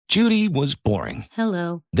Judy was boring.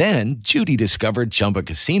 Hello. Then Judy discovered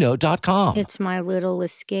ChumbaCasino.com. It's my little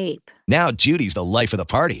escape. Now Judy's the life of the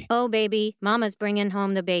party. Oh, baby, mama's bringing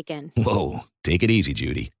home the bacon. Whoa, take it easy,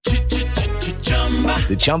 Judy.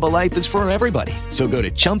 The Chumba life is for everybody. So go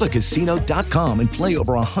to ChumbaCasino.com and play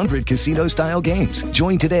over 100 casino-style games.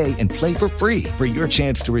 Join today and play for free for your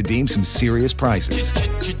chance to redeem some serious prizes.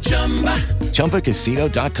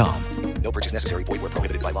 ChumbaCasino.com. No purchase necessary. Void where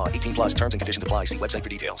prohibited by law. 18 plus terms and conditions apply. See website for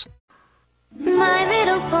details. My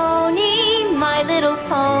little pony, my little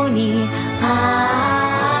pony. My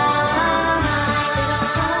little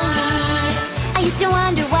pony. I used to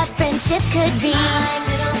wonder what friendship could be. My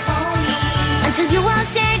little pony. Until you all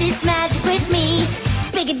shared its magic with me.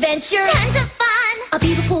 Big adventure, tons of fun. A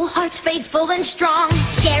beautiful heart, faithful and strong.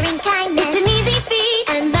 Sharing kindness, it's an easy feat.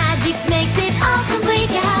 And magic makes it all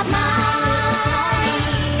complete. You have mine.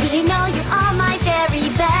 Did you know you are my very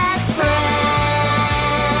best friend?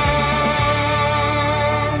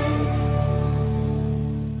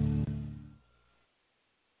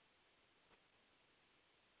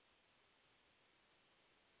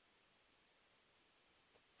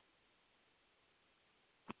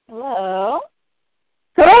 Hello.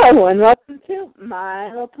 Hello, and welcome to My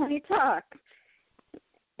Little Pony Talk.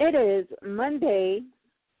 It is Monday,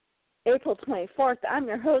 April 24th. I'm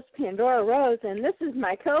your host, Pandora Rose, and this is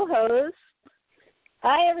my co-host.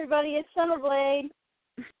 Hi, everybody. It's Summerblade.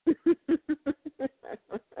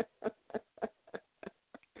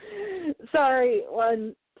 Sorry,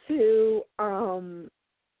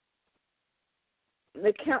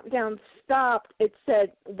 the countdown stopped. It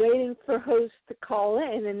said waiting for host to call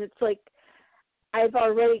in, and it's like I've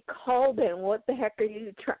already called in. What the heck are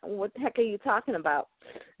you talking about?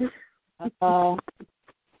 Oh.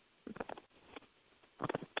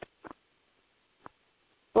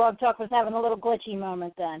 Blog Talk was having a little glitchy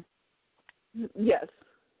moment then. Yes.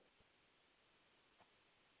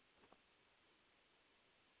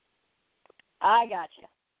 I gotcha.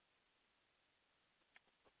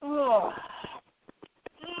 Ugh.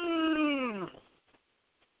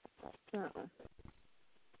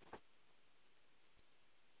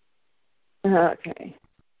 Okay.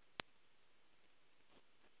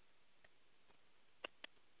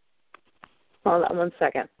 Hold on 1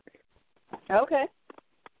 second. Okay.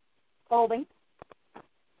 Holding.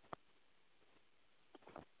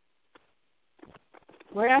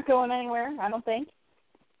 We're not going anywhere, I don't think.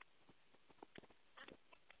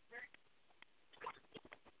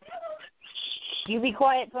 You be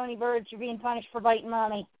quiet, Pony Birds. You're being punished for biting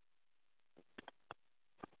Mommy.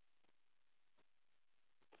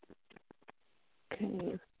 Okay,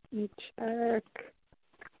 let me check.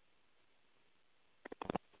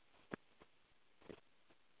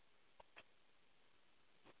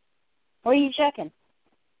 What are you checking?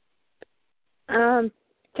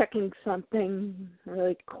 Checking something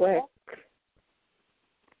really quick.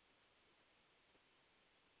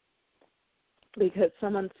 Because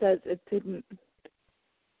someone says it didn't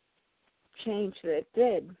change that it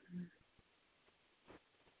did.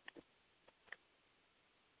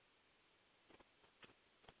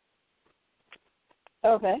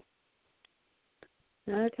 Okay.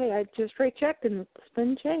 Okay, I just rechecked and it's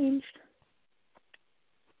been changed.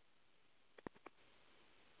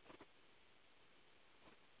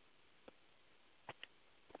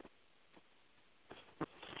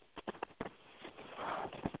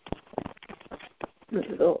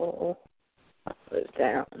 So, was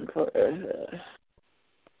down for the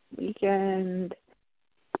weekend.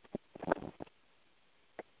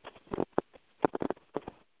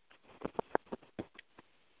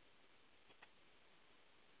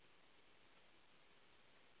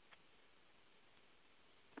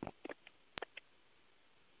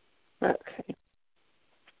 Okay.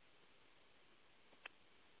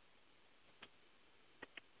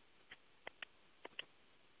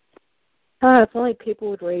 If only people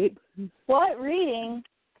would read. What, reading?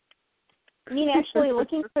 You mean actually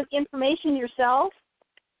looking for the information yourself?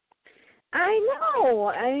 I know.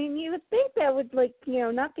 I mean, you would think that would,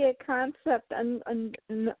 not be a concept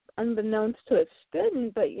unbeknownst to a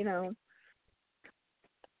student, but, It's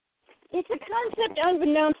a concept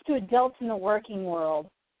unbeknownst to adults in the working world.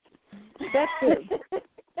 That's true.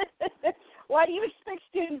 Why do you expect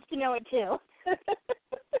students to know it, too?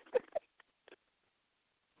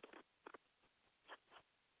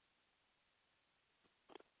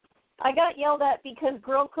 I got yelled at because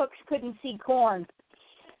girl cooks couldn't see corn.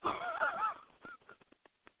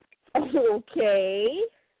 Okay.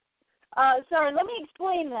 Sorry, let me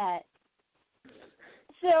explain that.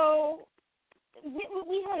 So,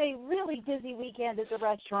 we had a really busy weekend at the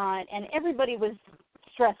restaurant, and everybody was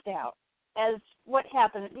stressed out, as what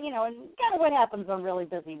happens, and kind of what happens on really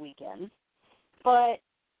busy weekends. But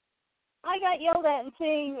I got yelled at and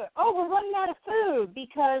saying, "Oh, we're running out of food,"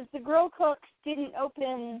 because the grill cooks didn't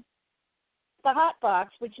open the hot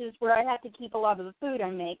box, which is where I have to keep a lot of the food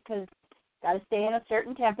I make, because got to stay in a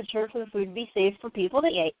certain temperature for the food to be safe for people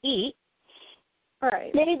to eat.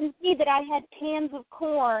 Right. They didn't see that I had pans of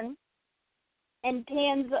corn and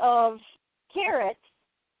pans of carrots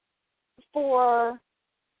for,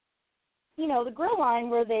 the grill line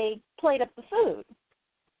where they plate up the food.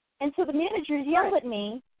 And so the managers yelled at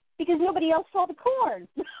me because nobody else saw the corn.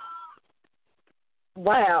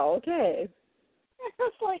 Wow, okay. I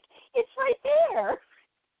was like, it's right there.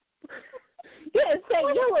 Yeah, it's that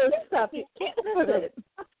yellow stuff. You can't miss it.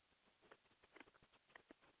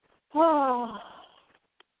 Oh.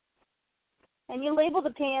 And you label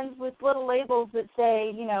the pans with little labels that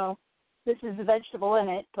say, this is a vegetable in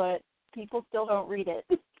it, but people still don't read it.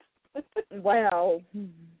 Wow.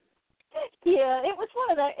 Yeah, it was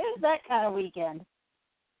that kind of weekend.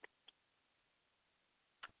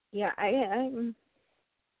 Yeah, I'm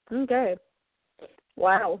okay.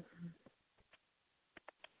 Wow.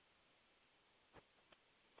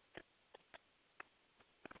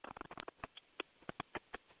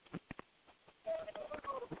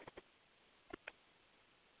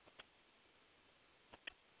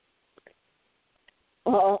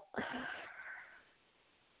 Well,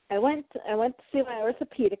 I went to see my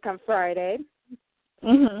orthopedic on Friday.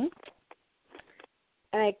 Mhm.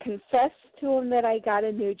 And I confessed to him that I got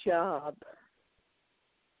a new job.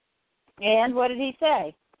 And what did he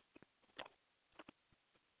say?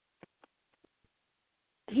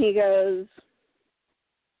 He goes,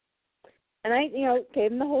 and I,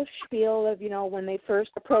 gave him the whole spiel of, when they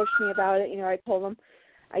first approached me about it, I told them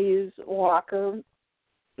I use a walker,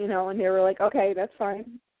 and they were like, okay, that's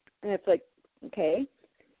fine. And it's like, okay.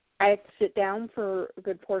 I have to sit down for a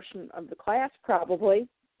good portion of the class, probably.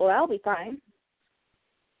 Well, that'll be fine.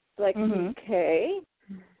 Like, okay.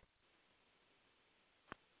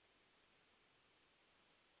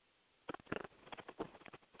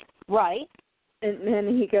 Right. And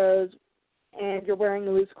then he goes, and you're wearing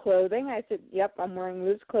loose clothing? I said, yep, I'm wearing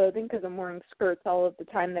loose clothing because I'm wearing skirts all of the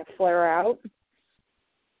time that flare out.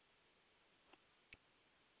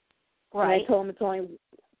 Right. And I told him it's only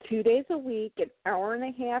 2 days a week, an hour and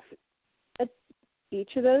a half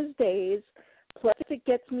each of those days, plus it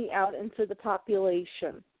gets me out into the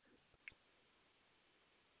population.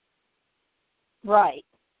 Right.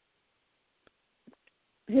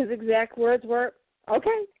 His exact words were,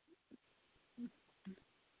 okay.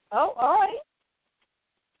 Oh, all right.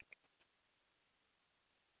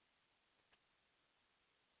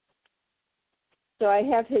 So I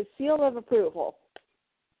have his seal of approval.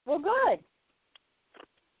 Well, good.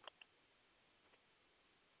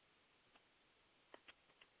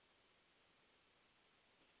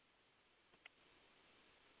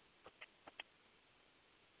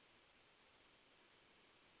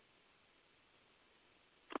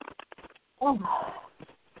 Oh.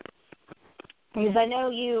 Because I know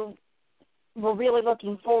you were really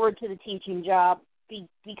looking forward to the teaching job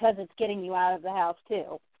because it's getting you out of the house,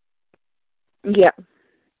 too. Yeah.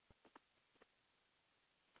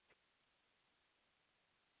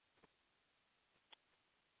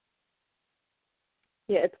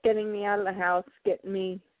 Yeah, it's getting me out of the house, getting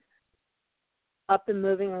me up and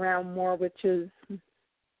moving around more, which is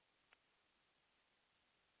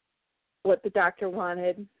what the doctor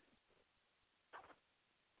wanted.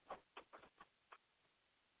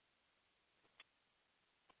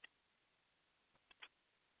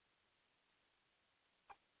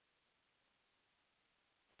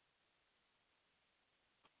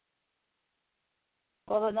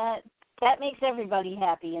 Well, then that makes everybody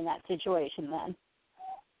happy in that situation, then.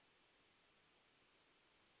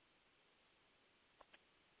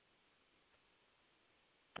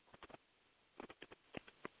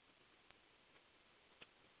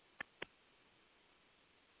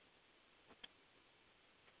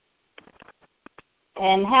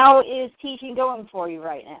 And how is teaching going for you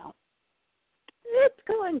right now? It's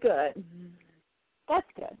going good. That's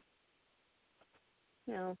good.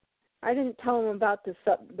 I didn't tell him about the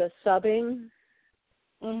subbing.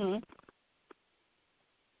 Mhm.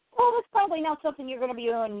 Well, that's probably not something you're going to be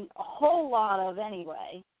doing a whole lot of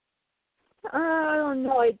anyway. I don't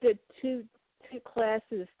know. I did two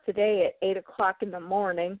classes today at 8:00 in the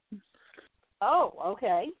morning. Oh,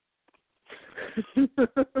 okay.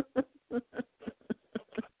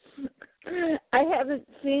 I haven't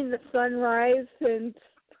seen the sunrise since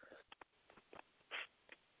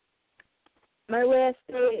my last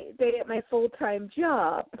day at my full-time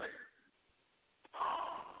job.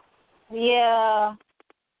 Yeah.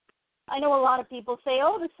 I know a lot of people say,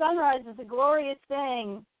 oh, the sunrise is a glorious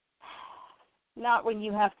thing. Not when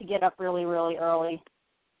you have to get up really, really early.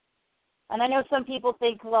 And I know some people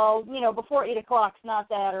think, well, before 8 o'clock's not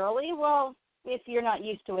that early. Well, if you're not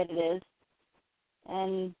used to it, it is.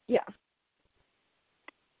 And Yeah.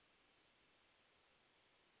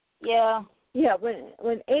 Yeah. Yeah,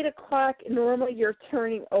 when 8 o'clock, normally you're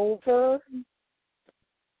turning over.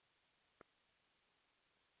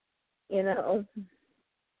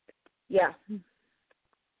 Yeah.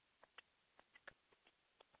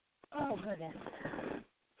 Oh, goodness.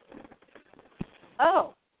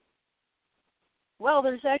 Oh. Well,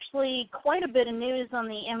 there's actually quite a bit of news on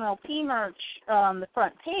the MLP merch, the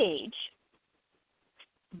front page.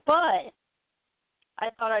 But I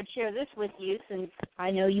thought I'd share this with you since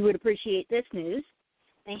I know you would appreciate this news.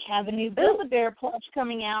 They have a new Build-A-Bear plush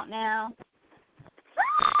coming out now.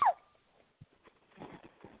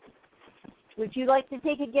 Would you like to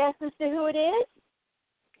take a guess as to who it is?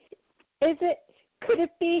 Could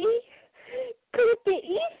it be?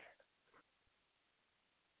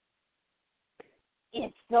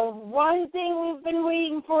 It's the one thing we've been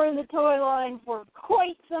waiting for in the toy line for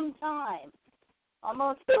quite some time.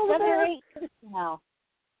 Almost 7 or 8 years now.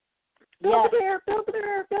 Build-A-Bear,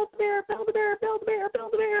 Build-A-Bear, Build-A-Bear, Build-A-Bear, Build-A-Bear,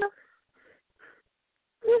 Build-A-Bear.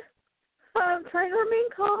 I'm trying to remain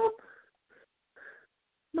calm.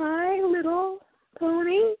 My Little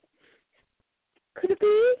Pony. Could it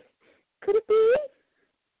be?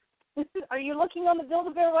 Are you looking on the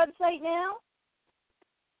Build-A-Bear website now?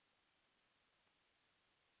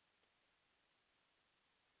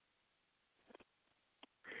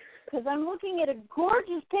 Because I'm looking at a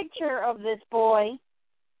gorgeous picture of this boy.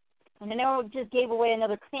 And I know it just gave away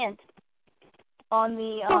another hint on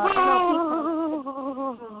the MLP.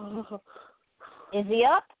 Is he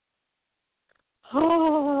up?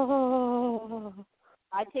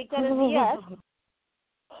 I take that as a yes.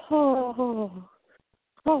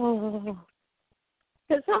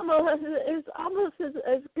 It's almost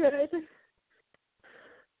as good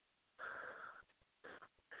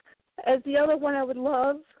as the other one I would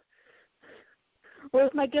love.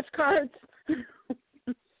 Where's my gift cards?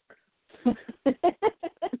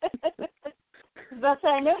 But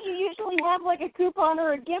I know you usually have like a coupon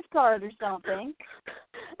or a gift card or something.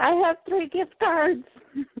 I have 3 gift cards.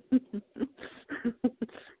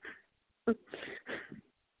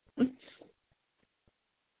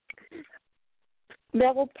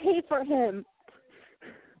 That will pay for him.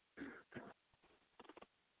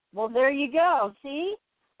 Well, there you go. See?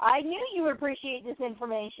 I knew you would appreciate this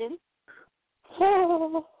information.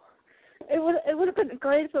 Oh, it would have been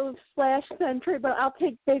great if it was Flash Sentry, but I'll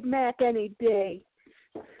take Big Mac any day.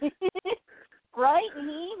 Right? And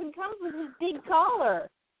he even comes with his big collar.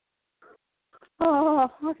 Oh,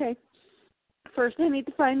 okay. First, I need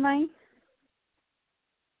to find my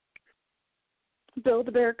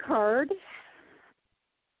Build-A-Bear card.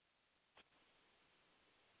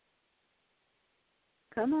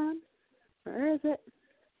 Come on. Where is it?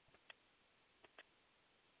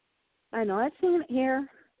 I know I've seen it here.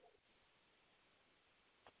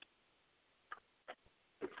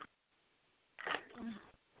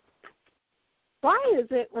 Why is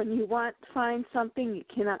it when you want to find something, you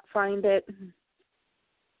cannot find it?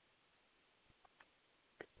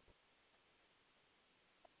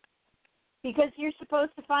 Because you're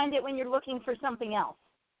supposed to find it when you're looking for something else.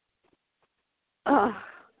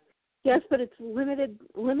 Yes, but it's limited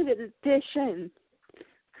edition.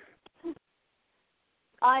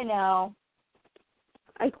 I know.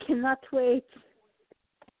 I cannot wait.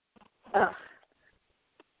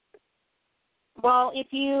 Well,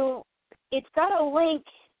 it's got a link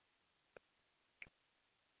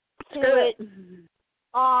to it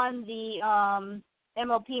on the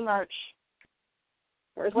MLP merch.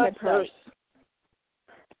 Where's website.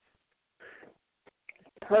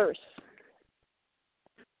 my purse?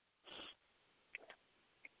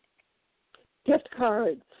 Gift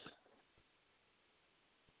cards.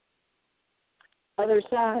 Other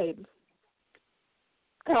side.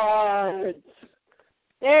 Cards.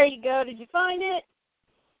 There you go. Did you find it?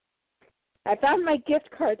 I found my gift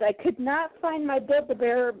cards. I could not find my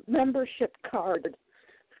Build-A-Bear membership card.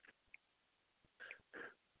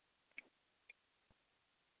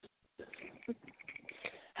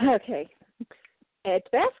 Okay. Add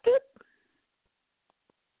to basket.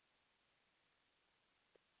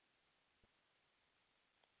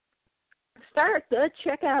 Start the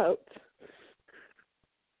checkout.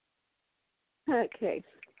 Okay.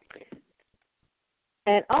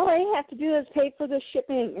 And all I have to do is pay for the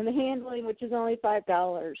shipping and the handling, which is only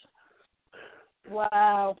 $5.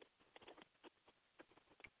 Wow.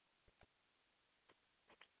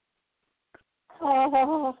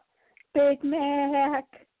 Oh, Big Mac.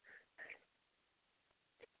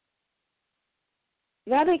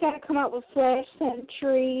 Now they got to come out with Flash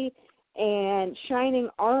Sentry and Shining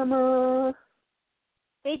Armor.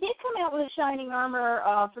 They did come out with a Shining Armor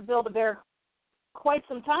for Build-A-Bear quite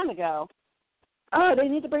some time ago. Oh, they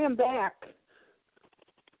need to bring them back.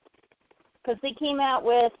 Because they came out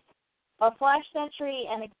with a Flash Sentry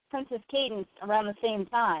and a Princess Cadence around the same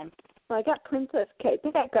time. Well, I got Princess Cadence. I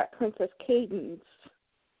think I got Princess Cadence.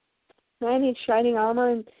 Now I need Shining Armor,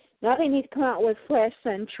 and now they need to come out with Flash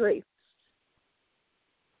Sentry.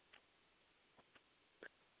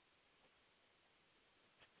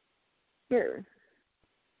 Here.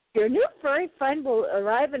 Your new furry friend will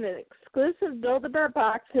arrive in an exclusive Build-A-Bear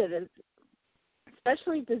box that is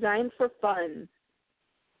specially designed for fun.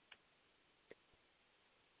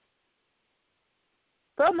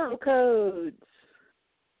 Promo codes.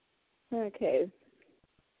 Okay.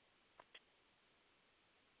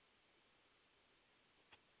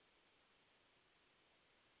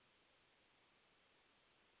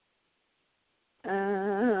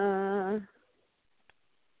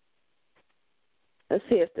 Let's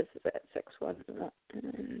see if this is at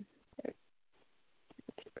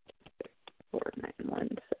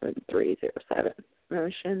 611-491-7307.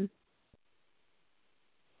 Motion.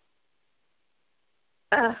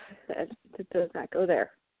 That does not go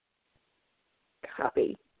there.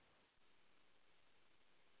 Copy.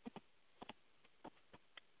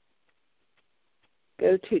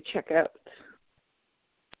 Go to checkout.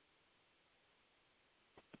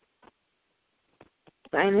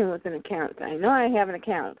 Sign in with an account. I know I have an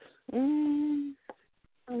account.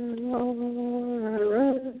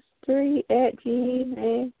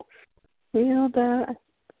 Rose3@gmail.com.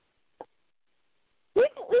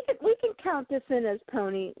 We can count this in as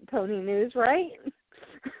pony news, right?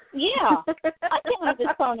 Yeah, I count it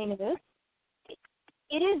as pony news.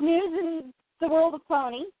 It is news in the world of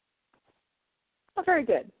pony. Oh, very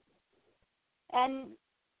good. And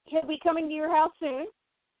he'll be coming to your house soon.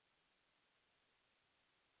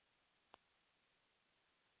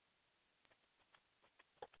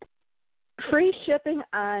 Free shipping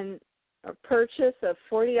on a purchase of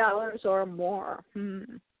 $40 or more.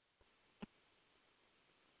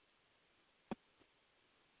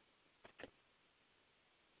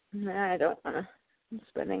 I don't want to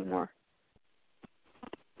spend any more.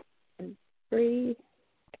 And free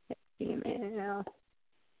email.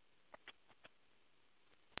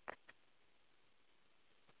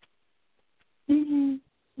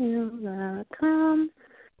 Email.com.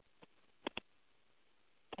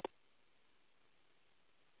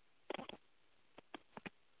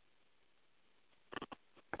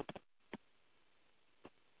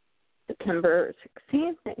 September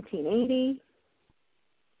 16th, 1980.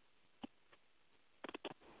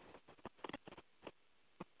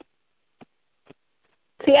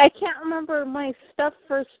 See, I can't remember my Stuff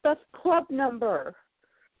for Stuff Club number.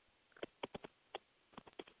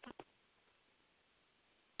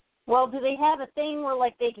 Well, do they have a thing where,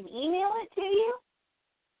 like, they can email it to you?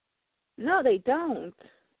 No, they don't.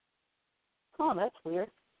 Oh, that's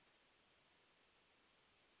weird.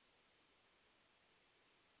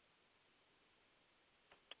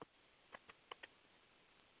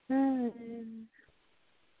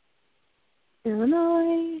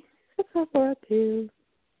 Illinois, 642.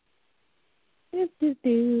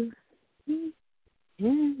 Do.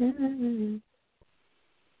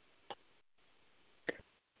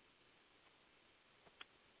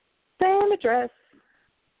 Same address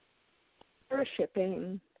for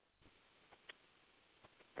shipping.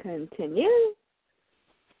 Continue.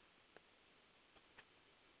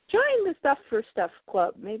 Join the Stuff for Stuff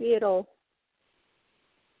Club. Maybe it'll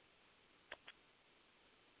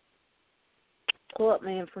pull up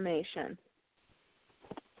my information.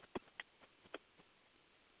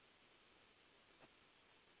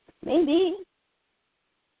 Maybe.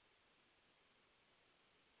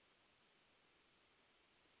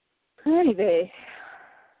 Anyway.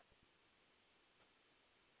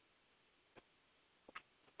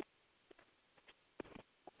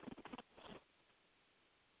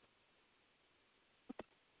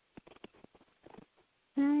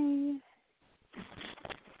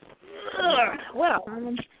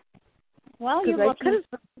 Well, you're looking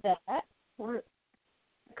for that. I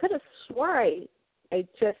could have swore I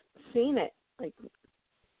just seen it like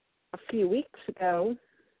a few weeks ago.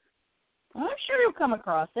 I'm sure you'll come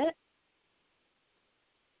across it.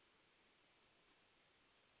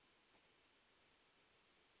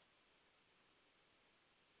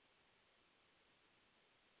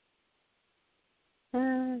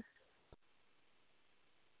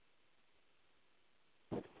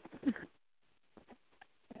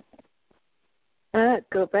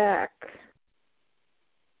 go back.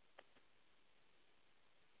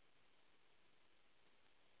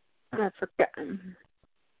 I've forgotten.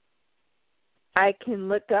 I can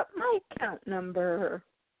look up my account number.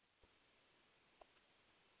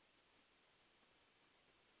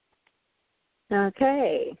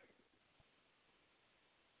 Okay.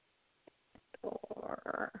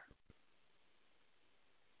 Or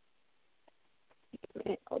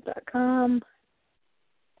email.com.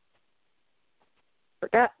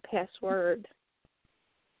 Forgot password.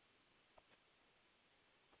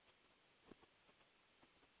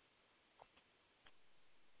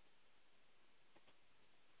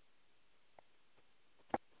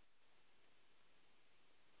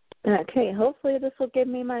 Okay, hopefully this will give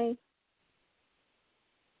me my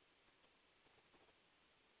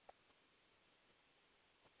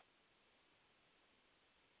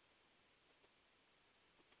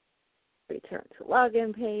return to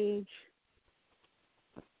login page.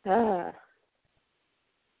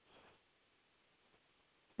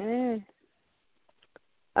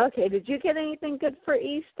 Okay, did you get anything good for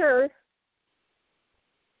Easter?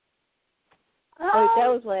 Oh, that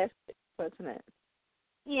was last week, wasn't it?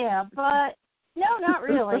 Yeah, but no, not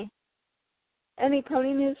really. Any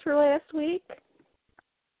pony news for last week?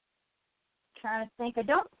 Trying to think. I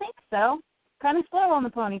don't think so. Kind of slow on the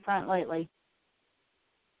pony front lately.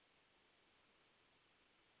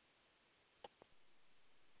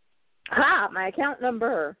 My account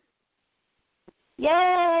number.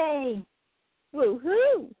 Yay!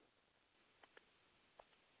 Woohoo!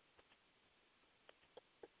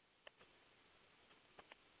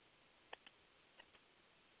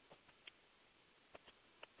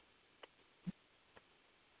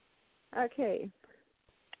 Okay.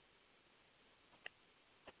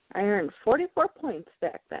 I earned 44 points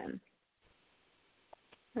back then.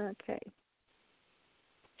 Okay.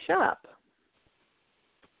 Shop.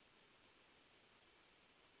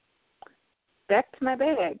 Back to my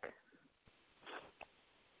bag.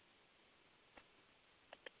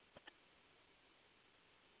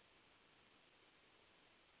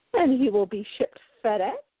 And he will be shipped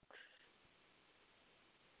FedEx.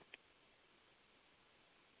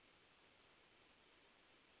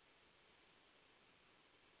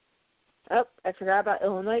 Oh, I forgot about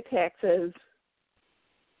Illinois taxes.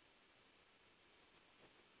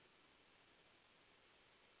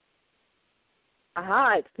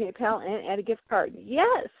 Aha, it's PayPal and add a gift card.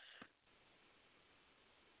 Yes.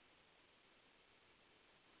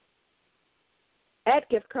 Add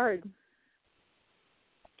gift card.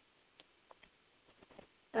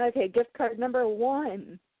 Okay, gift card number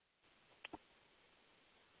 1.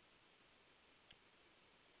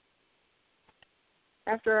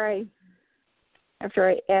 After I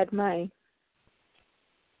add my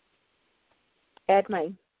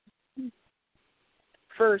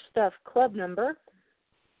first stuff club number.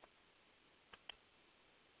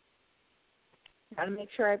 Gotta make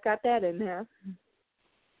sure I've got that in there.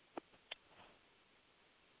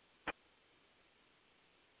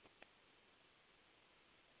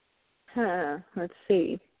 Let's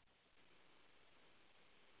see.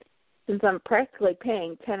 Since I'm practically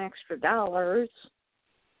paying $10 extra.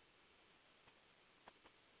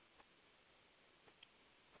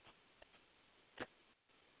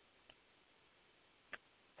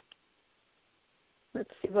 Let's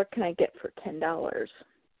see, what can I get for $10?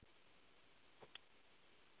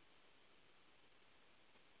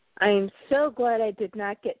 I am so glad I did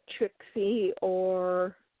not get Trixie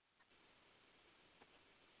or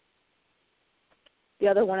the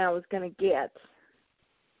other one I was going to get.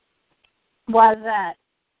 Why is that?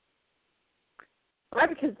 Why?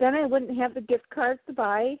 Because then I wouldn't have the gift cards to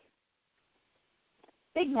buy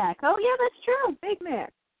Big Mac. Oh, yeah, that's true. Big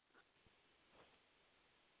Mac.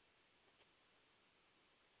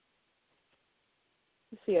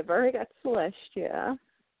 Let's see, I've already got Celestia.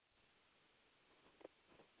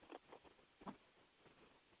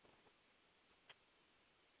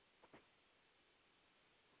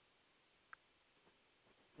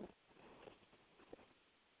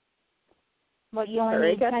 What, you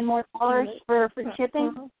only need $10 more for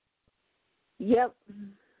shipping? Yep.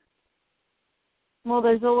 Well,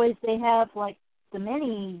 there's always, they have, like, the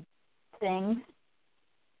mini things.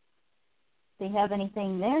 They have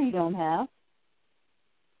anything there you don't have.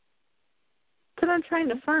 That's what I'm trying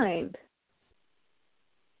to find.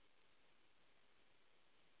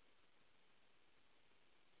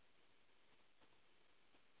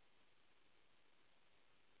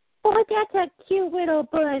 Oh, that's a cute little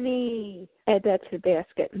bunny. Add that to the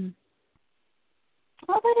basket.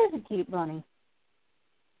 Oh, that is a cute bunny.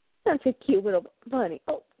 That's a cute little bunny.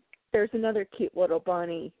 Oh, there's another cute little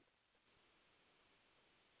bunny.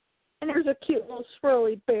 there's a cute little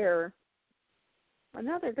swirly bear. Well,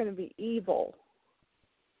 now they're going to be evil.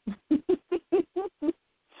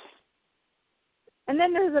 And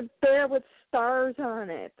then there's a bear with stars on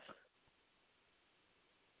it.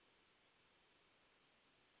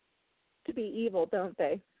 To be evil, don't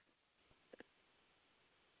they?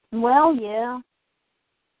 Well, yeah.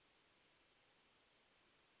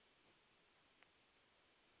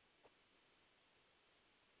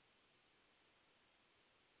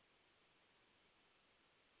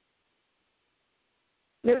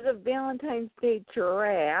 There's a Valentine's Day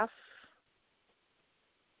giraffe.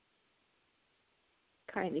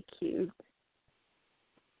 Kind of cute.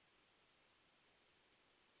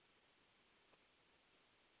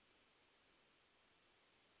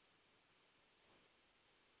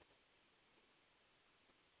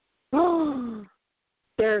 Oh,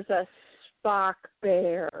 there's a Spock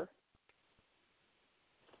bear.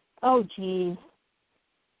 Oh, geez.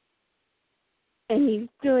 And he's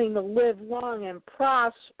doing the live long and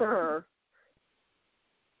prosper.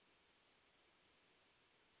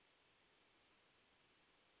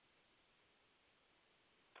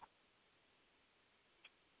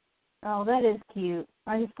 Oh, that is cute.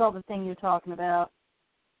 I just saw the thing you're talking about.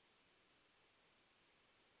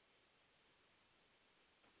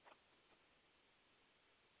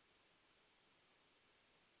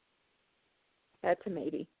 That's a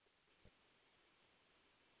maybe.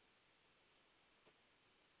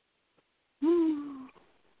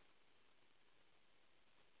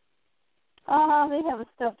 They have a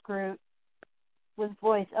stuffed Groot with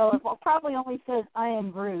voice. Oh, it probably only says, "I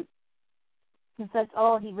am Groot," since that's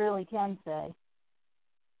all he really can say.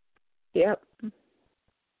 Yep.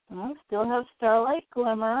 I still have Starlight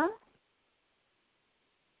Glimmer.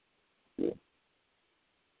 Yeah.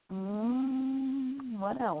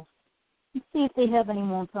 What else? Let's see if they have any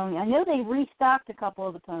more ponies. I know they restocked a couple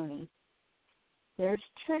of the ponies. There's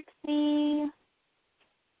Trixie.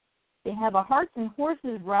 They have a Hearts and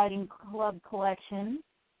Horses Riding Club collection,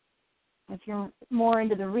 if you're more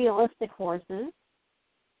into the realistic horses,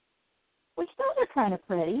 which those are kind of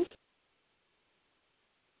pretty.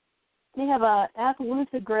 They have a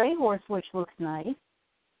Appaloosa Gray horse, which looks nice.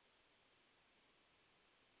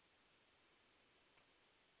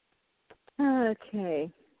 Okay.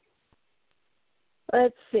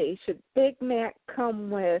 Let's see. Should Big Mac come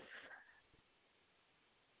with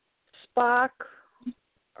Spock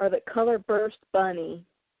or the Color Burst Bunny?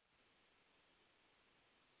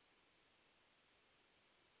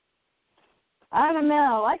 I don't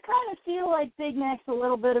know. I kind of feel like Big Mac's a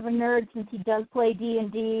little bit of a nerd since he does play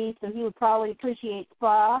D&D, so he would probably appreciate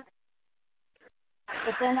Spock.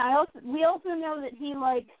 But then we also know that he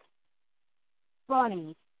likes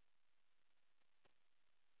bunnies.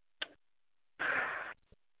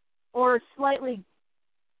 Or slightly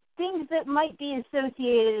things that might be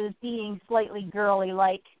associated as being slightly girly,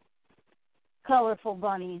 like colorful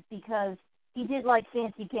bunnies, because he did like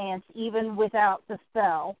fancy pants even without the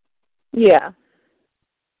spell. Yeah.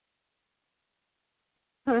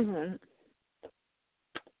 Mm-hmm.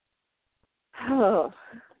 Oh.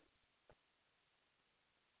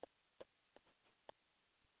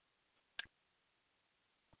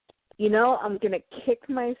 You know, I'm going to kick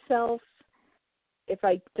myself if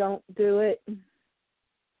I don't do it.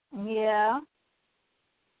 Yeah.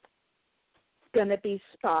 It's going to be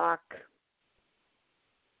Spock.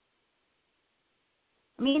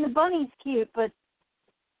 I mean, the bunny's cute, but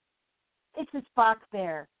it's a Spock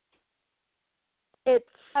bear. It's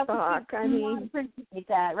Spock. I mean, appreciate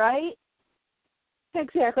that, right?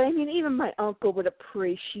 Exactly. I mean, even my uncle would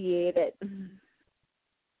appreciate it.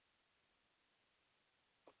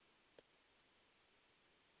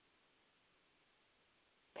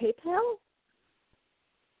 PayPal?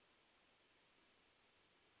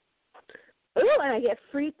 Oh, and I get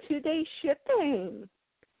free 2-day shipping.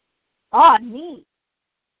 Oh, neat.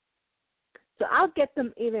 So I'll get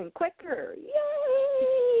them even quicker.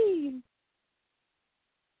 Yay!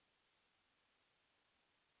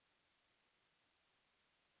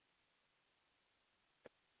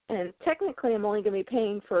 And technically, I'm only going to be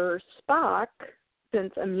paying for Spock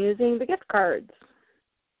since I'm using the gift cards.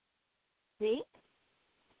 See?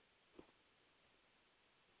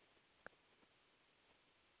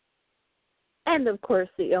 And, of course,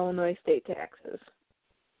 the Illinois state taxes.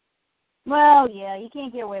 Well, yeah, you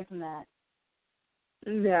can't get away from that.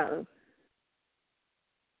 No.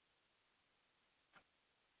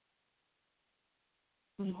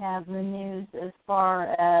 We have the news as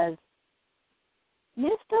far as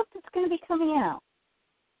new stuff that's going to be coming out.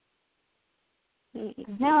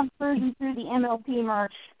 Now I'm cruising through the MLP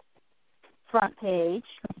merch front page.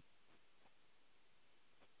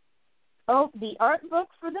 Oh, the art book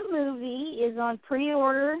for the movie is on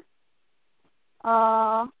pre-order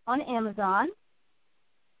on Amazon.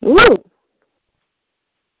 Ooh.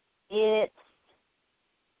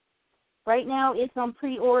 Right now it's on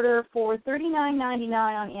pre-order for $39.99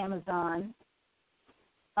 on Amazon.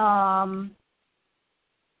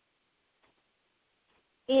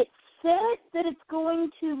 It said that it's going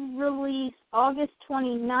to release August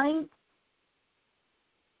 29th,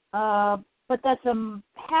 but that's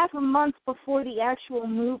half a month before the actual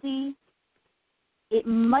movie. It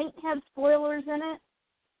might have spoilers in it.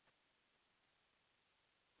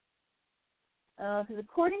 Because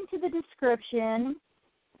according to the description,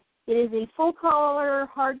 it is a full-color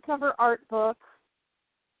hardcover art book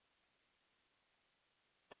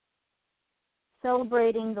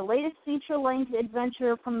celebrating the latest feature-length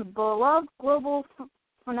adventure from the beloved global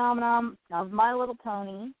phenomenon of My Little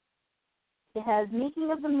Pony. It has making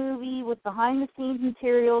of the movie with behind-the-scenes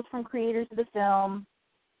materials from creators of the film,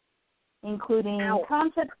 including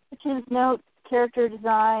concept sketches, notes, character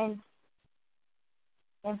designs,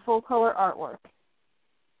 and full-color artwork.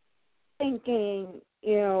 Thinking,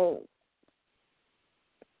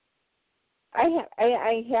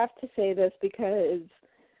 I have to say this because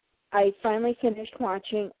I finally finished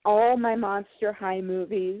watching all my Monster High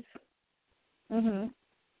movies. Mm-hmm.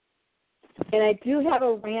 And I do have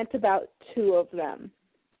a rant about two of them,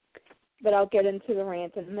 but I'll get into the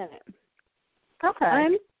rant in a minute. Okay.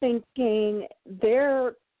 I'm thinking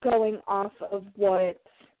they're going off of what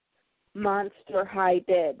Monster High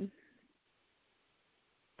did.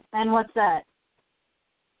 And what's that?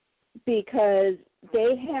 Because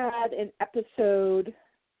they had an episode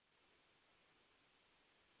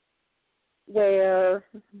where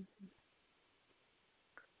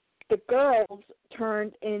the girls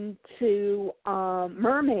turned into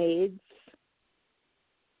mermaids,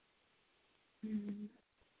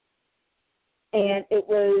 and it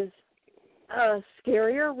was a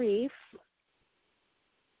scarier reef.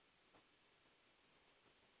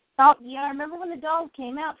 Oh, yeah, I remember when the dolls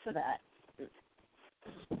came out for that.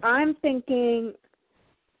 I'm thinking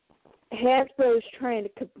Hasbro's trying to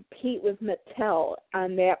compete with Mattel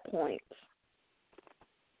on that point.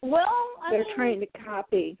 Well, They're trying to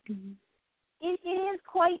copy. It is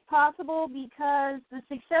quite possible because the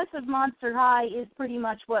success of Monster High is pretty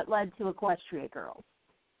much what led to Equestria Girls.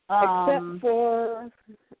 Except for,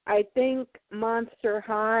 I think, Monster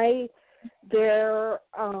High, their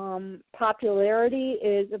popularity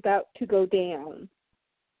is about to go down.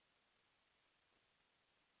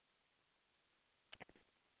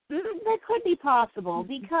 That could be possible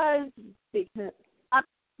because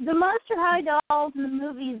the Monster High dolls in the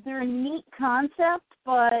movies, they're a neat concept,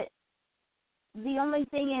 but the only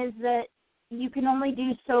thing is that you can only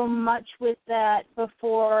do so much with that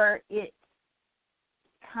before it's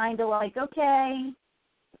kind of like, okay,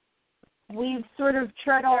 we've sort of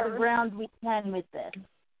tread all the ground we can with this.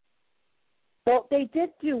 Well, they did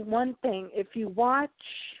do one thing. If you watch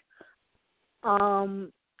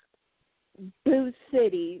Boo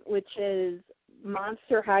City, which is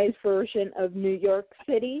Monster High's version of New York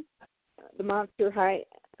City, the Monster High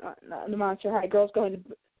girls going to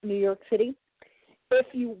New York City. If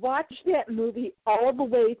you watch that movie all the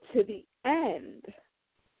way to the end,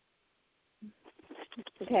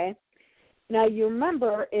 okay. Now you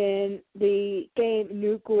remember in the game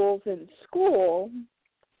New Ghouls in School,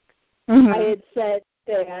 I had said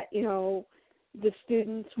that the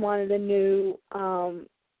students wanted a new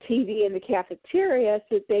TV in the cafeteria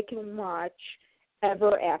so that they can watch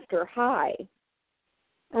Ever After High.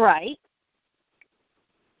 Right.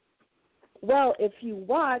 Well, if you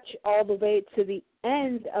watch all the way to the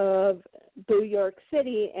end of New York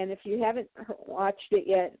City, and if you haven't watched it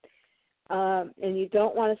yet, and you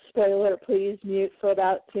don't want a spoiler, please mute for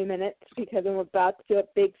about 2 minutes because I'm about to do a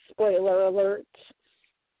big spoiler alert.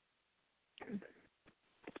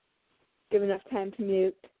 Give enough time to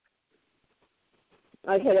mute.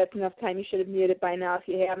 Okay, that's enough time. You should have muted by now. If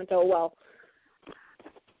you haven't, oh well.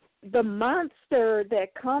 The monster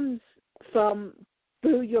that comes from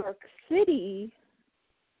New York City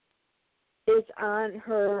is on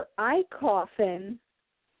her eye coffin.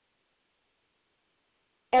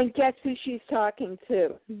 And guess who she's talking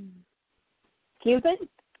to? Cupid?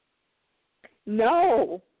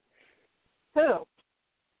 No. Who?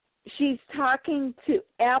 She's talking to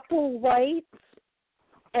Applewhite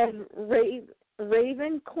and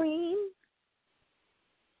Raven Queen,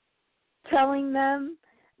 telling them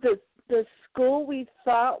that the school we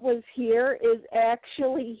thought was here is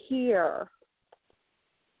actually here.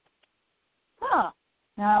 Huh.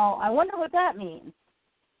 Now, I wonder what that means.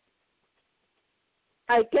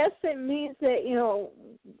 I guess it means that,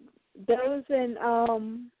 those in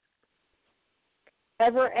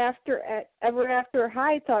Ever After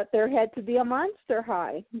High thought there had to be a Monster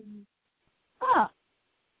High. Huh.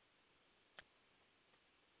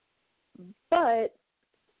 But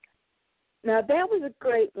now that was a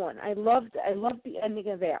great one. I loved the ending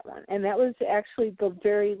of that one, and that was actually the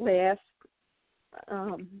very last.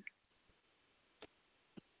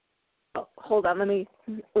 Hold on, let me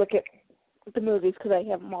look at the movies because I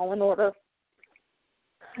have them all in order.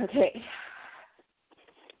 Okay.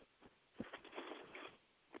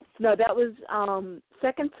 No, that was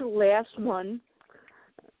second to last one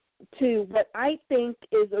to what I think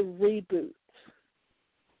is a reboot.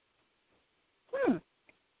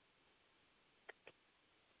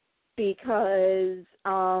 Because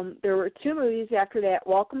there were two movies after that,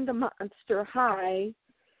 Welcome to Monster High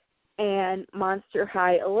and Monster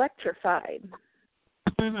High Electrified.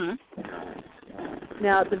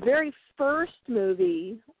 Now, the very first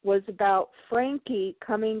movie was about Frankie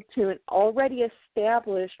coming to an already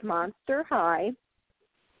established Monster High.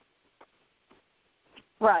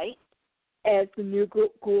 Right. As the new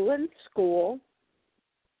ghoul in school.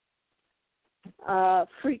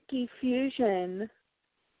 Freaky Fusion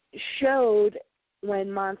showed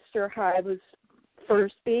when Monster High was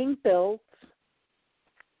first being built.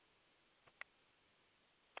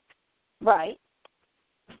 Right.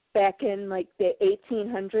 Back in like the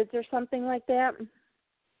 1800s or something like that.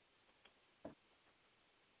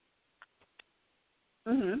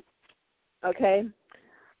 Okay.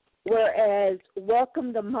 Whereas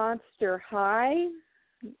Welcome to Monster High,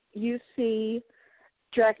 you see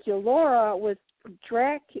Draculaura with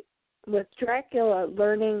Dracula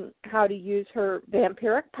learning how to use her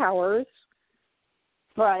vampiric powers.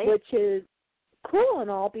 Right. Which is cool and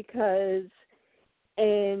all because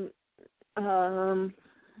in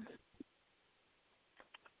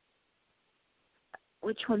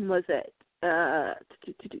which one was it?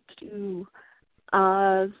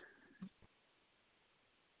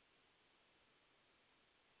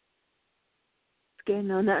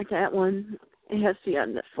 No, not that one. It has to be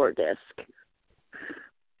on the 4-disc.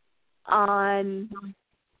 On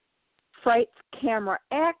Fright's Camera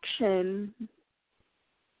Action,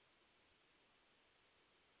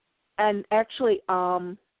 and actually,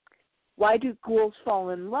 Why Do Ghouls Fall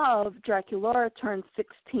in Love? Draculaura turned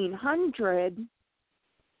 1600.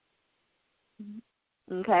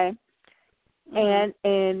 Okay. And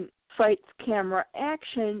in Fright's Camera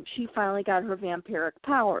Action, she finally got her vampiric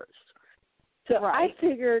powers. So I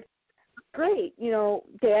figured, great,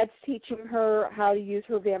 Dad's teaching her how to use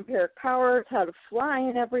her vampiric powers, how to fly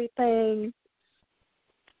and everything.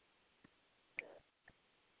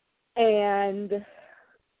 And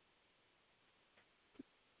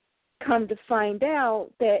come to find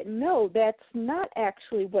out that, no, that's not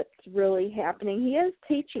actually what's really happening. He is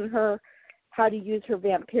teaching her how to use her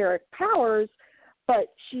vampiric powers,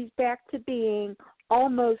 but she's back to being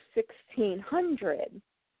almost 1600.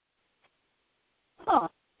 Huh.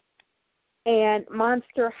 And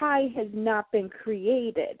Monster High has not been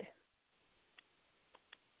created.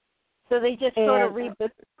 So they just sort of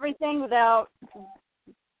reboot everything without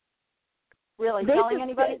really telling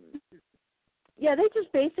anybody? Yeah, they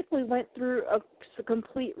just basically went through a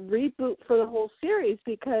complete reboot for the whole series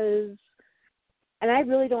because, and I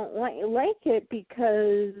really don't like it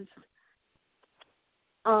because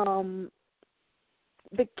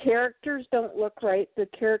the characters don't look right, the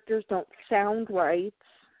characters don't sound right.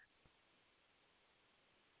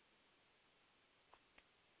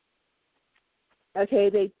 Okay,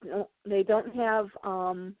 they don't have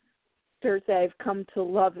characters that I've come to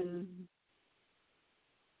love and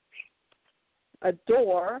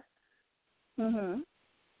adore.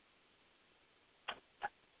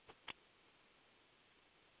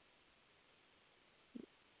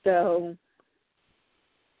 So,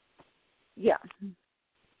 yeah.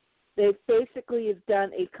 They basically have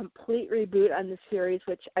done a complete reboot on the series,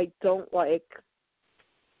 which I don't like.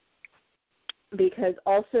 Because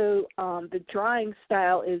also the drawing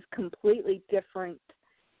style is completely different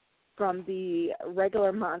from the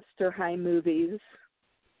regular Monster High movies.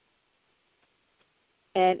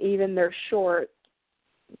 And even their short.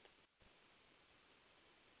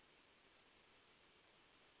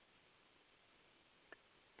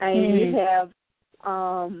 And you have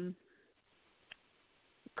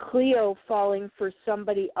Cleo falling for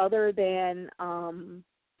somebody other than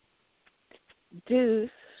Deuce,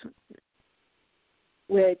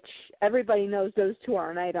 which everybody knows those two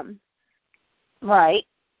are an item. Right.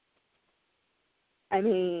 I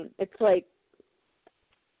mean, it's like,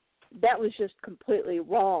 that was just completely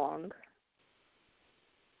wrong.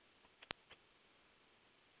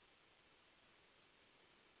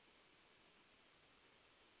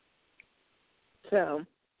 So,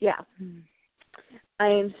 yeah. I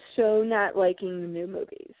am so not liking the new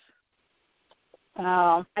movies.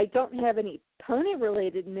 I don't have any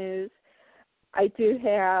pony-related news. I do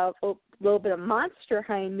have a little bit of Monster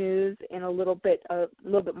High news and a little bit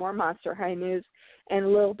more Monster High news and a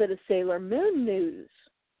little bit of Sailor Moon news.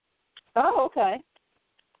 Oh, okay.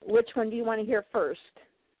 Which one do you want to hear first?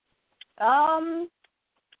 Well,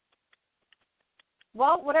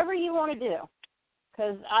 whatever you want to do,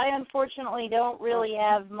 because I unfortunately don't really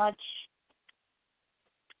have much.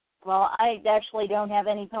 Well, I actually don't have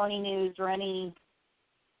any pony news or anything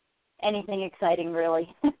exciting,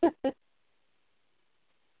 really.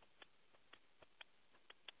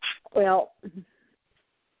 Well,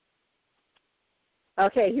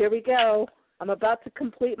 okay, here we go. I'm about to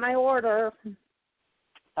complete my order.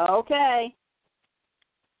 Okay.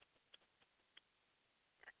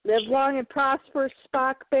 Live long and prosper,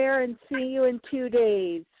 Spock Bear, and see you in 2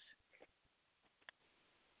 days.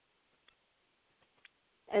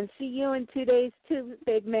 And see you in 2 days too,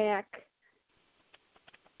 Big Mac.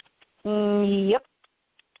 Yep.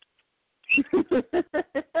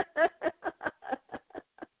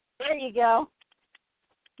 There you go.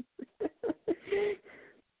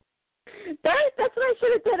 That's what I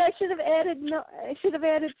should have done. I should have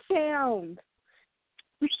added sound.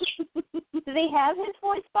 Do they have his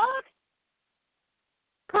voice box?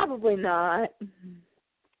 Probably not.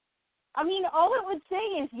 I mean, all it would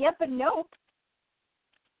say is yep and nope.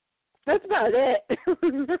 That's about it.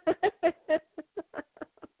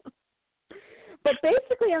 But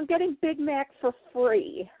basically, I'm getting Big Mac for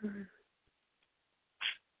free.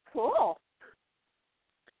 Cool.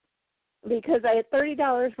 Because I had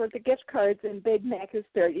 $30 worth of gift cards and Big Mac is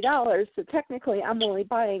 $30, so technically I'm only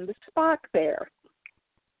buying the Spock Bear.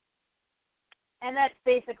 And that's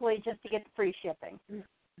basically just to get the free shipping.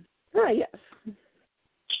 Oh, yes.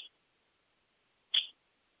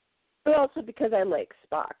 But also because I like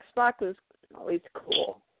Spock. Spock was always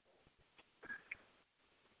cool.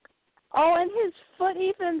 Oh, and his foot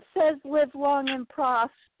even says live long and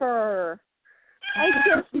prosper. I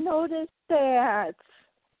just noticed that.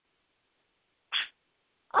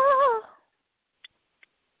 Oh.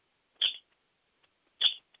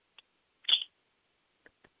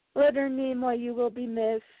 Leonard Nimoy, you will be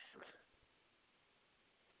missed.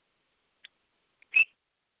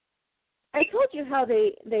 I told you how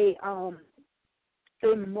they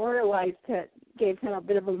memorialized him, gave him a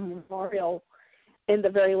bit of a memorial in the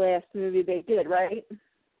very last movie they did, right?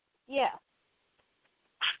 Yeah.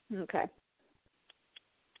 Okay.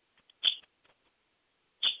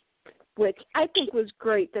 Which I think was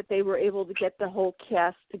great that they were able to get the whole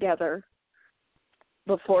cast together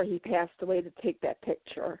before he passed away to take that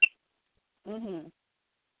picture. Mhm.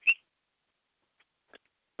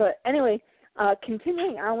 But anyway,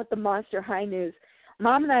 continuing on with the Monster High news,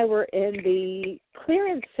 Mom and I were in the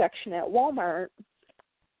clearance section at Walmart,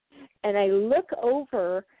 and I look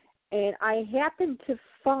over, and I happen to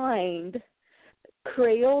find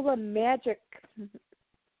Crayola Magic,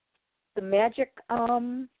 the magic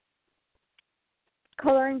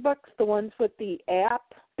coloring books, the ones with the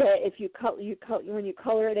app that if you when you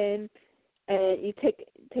color it in and you take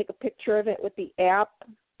a picture of it with the app,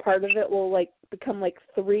 part of it will like become like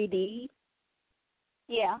 3D.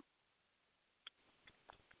 Yeah.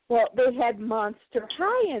 Well, they had Monster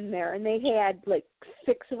High in there, and they had like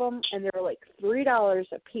 6 of them, and they were like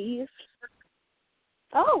 $3 a piece.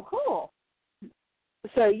 Oh, cool.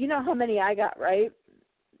 So you know how many I got, right?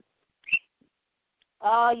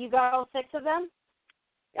 You got all 6 of them?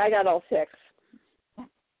 I got all 6.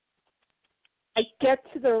 I get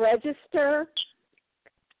to the register.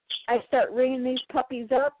 I start ringing these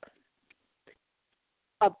puppies up.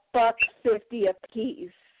 $1.50 a piece.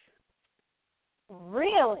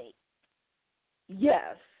 Really?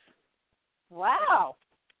 Yes. Wow.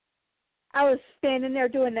 I was standing there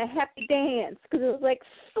doing the happy dance because it was like,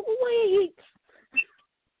 sweet.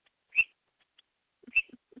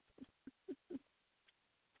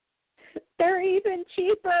 They're even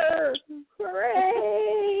cheaper.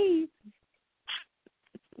 Hooray.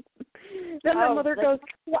 Then my mother goes,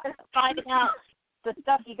 what? Finding out the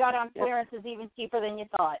stuff you got on clearance is even cheaper than you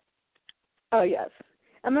thought. Oh, yes.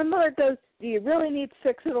 And my mother goes, do you really need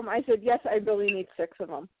 6 of them? I said, yes, I really need 6 of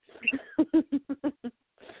them.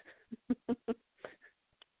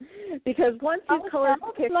 Because once you color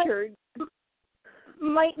the picture...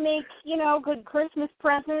 Might make, good Christmas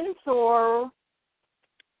presents or...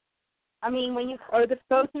 I mean, when you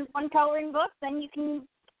go through one coloring book, then you can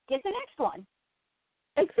get the next one.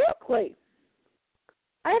 Exactly.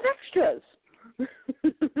 I have extras.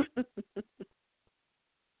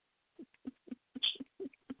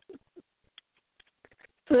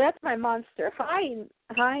 So that's my monster high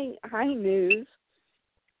news.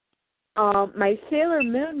 My Sailor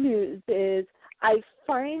Moon news is I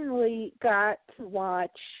finally got to watch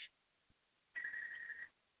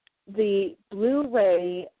the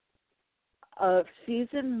Blu-ray of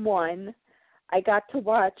season 1. I got to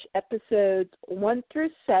watch episodes 1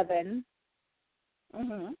 through 7,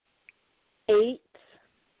 8,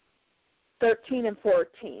 13, and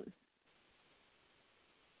 14.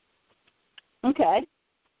 Okay.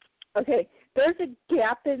 Okay, there's a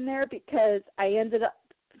gap in there because I ended up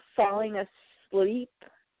falling asleep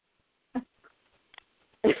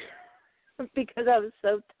because I was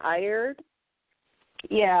so tired.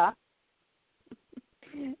 Yeah.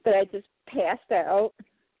 That I just passed out.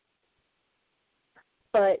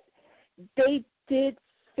 But they did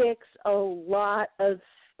fix a lot of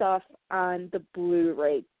stuff on the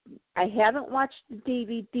Blu-ray. I haven't watched the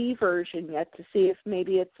DVD version yet to see if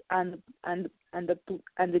maybe it's on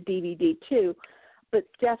the DVD too, but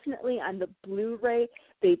definitely on the Blu-ray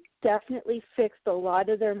they definitely fixed a lot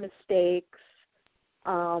of their mistakes.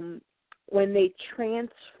 When they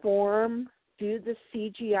transform, do the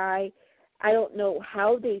CGI, I don't know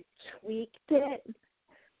how they tweaked it,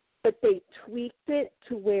 but they tweaked it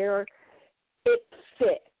to where it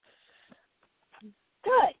fits.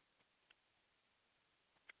 Good.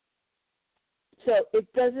 So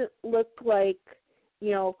it doesn't look like,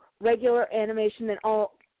 regular animation and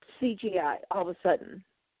all CGI all of a sudden.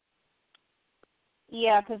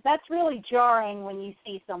 Yeah, because that's really jarring when you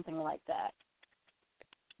see something like that.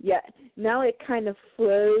 Yeah, now it kind of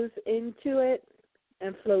flows into it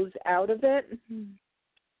and flows out of it.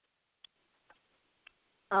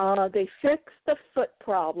 They fixed the foot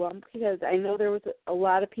problem because I know there was a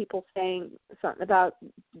lot of people saying something about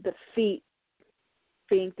the feet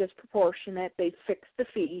being disproportionate. They fixed the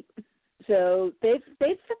feet. So they've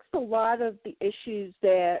fixed a lot of the issues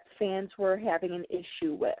that fans were having an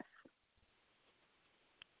issue with.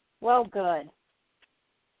 Well, good.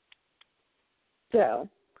 So,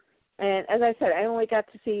 and as I said, I only got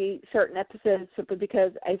to see certain episodes simply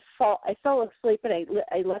because I fell asleep and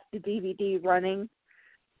I left the DVD running,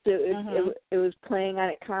 so it was playing on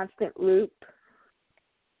a constant loop.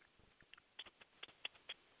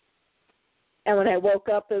 And when I woke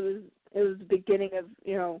up, it was the beginning of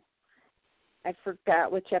I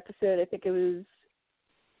forgot which episode. I think it was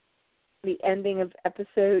the ending of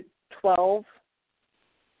episode 12.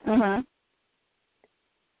 So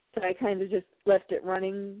I kind of just left it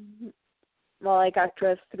running while I got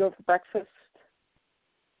dressed to go for breakfast.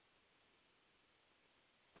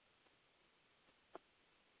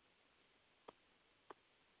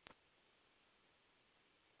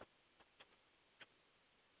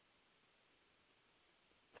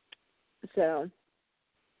 So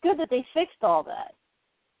good that they fixed all that.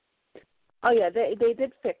 Oh yeah, they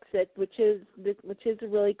did fix it, which is a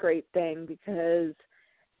really great thing because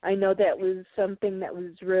I know that was something that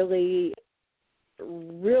was really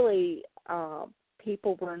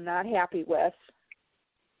people were not happy with.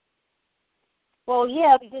 Well,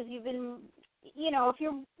 yeah, because you've been, if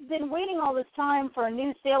you've been waiting all this time for a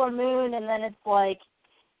new Sailor Moon and then it's like,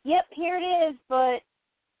 yep, here it is, but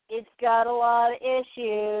it's got a lot of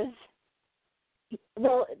issues.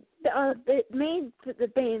 Well, the main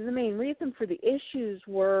reason for the issues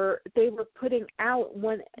were they were putting out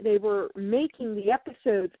they were making the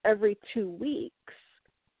episodes every 2 weeks.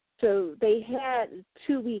 So they had a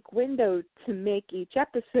 2-week window to make each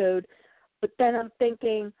episode, but then I'm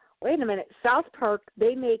thinking, wait a minute, South Park,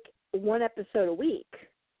 they make 1 episode a week.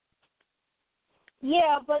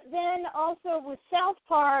 Yeah, but then also with South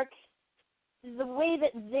Park, the way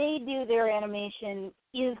that they do their animation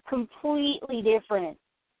is completely different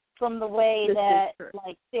from the way that,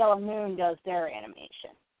 like, Sailor Moon does their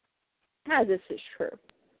animation. Ah, this is true.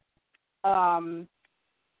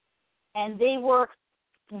 And they work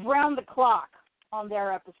round the clock on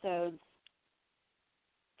their episodes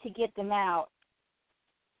to get them out.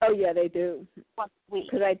 Oh yeah, they do. Once a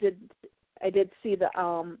week. Because I did see the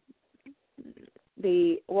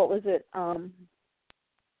what was it?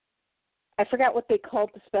 I forgot what they called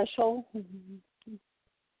the special.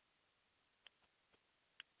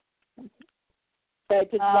 But I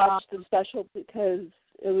did watch the special because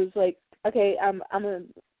it was like, okay, I'm a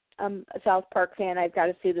South Park fan. I've got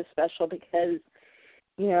to see the special because,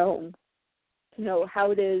 to know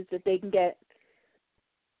how it is that they can get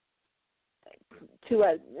to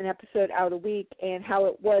an episode out a week and how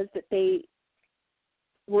it was that they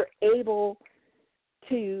were able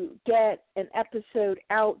to get an episode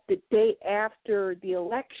out the day after the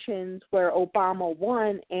elections where Obama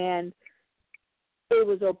won and it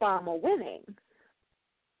was Obama winning.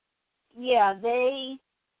 Yeah, they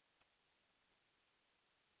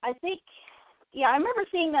I think, yeah, I remember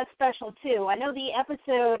seeing that special, too. I know the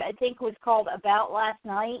episode, I think, was called About Last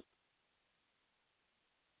Night.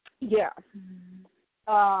 Yeah.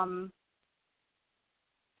 And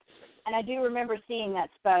I do remember seeing that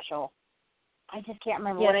special. I just can't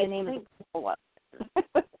remember what the name of the special was.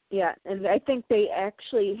 Yeah, and I think they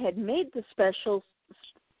actually had made the special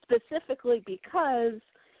specifically because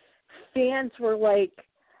fans were like,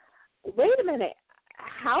 wait a minute,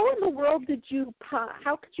 how in the world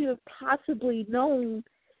how could you have possibly known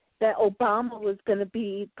that Obama was going to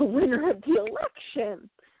be the winner of the election?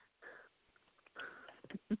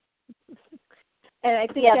 And I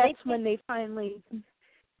think that's when they finally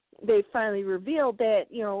revealed that,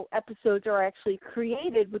 episodes are actually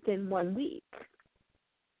created within 1 week.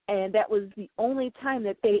 And that was the only time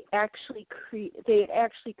that they actually created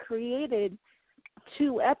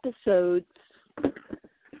 2 episodes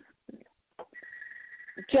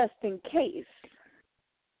just in case.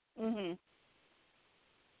 Mhm.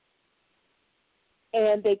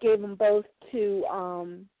 And they gave them both to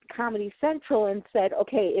Comedy Central and said,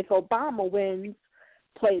 okay, if Obama wins,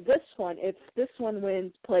 play this one. If this one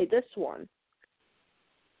wins, play this one.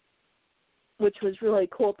 Which was really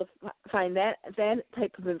cool to find that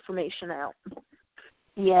type of information out.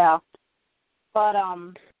 Yeah. But, I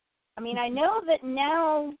know that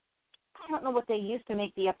now, I don't know what they used to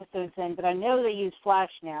make the episodes in, but I know they use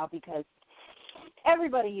Flash now because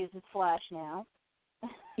everybody uses Flash now.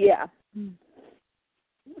 Yeah.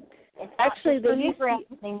 Actually, they use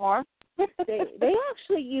anymore. they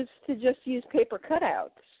actually used to just use paper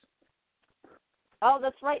cutouts. Oh,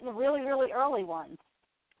 that's right, in the really, really early ones.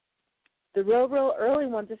 The real early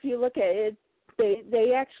ones, if you look at it,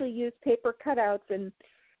 they actually use paper cutouts, and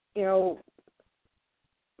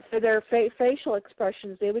for their facial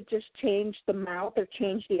expressions, they would just change the mouth or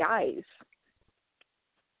change the eyes.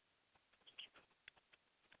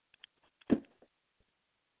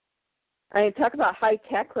 I mean, talk about high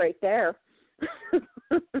tech right there.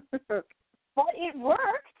 But it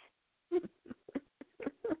worked.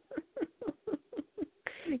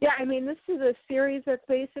 Yeah, I mean, this is a series that's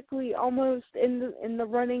basically almost in the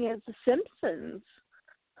running as The Simpsons.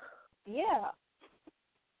 Yeah.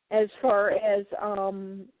 As far as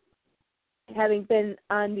having been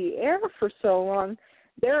on the air for so long,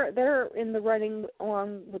 they're in the running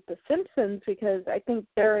along with The Simpsons because I think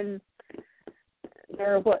they're in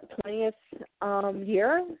their 20th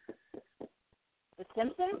year. The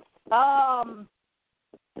Simpsons?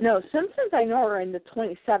 No, Simpsons I know are in the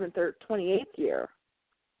 27th or 28th year.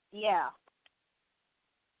 Yeah.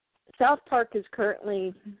 South Park is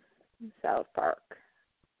currently South Park.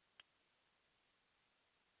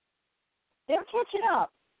 They're catching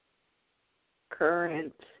up.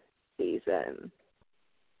 Current season.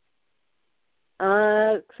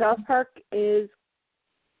 South Park is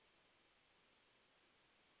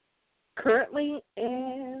currently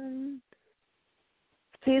in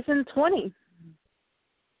season 20.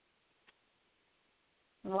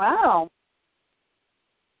 Wow.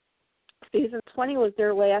 Season 20 was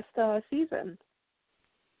their last season.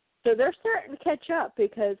 So they're starting to catch up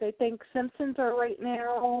because I think Simpsons are right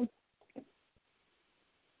now.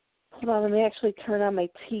 Hold on, let me actually turn on my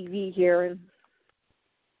TV here and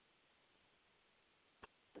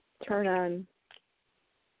turn on.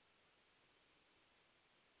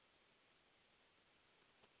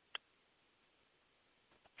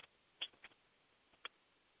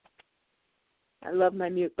 I love my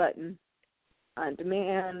mute button. On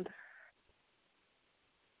demand.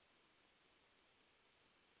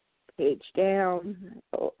 Page down,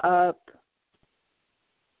 go up.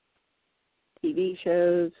 TV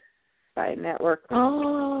shows, by network.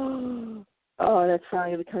 Oh, that's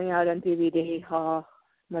finally coming out on DVD. Oh,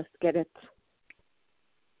 must get it.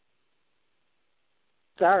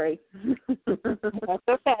 Sorry. That's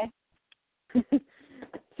okay. 50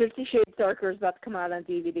 Shades Darker is about to come out on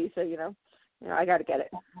DVD, so I got to get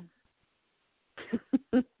it.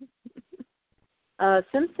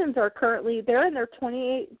 Simpsons are currently, they're in their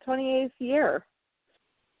 28th year.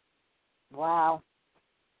 Wow.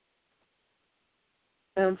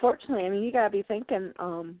 And unfortunately, you got to be thinking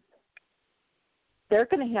they're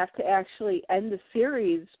going to have to actually end the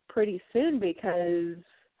series pretty soon because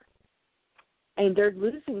they're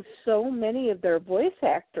losing so many of their voice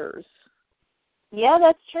actors. Yeah,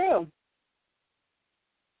 that's true.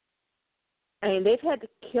 They've had to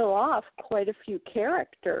kill off quite a few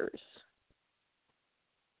characters.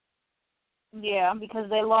 Yeah, because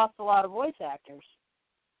they lost a lot of voice actors.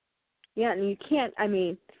 Yeah, and you can't,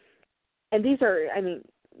 and these are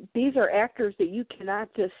actors that you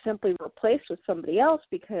cannot just simply replace with somebody else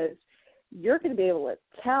because you're going to be able to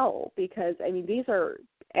tell because, these are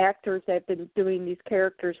actors that have been doing these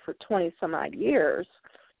characters for 20-some-odd years,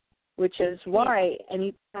 which is why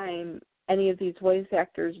anytime any of these voice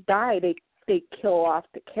actors die, they kill off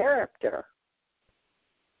the character.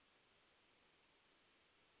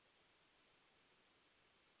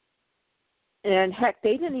 And heck,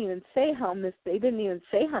 they didn't even say how Mrs.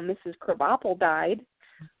 Krabappel died.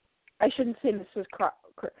 I shouldn't say Mrs.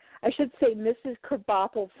 I should say Mrs.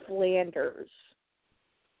 Krabappel Flanders.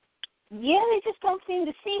 Yeah, they just don't seem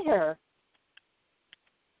to see her.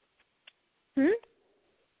 They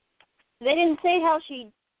didn't say how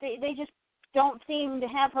they just don't seem to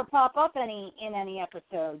have her pop up in any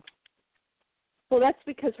episodes. Well, that's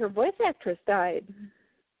because her voice actress died.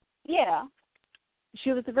 Yeah.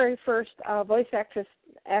 She was the very first voice actor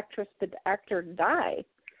to die.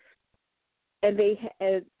 And they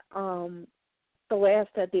had the last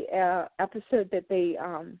episode that they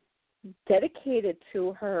dedicated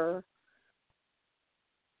to her,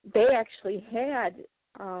 they actually had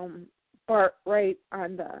Bart write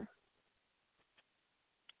on the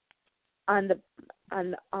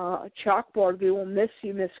chalkboard, "We will miss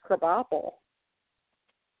you, Miss Krabappel."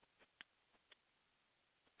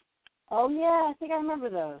 Oh yeah, I think I remember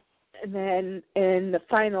those. And then in the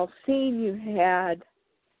final scene, you had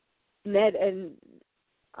Ned and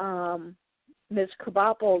Miss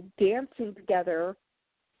Krabappel dancing together.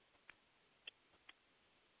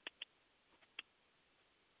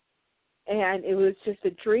 And it was just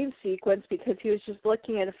a dream sequence because he was just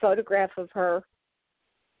looking at a photograph of her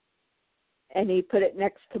and he put it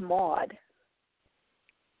next to Maude.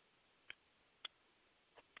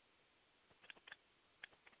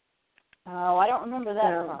 Oh, I don't remember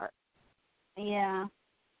that part. Yeah.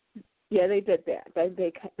 Yeah, they did that.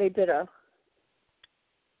 They did a.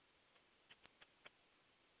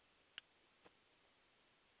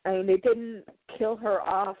 I mean, they didn't kill her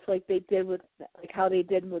off like they did how they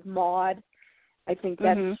did with Maude. I think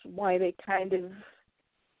that's why they kind of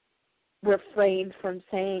refrained from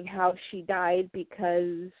saying how she died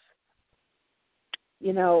because,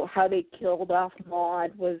 you know, how they killed off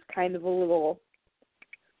Maude was kind of a little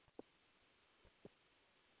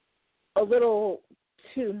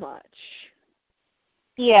too much.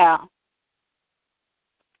 Yeah.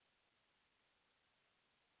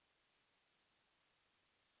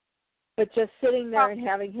 But just sitting there and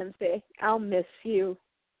having him say, "I'll miss you,"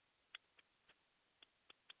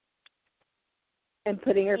 and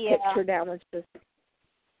putting her picture down was just...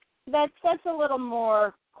 That's a little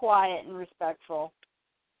more quiet and respectful.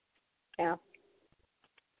 Yeah.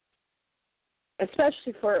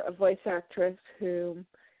 Especially for a voice actress who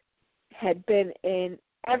had been in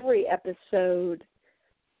every episode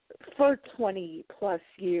for 20-plus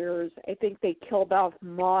years. I think they killed off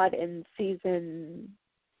Maude in season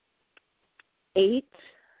 8.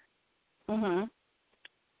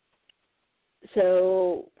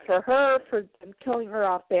 So for them killing her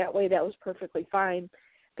off that way, that was perfectly fine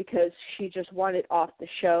because she just wanted off the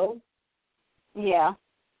show. Yeah.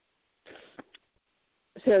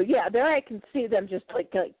 So yeah, there I can see them just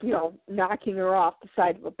like knocking her off the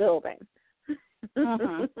side of a building.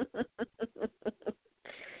 Kind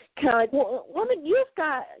of like, well, woman, you've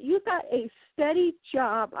got a steady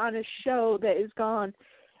job on a show that is gone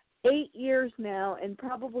 8 years now and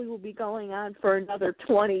probably will be going on for another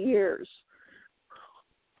 20 years.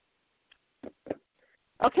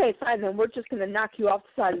 Okay, fine then. We're just going to knock you off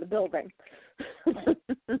the side of the building.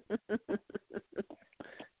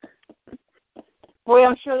 Boy,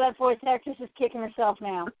 I'm sure that voice actress is kicking herself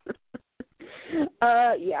now.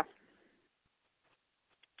 Yeah.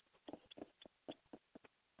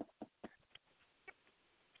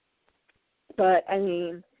 But, I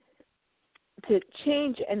mean, to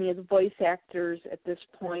change any of the voice actors at this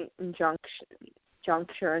point in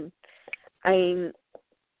juncture, I mean,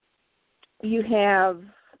 you have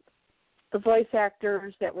the voice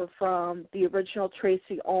actors that were from the original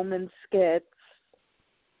Tracy Ullman skits,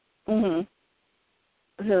 whom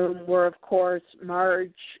were, of course,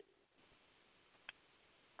 Marge,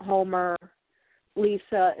 Homer,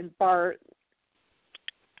 Lisa, and Bart,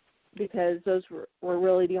 because those were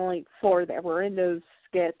really the only 4 that were in those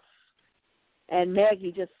skits, and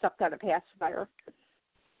Maggie just sucked on a pacifier.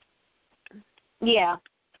 Yeah.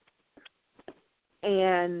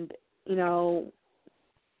 And, you know,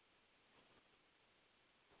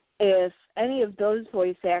 if any of those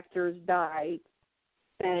voice actors die,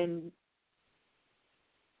 then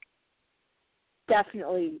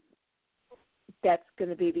definitely that's going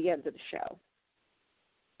to be the end of the show.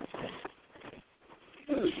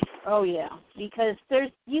 Oh yeah, because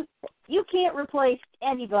you can't replace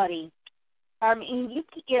anybody. I mean,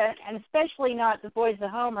 and especially not the voice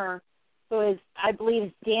of Homer who is, I believe,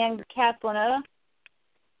 is Dan Castellaneta.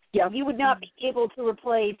 Yeah. You would not be able to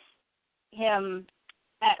replace him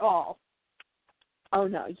at all. Oh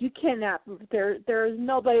no, you cannot. There is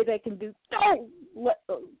nobody that can do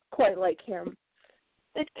quite like him.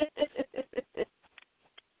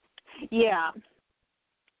 Yeah.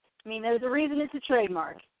 I mean, there's a reason it's a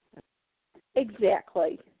trademark.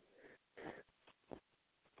 Exactly.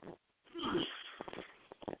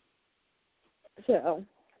 So,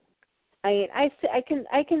 I mean, I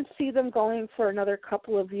can see them going for another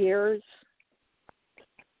couple of years,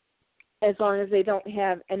 as long as they don't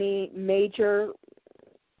have any major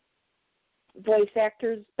voice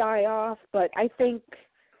actors die off. But I think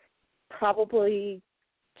probably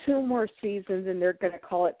 2 more seasons and they're going to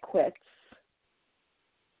call it quits.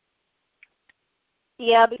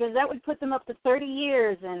 Yeah, because that would put them up to 30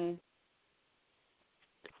 years, and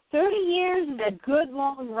 30 years is a good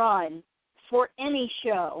long run for any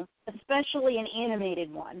show, especially an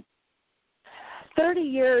animated one. 30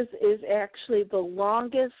 years is actually the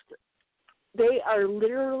longest. They are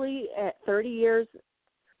literally at 30 years,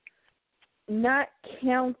 not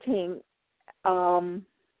counting all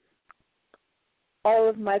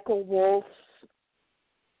of Michael Wolff's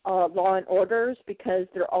Law and Orders, because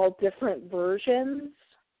they're all different versions.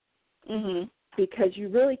 Mm-hmm. Because you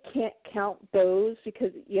really can't count those,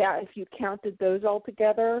 because, yeah, if you counted those all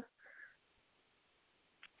together,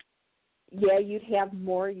 yeah, you'd have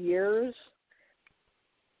more years.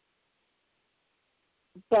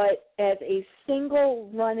 But as a single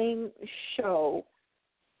running show,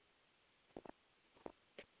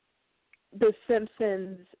 The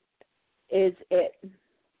Simpsons is it.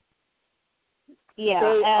 Yeah,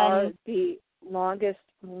 they are the longest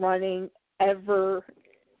running ever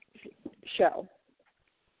show.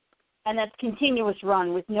 And that's continuous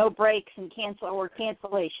run with no breaks and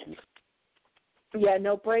cancellations. Yeah,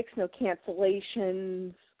 no breaks, no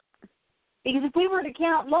cancellations. Because if we were to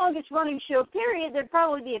count longest running show period, there'd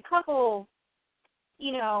probably be a couple,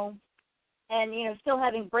 and still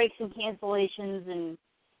having breaks and cancellations and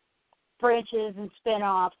branches and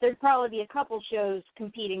spin-offs. There'd probably be a couple shows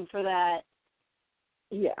competing for that.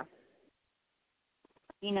 Yeah.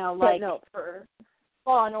 Like no, for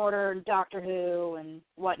Law and Order and Doctor Who and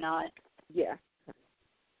whatnot. Yeah.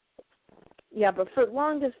 Yeah, but for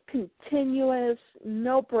longest continuous,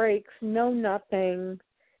 no breaks, no nothing,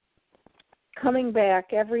 coming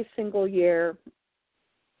back every single year,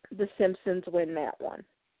 The Simpsons win that one.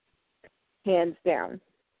 Hands down.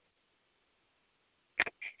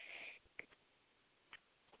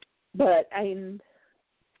 But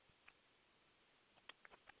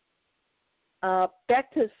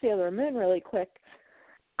back to Sailor Moon really quick.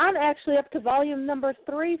 I'm actually up to volume number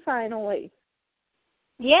 3 finally.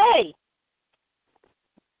 Yay!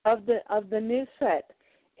 Of the new set.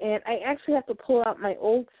 And I actually have to pull out my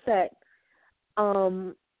old set.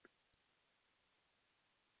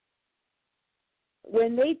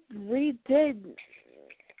 When they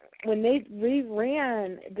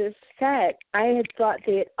reran this set, I had thought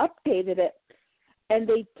they had updated it, and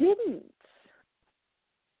they didn't.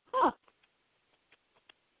 Huh.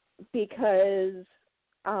 Because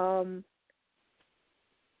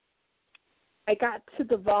I got to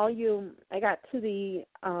the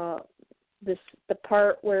the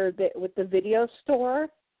part where with the video store.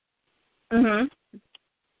 Mhm.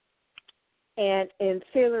 And in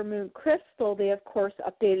Sailor Moon Crystal, they of course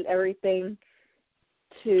updated everything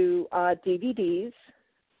to DVDs.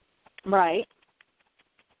 Right.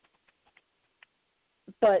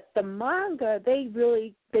 But the manga, they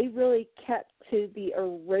really kept to the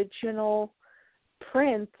original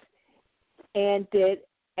print and did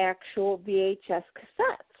actual VHS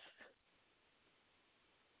cassettes.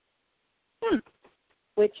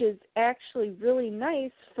 Which is actually really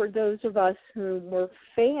nice for those of us who were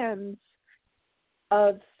fans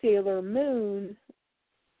of Sailor Moon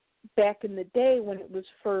back in the day when it was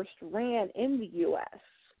first ran in the U.S.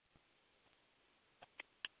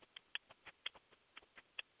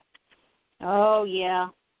 Oh, yeah.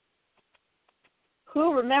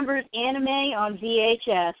 Who remembers anime on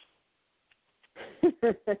VHS?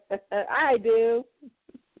 I do.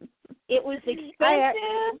 It was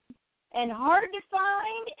expensive and hard to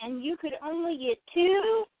find, and you could only get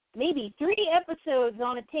 2, maybe 3 episodes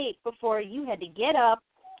on a tape before you had to get up,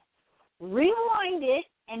 rewind it,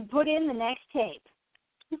 and put in the next tape.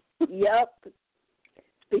 Yep.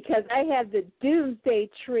 Because I had the Doomsday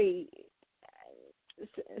Tree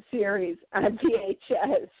series on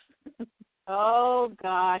VHS. Oh,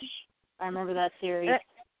 gosh. I remember that series.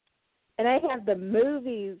 And I have the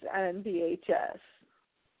movies on VHS.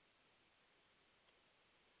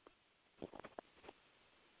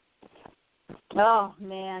 Oh,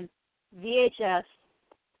 man. VHS.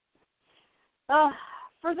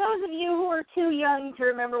 For those of you who are too young to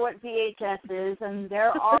remember what VHS is, and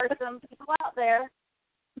there are some people out there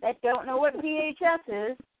that don't know what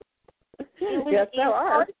VHS is, it was yes, there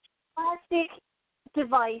are. a plastic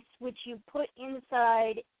device which you put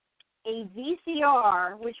inside a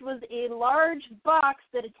VCR, which was a large box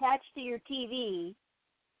that attached to your TV,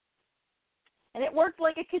 and it worked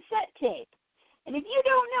like a cassette tape. And if you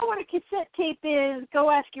don't know what a cassette tape is, go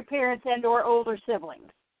ask your parents and or older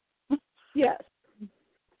siblings. Yes.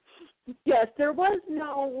 Yes, there was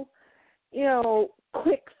no,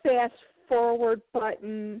 quick fast forward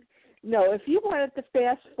button. No, if you wanted to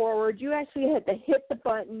fast forward, you actually had to hit the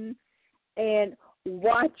button and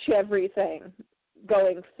watch everything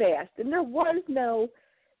going fast. And there was no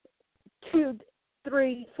 2,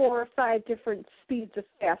 3, 4, 5 different speeds of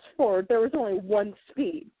fast forward. There was only one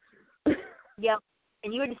speed. Yep.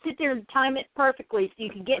 And you had to sit there and time it perfectly so you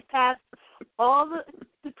could get past all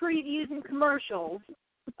the previews and commercials,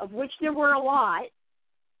 of which there were a lot.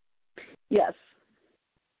 Yes.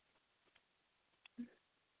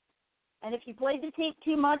 And if you played the tape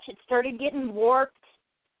too much, it started getting warped.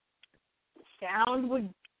 The sound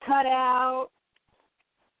would cut out.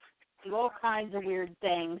 Do all kinds of weird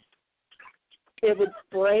things. It would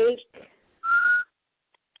break.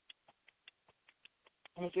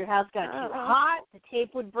 And if your house got too hot, the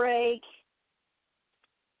tape would break.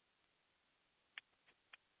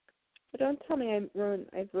 But don't tell me I've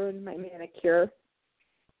ruined my manicure.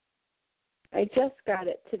 I just got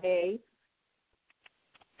it today.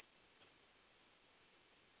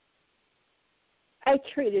 I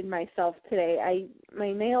treated myself today.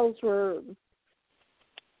 My nails were,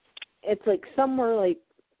 it's like some were like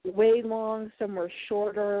way long, some were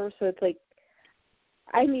shorter, so it's like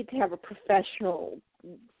I need to have a professional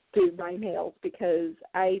do my nails because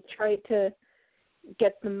I tried to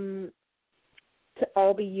get them to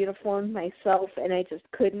all be uniform myself and I just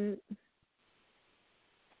couldn't.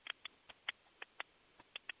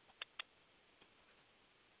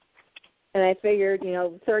 And I figured,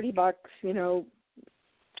 $30,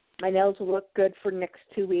 my nails will look good for the next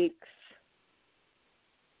 2 weeks.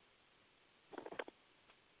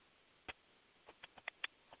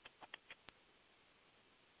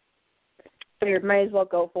 Figured might as well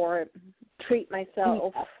go for it. Treat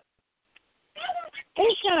myself.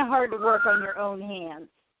 It's kind of hard to work on your own hands.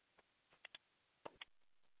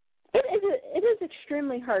 It is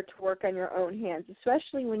extremely hard to work on your own hands,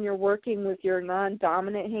 especially when you're working with your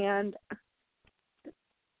non-dominant hand.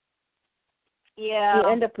 Yeah. You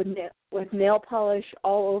end up with nail polish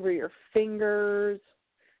all over your fingers.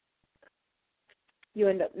 You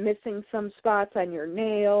end up missing some spots on your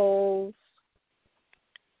nails.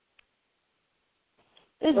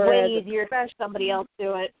 It's way easier to have somebody else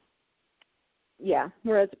do it. Yeah,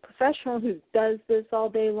 whereas a professional who does this all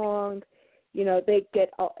day long, they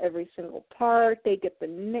get every single part. They get the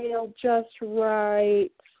nail just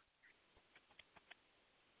right.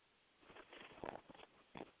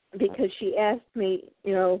 Because she asked me,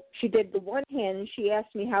 she did the one hand, and she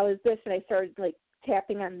asked me, how is this? And I started,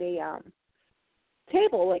 tapping on the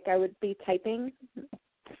table like I would be typing.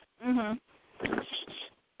 Mhm.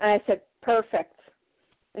 And I said, perfect.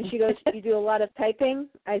 And she goes, you do a lot of typing?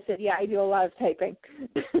 I said, yeah, I do a lot of typing.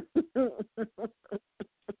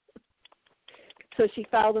 So she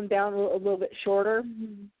filed them down a little bit shorter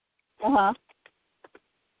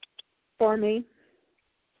for me.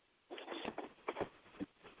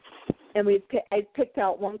 And I picked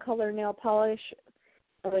out one color nail polish,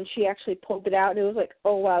 and when she actually pulled it out, it was like,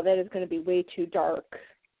 oh, wow, that is going to be way too dark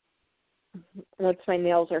once my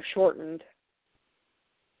nails are shortened.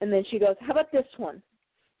 And then she goes, how about this one?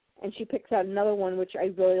 And she picks out another one, which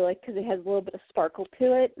I really like because it has a little bit of sparkle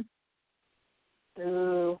to it.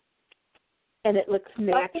 Ooh. And it looks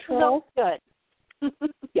natural. Good.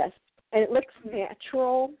 Yes. And it looks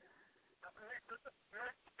natural.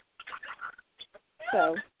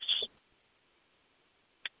 So.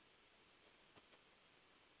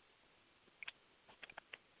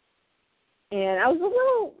 And I was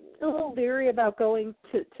a little leery about going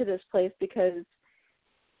to this place because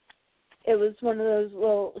it was one of those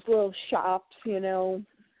little shops, I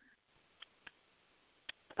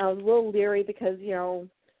was a little leery because,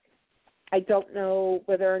 I don't know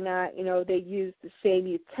whether or not, they use the same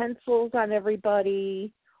utensils on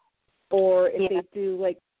everybody, or if they do,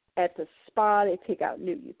 at the spa, they take out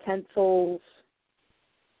new utensils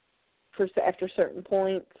after certain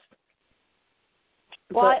points.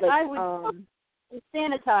 Well, I would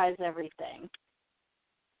sanitize everything.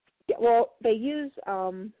 Yeah, well, they use,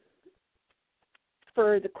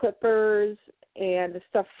 for the clippers and the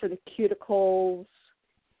stuff for the cuticles,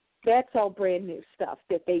 that's all brand new stuff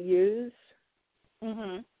that they use.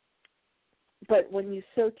 Mhm. But when you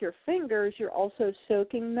soak your fingers, you're also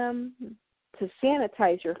soaking them to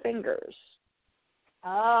sanitize your fingers.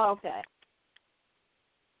 Oh, okay.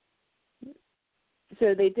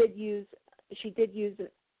 So she did use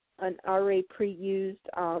an already pre-used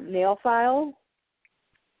nail file.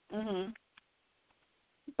 Mhm.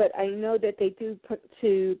 But I know that they do put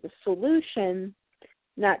to the solution,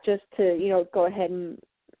 not just to, go ahead and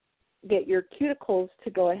get your cuticles to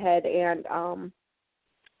go ahead and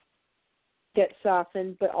get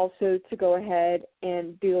softened, but also to go ahead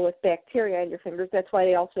and deal with bacteria on your fingers. That's why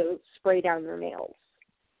they also spray down your nails.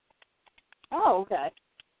 Oh, okay.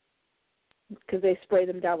 Because they spray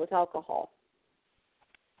them down with alcohol.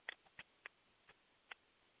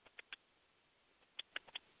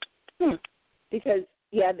 Because,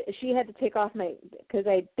 she had to take off because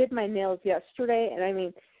I did my nails yesterday, and I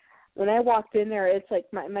mean, when I walked in there, it's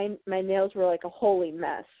like my nails were like a holy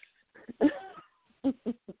mess.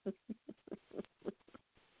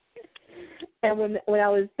 And when I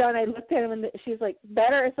was done, I looked at him, and she was like,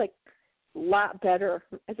 better? It's like, a lot better.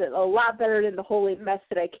 I said, a lot better than the holy mess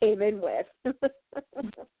that I came in with.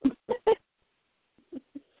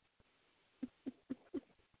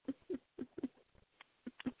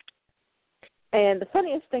 And the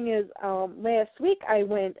funniest thing is, last week I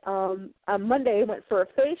went, on Monday I went for a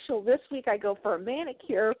facial. This week I go for a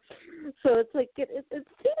manicure. So it's like, it's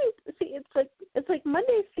like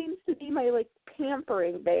Monday seems to be my, like,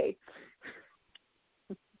 pampering day.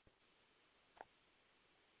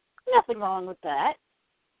 Nothing wrong with that.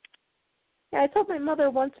 Yeah, I told my mother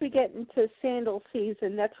once we get into sandal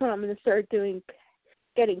season, that's when I'm going to start getting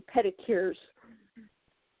pedicures.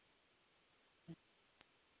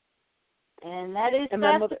 And that is and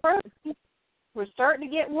fast approaching. We're starting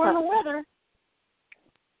to get warmer weather.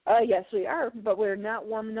 Yes, we are, but we're not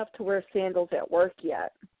warm enough to wear sandals at work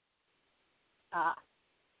yet.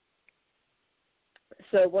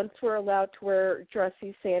 So once we're allowed to wear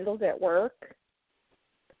dressy sandals at work,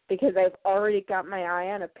 because I've already got my eye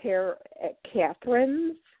on a pair at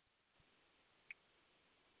Catherine's.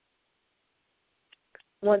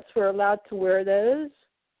 Once we're allowed to wear those,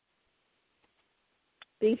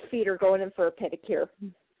 these feet are going in for a pedicure.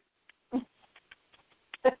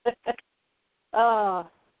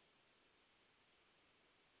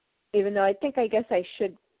 Even though I guess I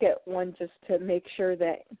should get one just to make sure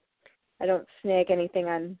that I don't snag anything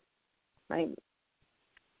on my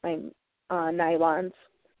nylons.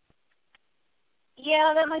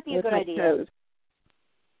 Yeah, that might be a good idea.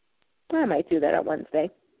 I might do that on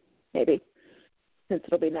Wednesday, maybe, since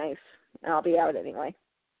it'll be nice. I'll be out anyway.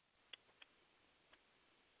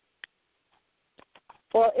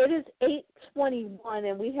 Well, it is 8:21,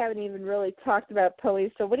 and we haven't even really talked about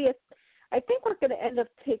police. So, I think we're going to end up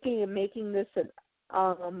taking and making this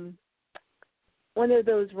one of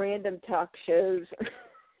those random talk shows.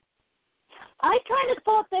 I kind of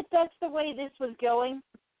thought that that's the way this was going.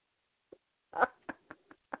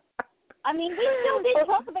 I mean, we still did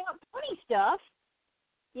talk about funny stuff.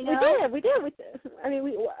 You know? We did. I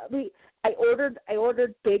mean, I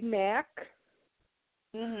ordered Big Mac.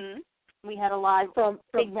 Mhm. We had a live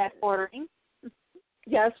Big Mac ordering.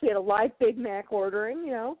 Yes, we had a live Big Mac ordering.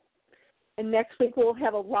 And next week we'll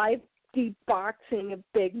have a live deboxing of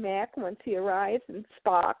Big Mac once he arrives in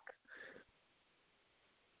Spock.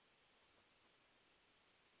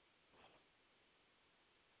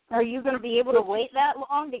 Are you going to be able to wait that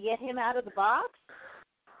long to get him out of the box?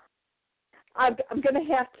 I'm going to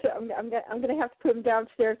have to. I'm going to have to put him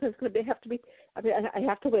downstairs. And it's going to have to be. I mean, I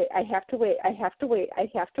have to wait. I have to wait. I'm going to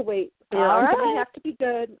have to be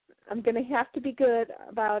good. I'm going to have to be good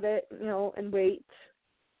about it, and wait.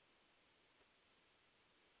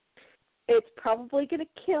 It's probably going to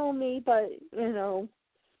kill me, but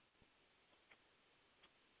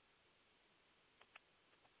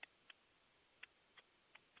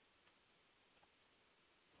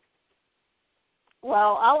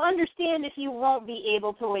Well, I'll understand if you won't be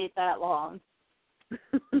able to wait that long.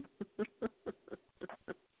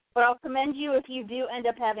 But I'll commend you if you do end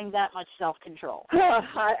up having that much self-control.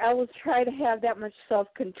 I will try to have that much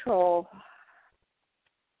self-control.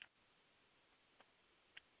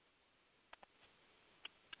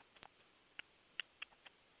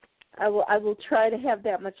 I will try to have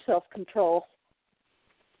that much self-control.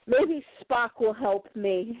 Maybe Spock will help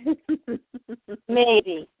me.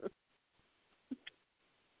 Maybe.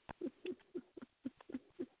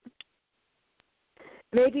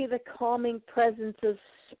 Maybe the calming presence of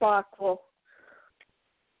Spock will.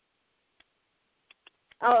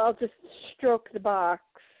 I'll just stroke the box.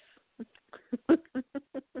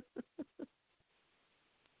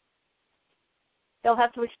 They'll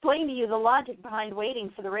have to explain to you the logic behind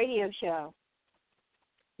waiting for the radio show.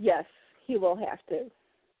 Yes, he will have to.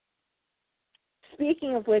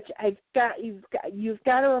 Speaking of which, you've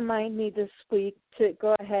got to remind me this week to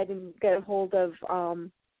go ahead and get a hold of a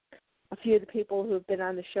few of the people who have been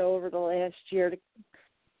on the show over the last year to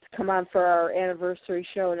come on for our anniversary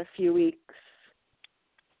show in a few weeks.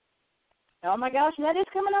 Oh my gosh, that is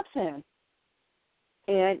coming up soon.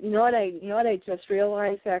 And you know what I just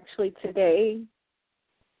realized actually today?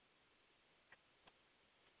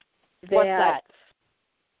 What's that?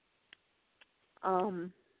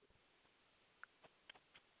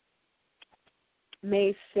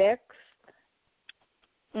 May 6th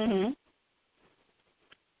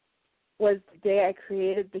was the day I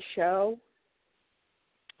created the show.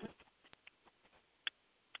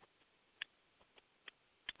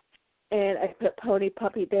 And I put Pony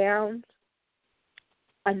Puppy down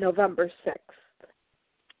on November 6th.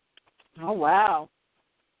 Oh, wow.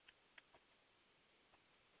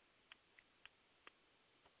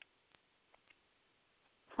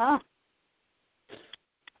 Huh.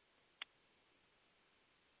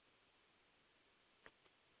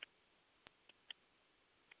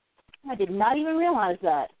 I did not even realize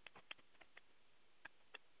that.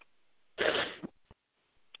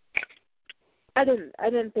 I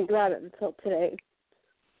didn't think about it until today.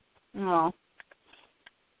 Oh.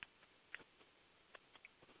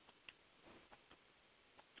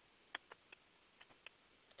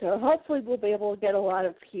 So hopefully we'll be able to get a lot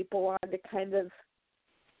of people on to kind of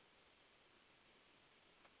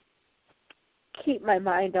keep my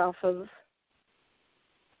mind off of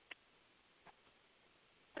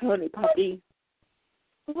Pony Puppy.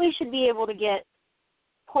 We should be able to get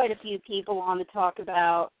quite a few people on to talk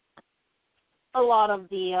about a lot of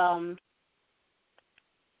the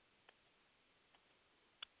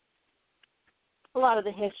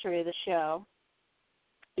history of the show.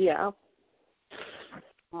 Yeah.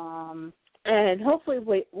 And hopefully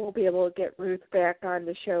we'll be able to get Ruth back on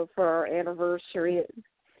the show for our anniversary.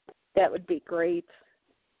 That would be great.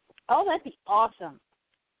 Oh, that'd be awesome.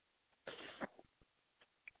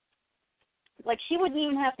 Like, she wouldn't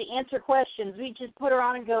even have to answer questions. We'd just put her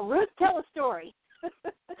on and go, Ruth, tell a story.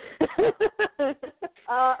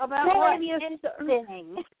 About what you're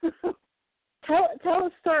saying. Tell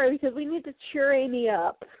a story, because we need to cheer Amy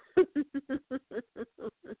up.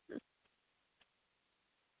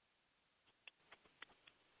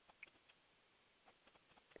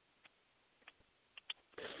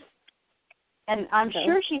 And I'm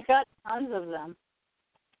sure she's got tons of them.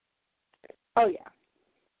 Oh, yeah.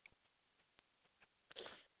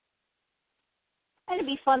 And it'd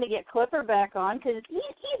be fun to get Clipper back on, because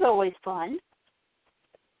he's always fun.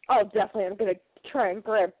 Oh, definitely. I'm going to try and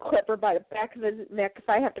grab Clipper by the back of his neck if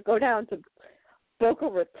I have to go down to Boca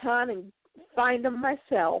Raton and find him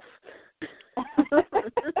myself.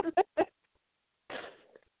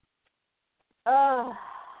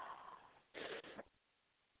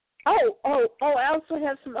 I also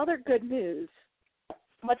have some other good news.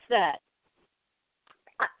 What's that?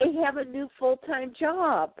 I have a new full-time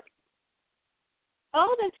job.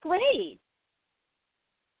 Oh, that's great.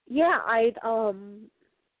 Yeah,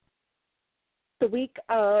 the week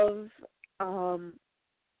of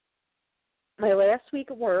my last week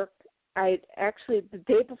of work, the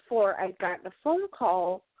day before, I'd gotten a phone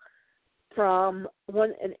call from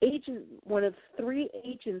one of 3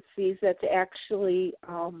 agencies that's actually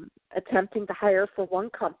attempting to hire for one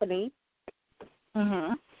company.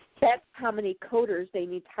 Mm-hmm. That's how many coders they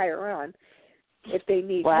need to hire on, if they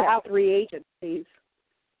need 3 agencies.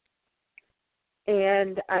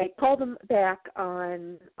 And I called them back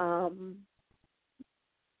on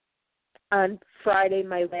Friday,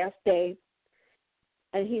 my last day,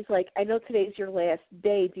 and he's like, I know today's your last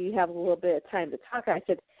day. Do you have a little bit of time to talk? I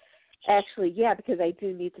said, actually, yeah, because I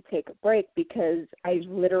do need to take a break because I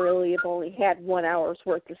literally have only had 1 hour's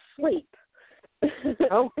worth of sleep.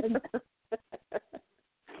 Oh.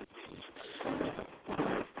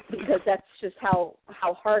 Because that's just how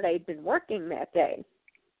hard I'd been working that day.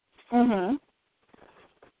 Mm-hmm.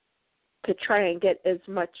 To try and get as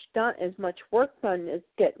much work done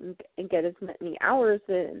and get as many hours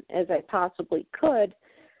in as I possibly could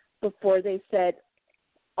before they said,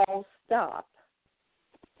 I'll stop.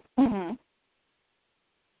 Mm-hmm.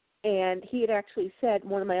 And he had actually said,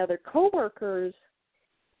 one of my other coworkers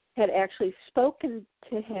had actually spoken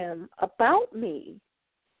to him about me.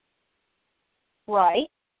 Right.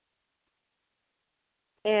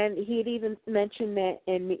 And he had even mentioned that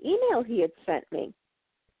in the email he had sent me.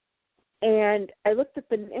 And I looked at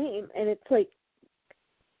the name, and it's like,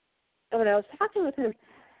 when I was talking with him,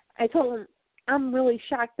 I told him I'm really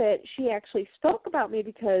shocked that she actually spoke about me,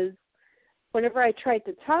 because whenever I tried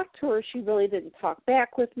to talk to her, she really didn't talk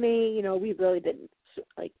back with me. You know, we really didn't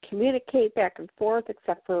like communicate back and forth,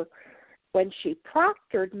 except for when she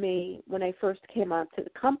proctored me when I first came onto the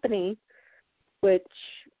company, which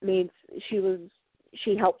means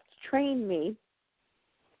she helped train me.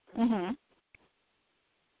 Mhm.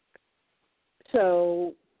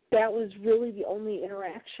 So that was really the only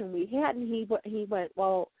interaction we had, and he went,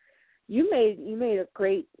 well, you made a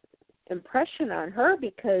great impression on her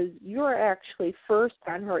because you were actually first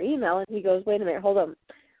on her email. And he goes, wait a minute, hold on,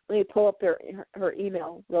 let me pull up her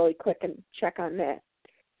email really quick and check on that.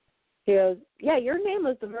 He goes, yeah, your name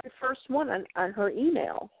was the very first one on her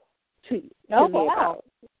email to me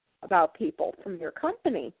about people from your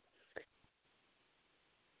company.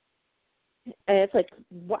 And it's like,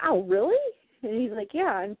 wow, really? And he's like,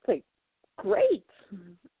 yeah. And it's like, great.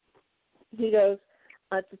 He goes,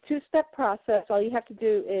 it's a two-step process. All you have to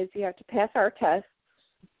do is you have to pass our test,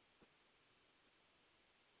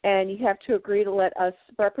 and you have to agree to let us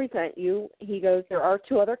represent you. He goes, there are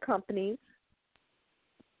 2 other companies,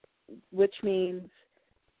 which means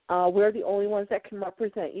we're the only ones that can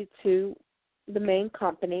represent you to the main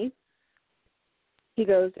company. He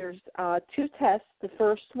goes, there's 2 tests. The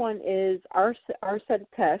first one is our set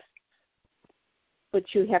of tests, which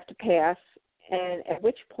you have to pass, and at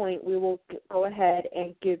which point we will go ahead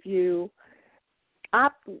and give you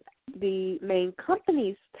the main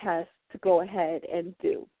company's test to go ahead and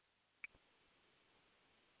do.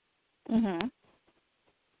 Mhm.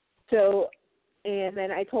 So, and then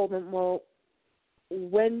I told him, well,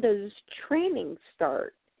 when does training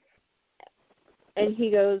start? And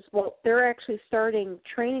he goes, well, they're actually starting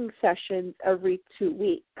training sessions every 2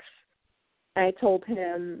 weeks. And I told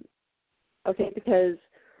him, okay, because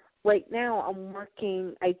right now I'm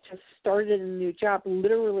working, I just started a new job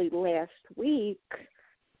literally last week.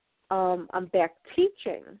 I'm back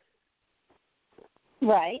teaching.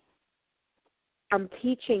 Right. I'm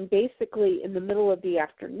teaching basically in the middle of the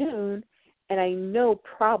afternoon, and I know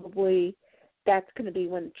probably that's going to be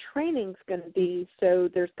when training's going to be, so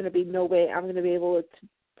there's going to be no way I'm going to be able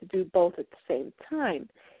to do both at the same time.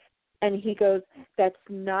 And he goes, that's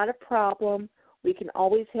not a problem. We can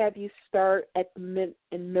always have you start at the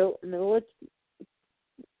middle of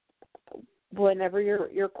whenever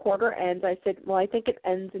your quarter ends. I said, well, I think it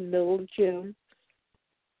ends in middle of June.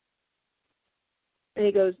 And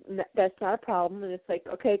he goes, that's not a problem. And it's like,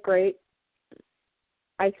 okay, great.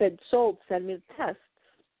 I said, sold, send me the tests.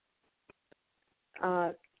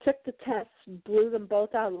 Took the tests, blew them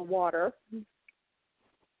both out of the water.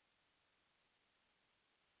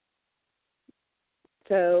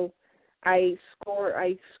 So I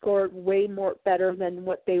scored way more better than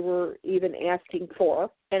what they were even asking for.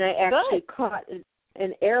 And I actually caught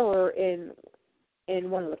an error in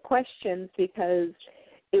one of the questions because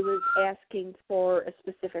it was asking for a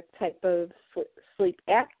specific type of sleep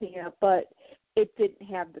apnea, but it didn't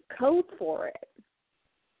have the code for it.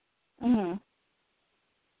 Mhm.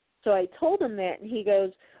 So I told him that, and he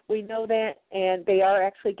goes, we know that, and they are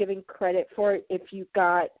actually giving credit for it if you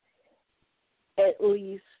got at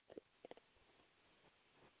least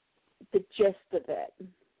the gist of it.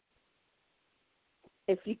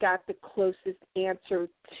 If you got the closest answer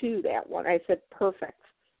to that one. I said, perfect.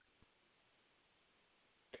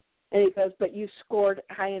 And he goes, but you scored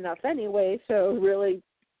high enough anyway, so really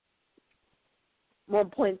 1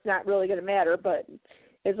 point's not really going to matter. But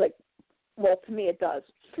it's like, well, to me it does.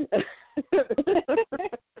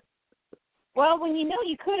 Well, when you know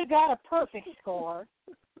you could have got a perfect score.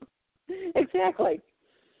 Exactly.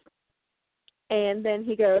 And then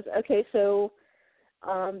he goes, okay, so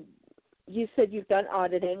you said you've done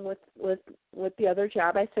auditing with the other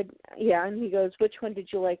job. I said, yeah. And he goes, which one did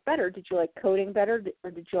you like better? Did you like coding better,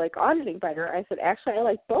 or did you like auditing better? I said, actually, I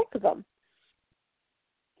like both of them.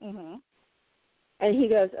 Mhm. And he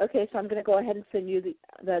goes, okay, so I'm going to go ahead and send you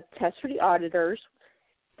the test for the auditors.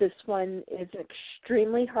 This one is an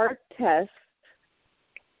extremely hard test,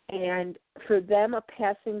 and for them, a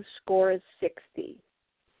passing score is 60.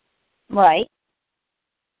 Right.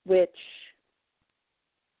 Which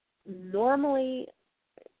normally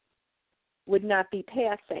would not be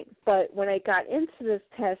passing. But when I got into this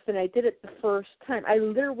test and I did it the first time, I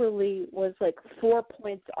literally was like 4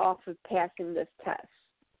 points off of passing this test.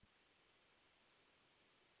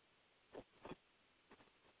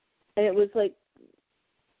 And it was like,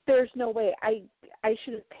 there's no way. I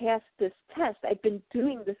should have passed this test. I've been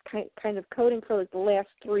doing this kind of coding for like the last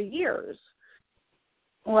 3 years.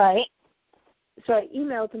 Right. so I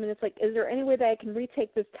emailed him, and it's like, is there any way that I can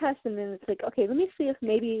retake this test? And then it's like, okay, let me see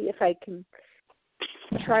if I can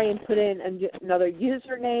try and put in another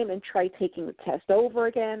username and try taking the test over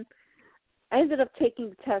again. I ended up taking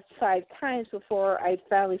the test 5 times before I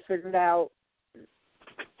finally figured out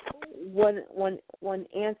one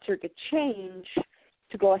answer to change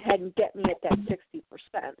to go ahead and get me at that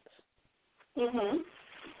 60%. Mhm.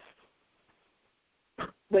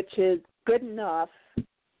 Which is good enough,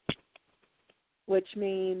 which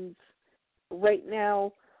means right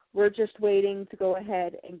now we're just waiting to go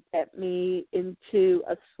ahead and get me into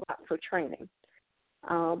a slot for training.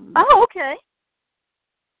 Oh, okay.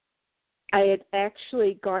 I had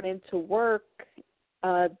actually gone into work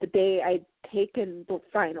the day I'd taken the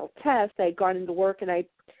final test. I had gone into work, and I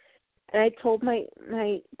told my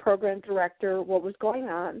program director what was going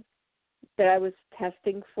on, that I was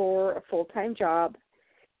testing for a full-time job,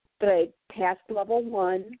 that I passed level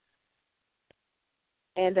 1,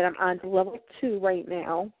 and that I'm on to level 2 right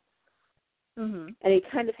now. Mm-hmm. And he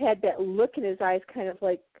kind of had that look in his eyes, kind of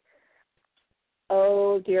like,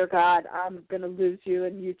 oh, dear God, I'm going to lose you,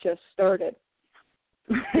 and you just started.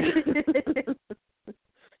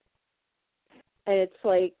 And it's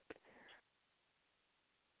like,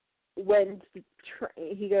 when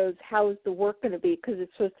he goes, how's the work going to be? Because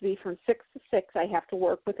it's supposed to be from 6 to 6. I have to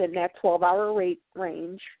work within that 12-hour rate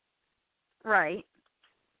range. Right.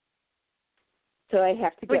 So I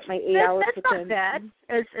have to get my 8 hours that's within. That's not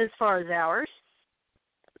bad as far as hours.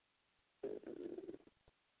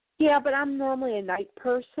 Yeah, but I'm normally a night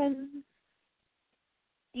person.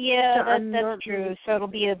 Yeah, So that's true. So it'll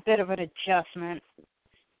be a bit of an adjustment.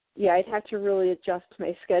 Yeah, I'd have to really adjust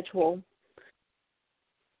my schedule.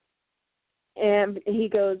 And he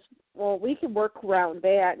goes, well, we can work around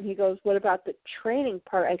that. And he goes, what about the training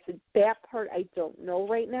part? I said, that part I don't know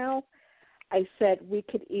right now. I said, we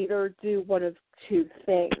could either do one of 2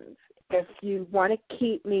 things. If you want to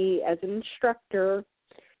keep me as an instructor,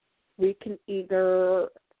 we can either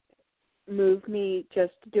move me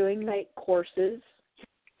just doing night courses,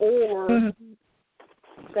 or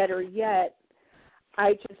better yet,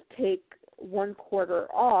 I just take 1 quarter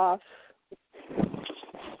off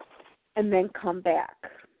and then come back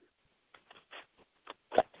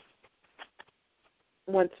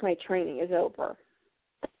once my training is over.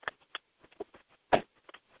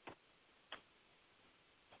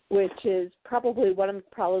 Which is probably what I'm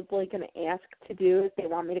probably going to ask to do if they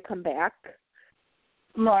want me to come back.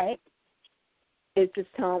 Right. Is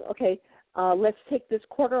just tell them, okay, let's take this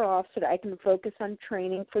quarter off so that I can focus on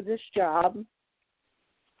training for this job.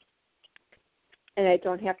 And I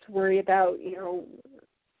don't have to worry about,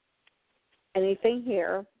 anything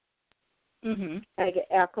here. Mm-hmm. I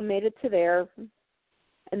get acclimated to there,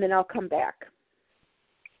 and then I'll come back.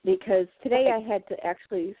 Because today I had to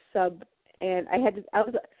actually sub, and I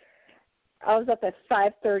was up at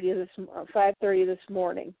 5:30 this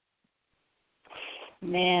morning.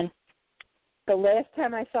 Man. The last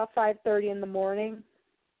time I saw 5:30 in the morning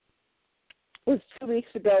was 2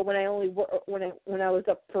 weeks ago when I only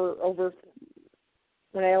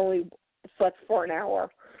slept for an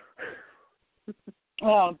hour.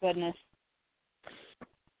 Oh goodness.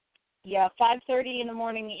 Yeah, 5:30 in the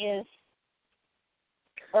morning is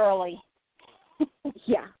early.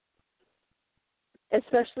 Yeah.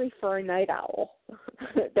 Especially for a night owl.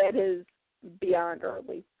 That is beyond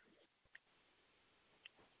early.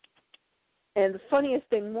 And the funniest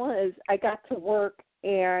thing was, I got to work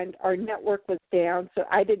and our network was down, so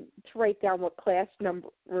I didn't write down what class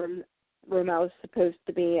room I was supposed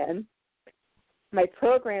to be in. My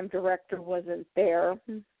program director wasn't there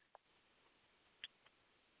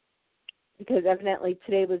because evidently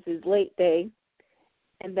today was his late day.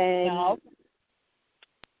 And then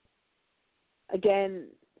again,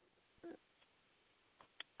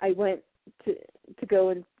 I went to go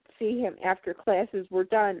and see him after classes were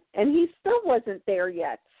done, and he still wasn't there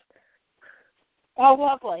yet. Oh,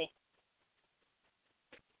 lovely.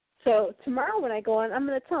 So tomorrow when I go on, I'm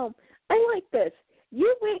going to tell him, I like this.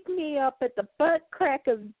 You wake me up at the butt crack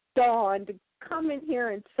of dawn to come in here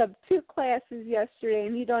and sub 2 classes yesterday,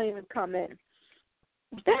 and you don't even come in.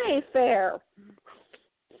 That ain't fair.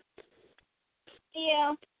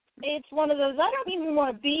 Yeah, it's one of those, I don't even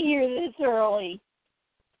want to be here this early.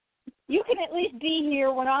 You can at least be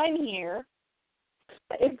here when I'm here.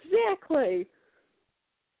 Exactly.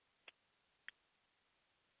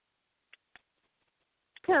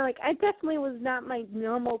 Kind of like, I definitely was not my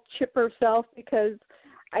normal chipper self because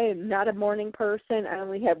I am not a morning person. I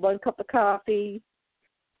only had 1 cup of coffee.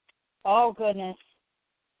 Oh, goodness.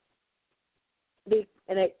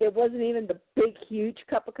 And it wasn't even the big, huge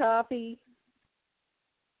cup of coffee.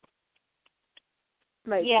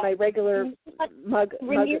 my regular mug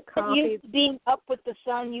of coffee. Used to being up with the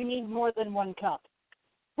sun, you need more than 1 cup.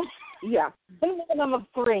 Yeah. A minimum of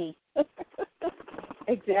 3.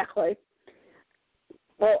 Exactly.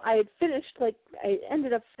 Well, I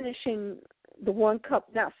ended up finishing the 1 cup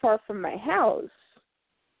not far from my house.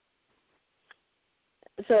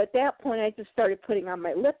 So at that point, I just started putting on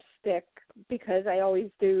my lipstick because I always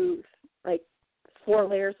do 4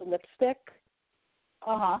 layers of lipstick.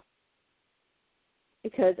 Uh-huh.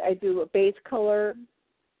 Because I do a base color,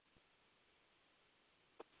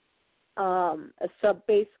 a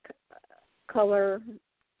sub-base color,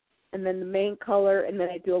 and then the main color, and then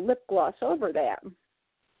I do a lip gloss over that.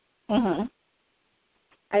 Uh-huh.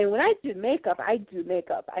 When I do makeup, I do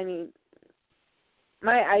makeup. I mean,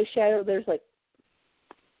 my eyeshadow, there's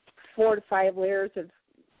 4 to 5 layers of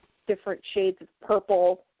different shades of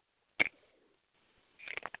purple.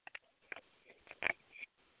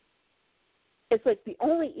 It's the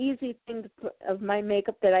only easy thing of my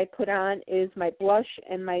makeup that I put on is my blush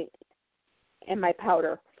and my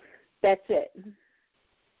powder. That's it.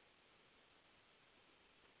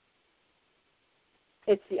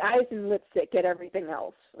 It's the eyes and lips that get everything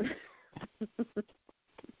else.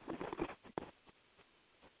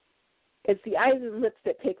 It's the eyes and lips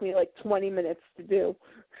that take me 20 minutes to do.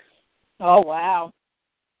 Oh, wow.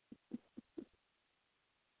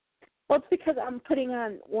 Well, it's because I'm putting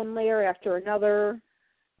on one layer after another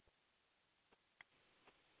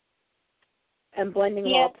and blending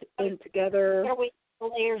them all in together. Gotta wait for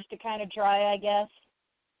the layers to kind of dry, I guess.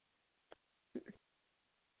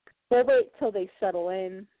 We'll wait till they settle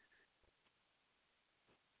in.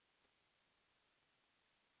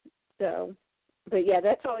 So, but yeah,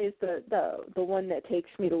 that's always the one that takes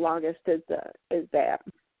me the longest is that.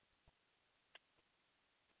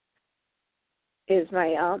 Is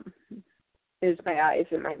my eyes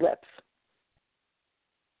and my lips.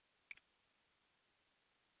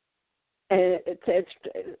 And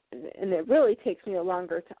it really takes me a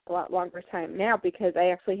lot longer time now because I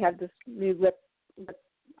actually have this new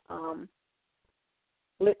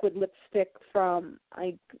liquid lipstick from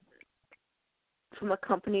a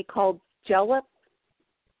company called Julep.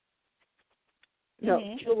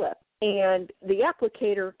 And the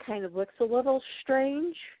applicator kind of looks a little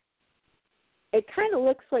strange. It kind of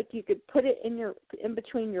looks like you could put it in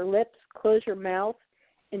between your lips, close your mouth,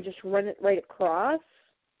 and just run it right across.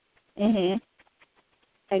 Mhm.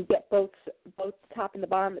 And get both the top and the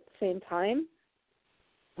bottom at the same time.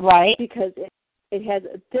 Right. Because it has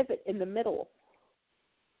a divot in the middle.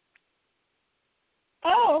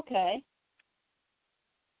 Oh, okay.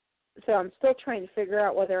 So I'm still trying to figure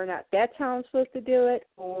out whether or not that's how I'm supposed to do it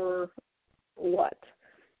or what.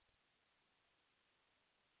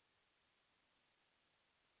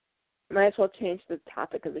 Might as well change the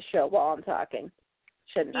topic of the show while I'm talking,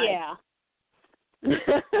 shouldn't I? Yeah.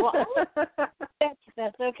 Well,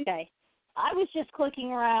 that's okay. I was just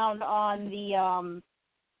clicking around on the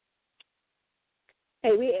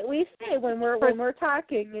Hey, we say when we're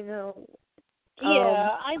talking, Yeah,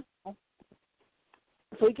 I know.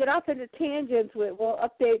 If we get off into tangents, we'll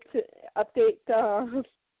update.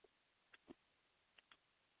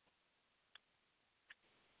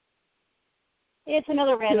 It's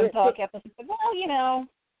another random talk episode. Well,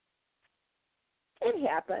 it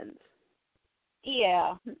happens.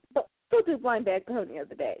 Yeah. But we'll do blind bag pony of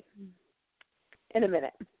the day in a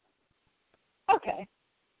minute. Okay.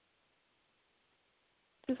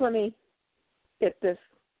 Just let me get this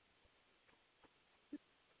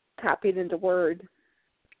copied into Word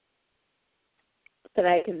so that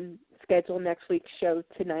I can schedule next week's show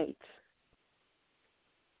tonight.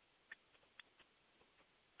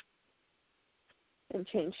 And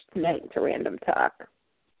change tonight to random talk.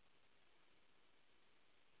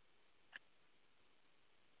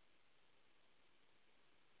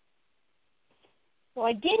 So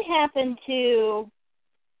I did happen to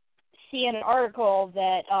see an article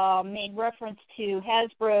that made reference to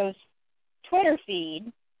Hasbro's Twitter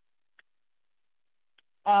feed,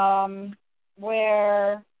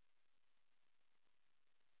 where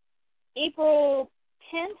April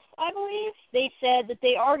 10th, I believe, they said that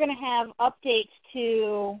they are going to have updates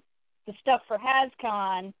to the stuff for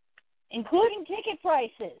HasCon, including ticket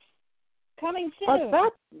prices, coming soon.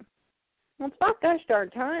 Well, it's about gosh darn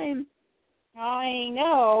time. I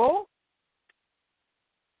know.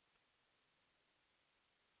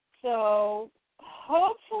 So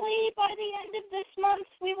hopefully by the end of this month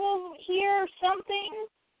we will hear something.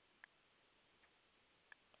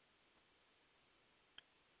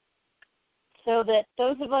 So that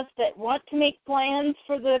those of us that want to make plans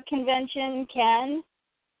for the convention can.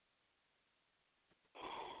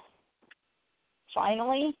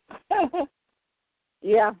 Finally.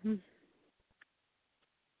 Yeah.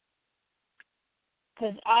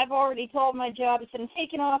 Because I've already told my job, I'm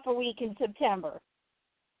taking off a week in September.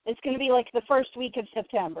 It's going to be like the first week of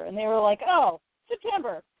September. And they were like, oh,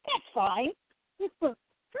 September, that's fine.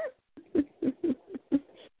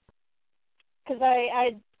 Because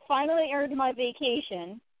I finally earned my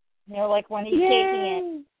vacation. And they were like, when are you taking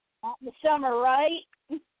it? Not in the summer, right?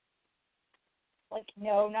 Like,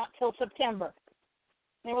 no, not till September.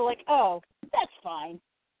 And they were like, oh, that's fine.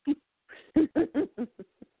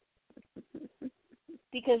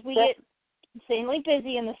 Because we get insanely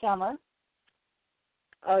busy in the summer.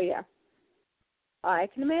 Oh, yeah. I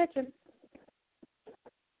can imagine.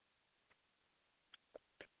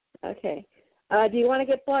 Okay. Do you want to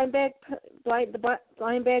get blind bag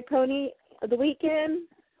pony of the weekend?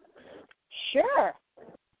 Sure.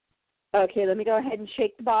 Okay, let me go ahead and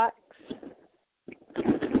shake the box.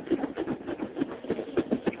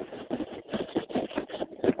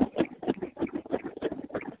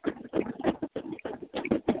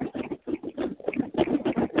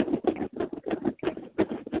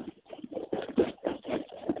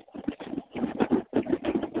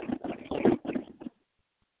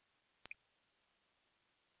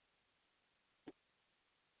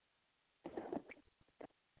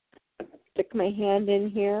 Stick my hand in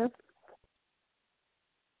here.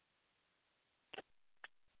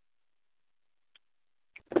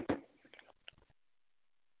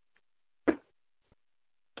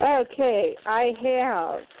 Okay, I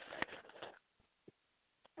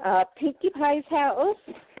have Pinkie Pie's house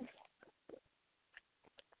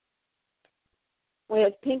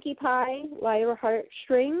with Pinkie Pie, Lyra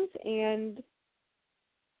Heartstrings, and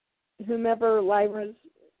whomever Lyra's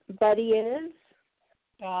buddy is.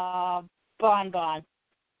 Bon Bon.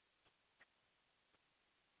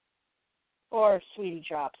 Or Sweetie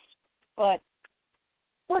Drops. But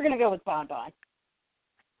we're going to go with Bon Bon.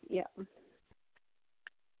 Yeah.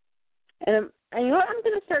 And you know what I'm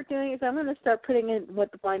going to start doing is I'm going to start putting in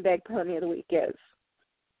what the blind bag pony of the week is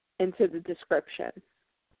into the description.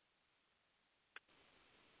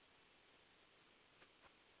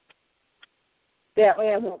 That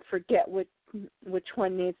way I won't forget which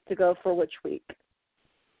one needs to go for which week.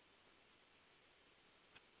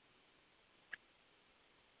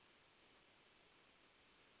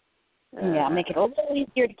 Yeah, make it a little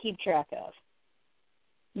easier to keep track of.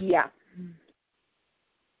 Yeah.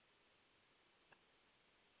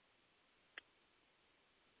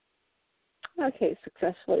 Okay,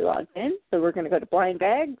 successfully logged in. So we're going to go to blind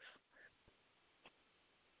bags.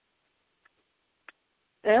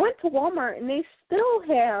 And I went to Walmart, and they still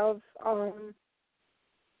have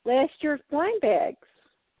last year's blind bags.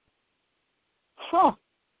 Huh.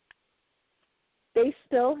 They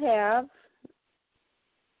still have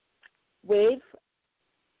Wave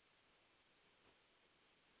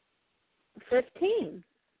 15.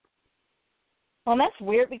 Well, that's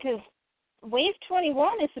weird because Wave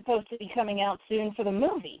 21 is supposed to be coming out soon for the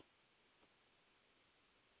movie.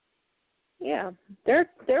 Yeah, they're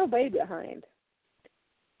way behind.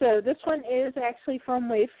 So this one is actually from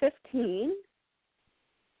Wave 15.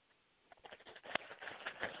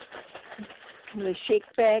 I'm going to shake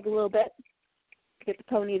the bag a little bit, get the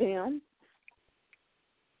pony down.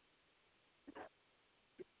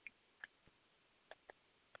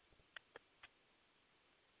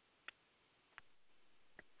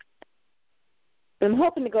 I'm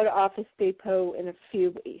hoping to go to Office Depot in a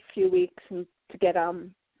few weeks and to get a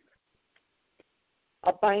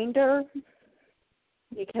binder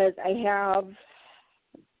because I have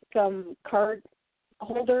some card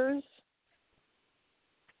holders.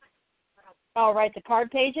 Oh, right, the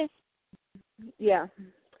card pages? Yeah,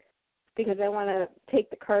 because I want to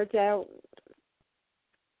take the cards out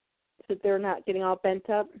so they're not getting all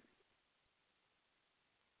bent up.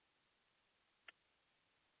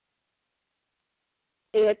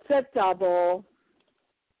 It's a double.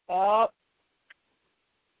 Oh.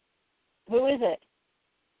 Who is it?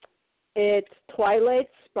 It's Twilight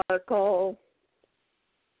Sparkle.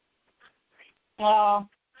 Oh.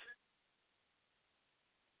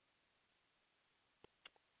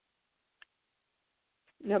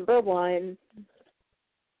 Number 1.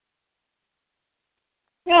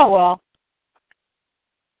 Oh, well.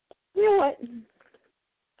 You know what?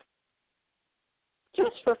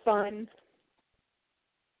 Just for fun,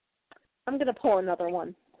 I'm going to pull another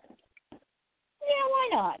one. Yeah, why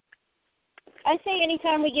not? I say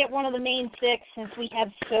anytime we get one of the main 6, since we have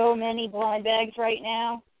so many blind bags right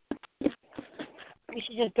now, we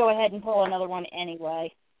should just go ahead and pull another one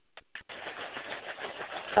anyway.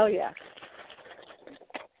 Oh, yeah.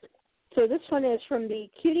 So this one is from the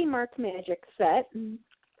Cutie Mark Magic set.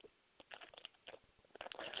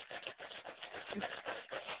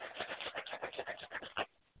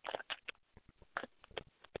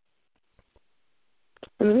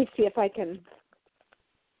 Let me see if I can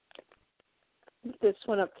put this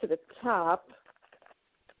one up to the top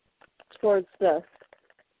towards the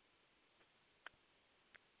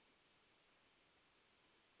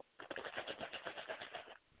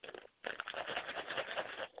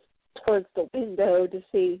window to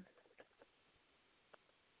see.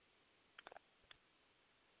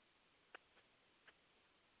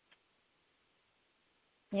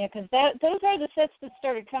 Yeah, because those are the sets that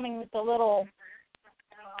started coming with the little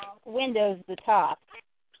windows at the top.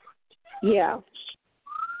 Yeah.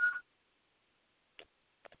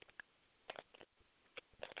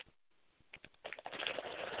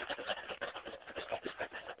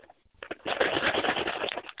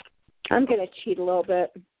 I'm going to cheat a little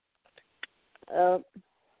bit.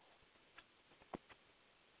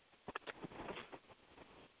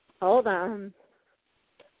 Hold on.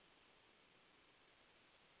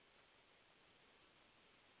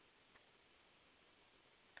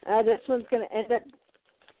 This one's going to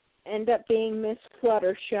end up being Miss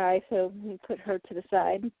Fluttershy, so we put her to the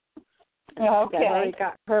side. Okay. I've already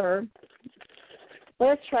got her.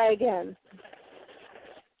 Let's try again.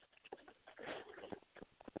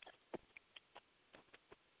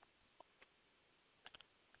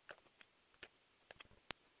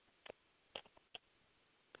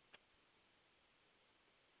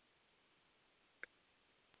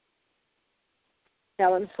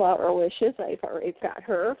 Ellen's Flower Wishes, I've already got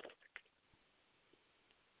her.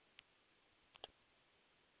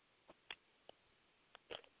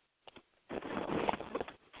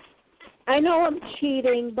 I know I'm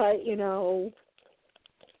cheating, but, you know.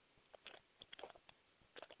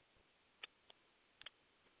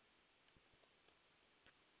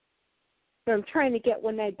 I'm trying to get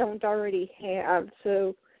one I don't already have,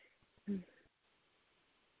 so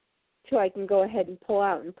I can go ahead and pull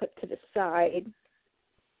out and put to the side.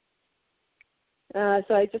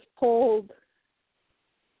 So I just pulled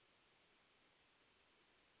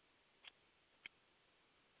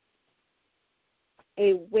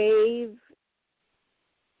a Wave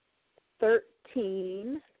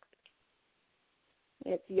 13.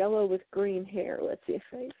 It's yellow with green hair. Let's see if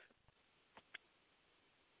I've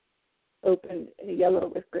opened a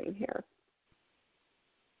yellow with green hair.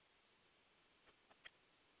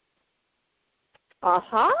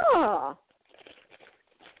 Aha!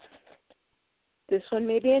 This one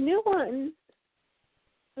may be a new one.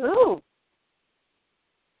 Ooh.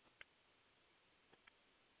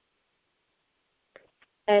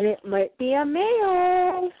 And it might be a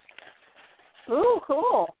male. Ooh,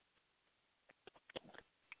 cool.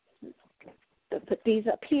 So put these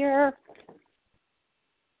up here.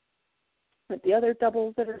 With the other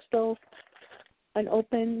doubles that are still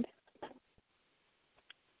unopened.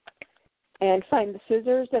 And find the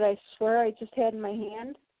scissors that I swear I just had in my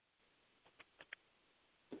hand.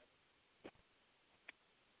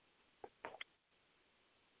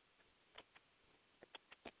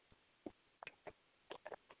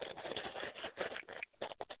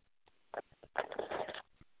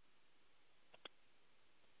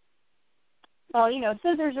 Well, you know,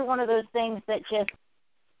 scissors are one of those things that just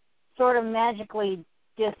sort of magically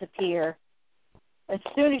disappear as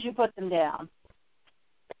soon as you put them down.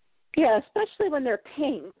 Yeah, especially when they're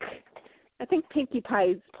pink. I think Pinkie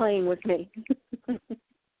Pie's playing with me.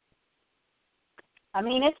 I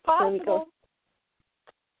mean, it's possible.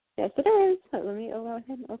 Yes, it is. So let me go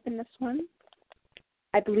ahead and open this one.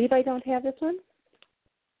 I believe I don't have this one.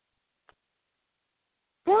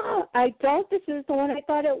 Oh, I don't. This is the one I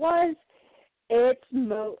thought it was. It's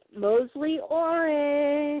Mosley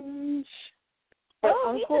Orange. Or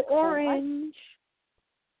Uncle Orange.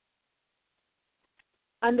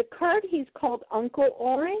 On the card, he's called Uncle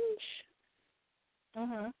Orange.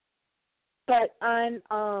 Mhm. But on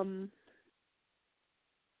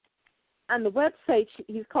the website,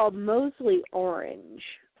 he's called Mosley Orange.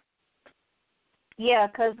 Yeah,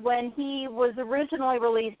 because when he was originally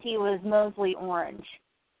released, he was Mosley Orange.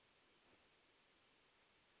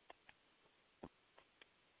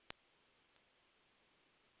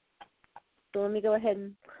 So let me go ahead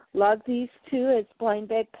and log these two as blind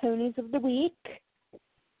bag ponies of the week.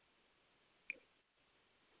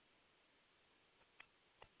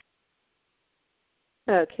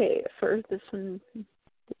 Okay, first this one is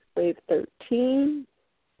Wave 13.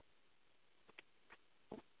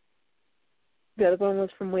 The other one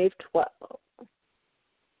was from Wave 12.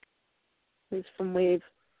 It was from Wave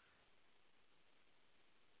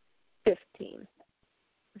 15.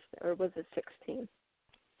 What's that? or was it 16?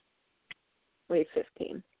 Wave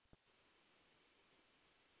 15.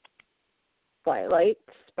 Twilight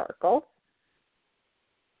Sparkle.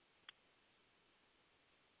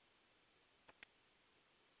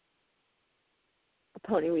 A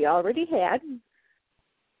pony we already had.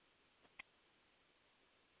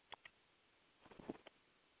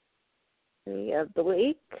 We have the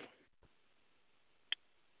week.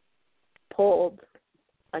 Pulled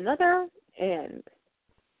another and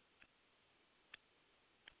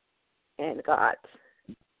got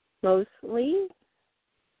Mosley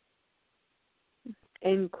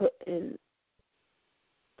in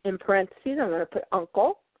parentheses. I'm going to put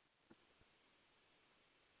Uncle.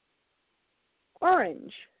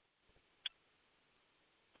 Orange.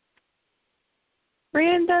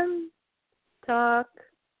 Random talk.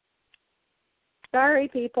 Sorry,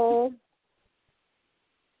 people.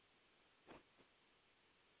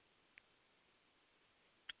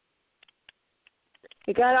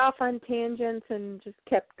 We got off on tangents and just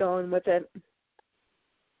kept going with it.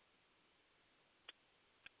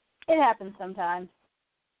 It happens sometimes.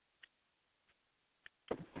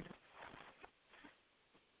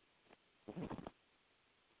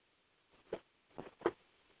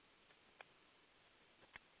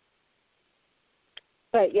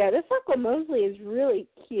 But yeah, this Uncle Mosley is really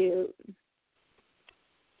cute.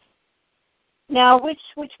 Now,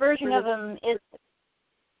 which version of him is it?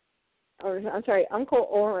 Or I'm sorry, Uncle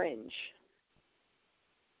Orange.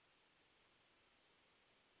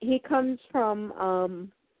 He comes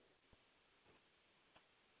from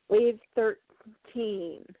wave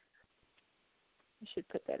 13. I should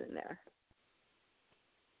put that in there.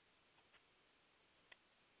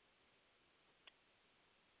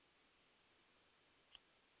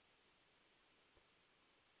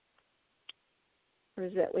 Or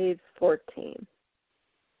is that wave 14?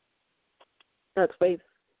 No, it's wave.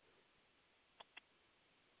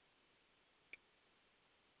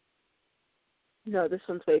 No, this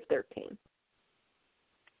one's wave 13.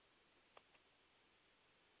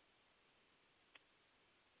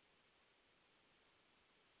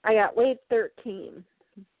 I got wave 13.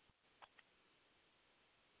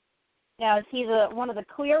 Now, is he one of the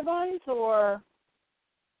clear ones, or?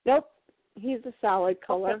 Nope, he's a solid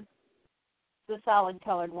color. Okay. The solid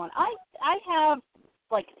colored one. I have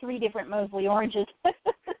like 3 different Mosley oranges,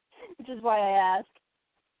 which is why I asked.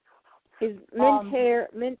 He's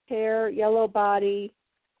mint hair, yellow body,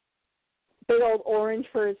 big old orange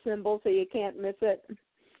for his symbol, so you can't miss it.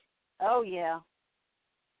 Oh yeah.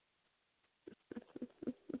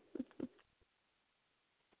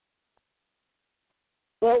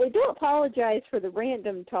 Well, we do apologize for the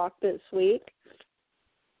random talk this week.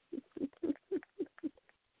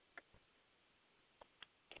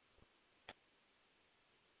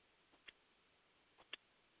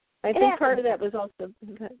 I think part of that was also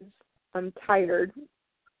because I'm tired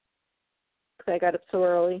because I got up so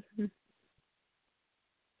early.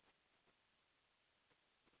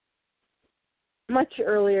 Much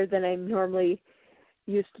earlier than I'm normally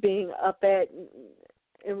used to being up at.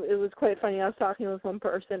 It was quite funny. I was talking with one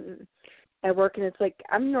person at work, and it's like,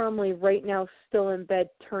 I'm normally right now still in bed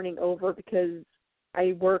turning over because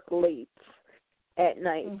I work late at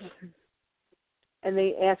night. Mm-hmm. And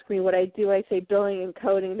they ask me what I do. I say billing and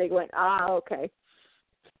coding. They went, okay.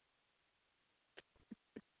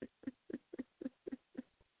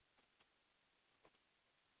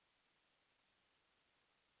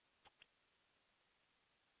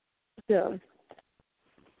 So,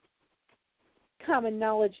 common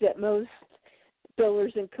knowledge that most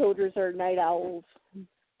billers and coders are night owls.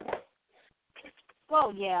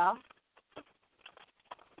 Well, yeah.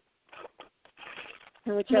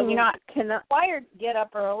 Which you're not required to get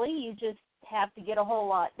up early. You just have to get a whole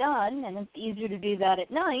lot done, and it's easier to do that at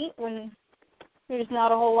night when there's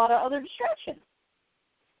not a whole lot of other distractions.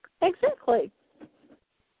 Exactly.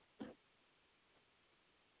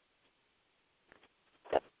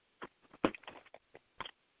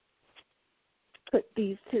 Put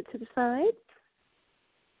these 2 to the side.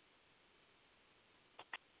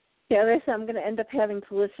 Yeah, like I said, I'm going to end up having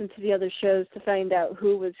to listen to the other shows to find out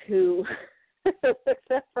who was who.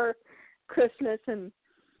 Except for Christmas and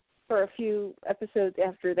for a few episodes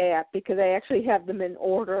after that, because I actually have them in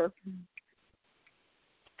order.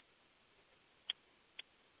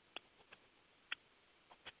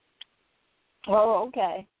 Oh,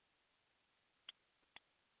 okay.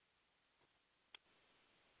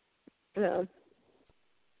 Yeah.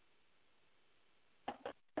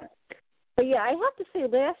 But yeah, I have to say,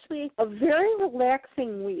 last week, a very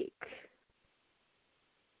relaxing week.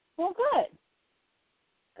 Well, good.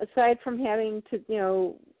 Aside from having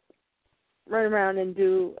to, run around and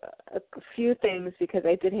do a few things because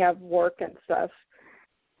I did have work and stuff.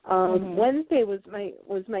 Wednesday was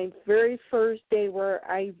my very first day where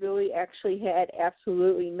I really actually had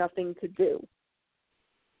absolutely nothing to do.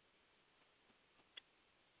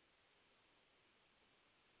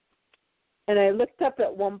 And I looked up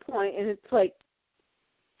at one point, and it's 1:00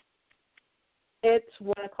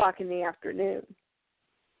 in the afternoon.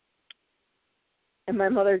 And my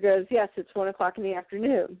mother goes, yes, it's 1:00 in the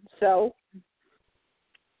afternoon. So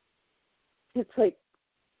it's like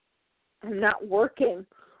I'm not working.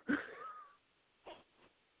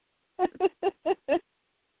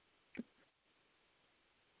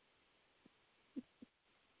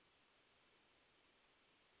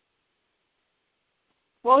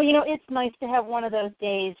 Well, it's nice to have one of those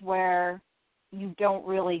days where you don't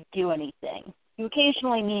really do anything. You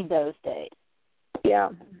occasionally need those days.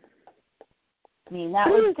 Yeah. I mean, that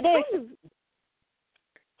was today.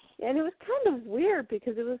 And it was kind of weird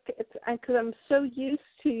because because I'm so used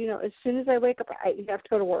to, as soon as I wake up, I have to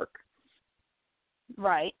go to work.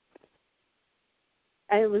 Right.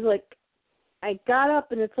 And it was like, I got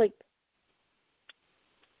up and it's like,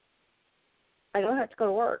 I don't have to go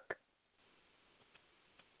to work.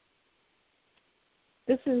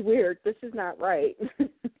 This is weird. This is not right.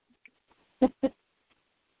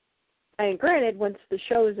 And granted, once the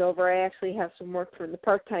show is over, I actually have some work from the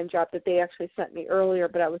part-time job that they actually sent me earlier,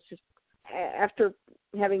 but I was just, after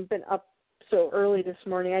having been up so early this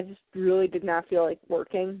morning, I just really did not feel like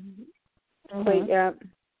working quite yet.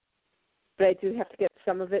 But I do have to get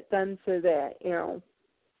some of it done so that,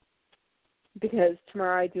 because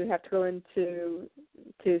tomorrow I do have to go into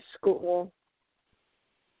school.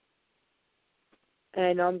 And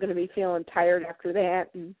I know I'm going to be feeling tired after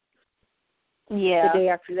that. And yeah. The day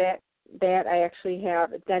after that I actually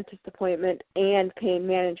have a dentist appointment and pain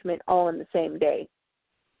management all in the same day.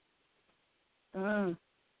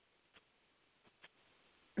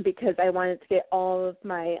 Because I wanted to get all of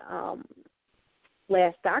my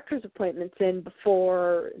last doctor's appointments in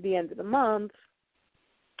before the end of the month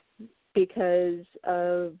because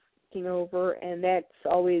of over, and that's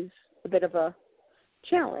always a bit of a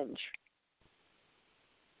challenge.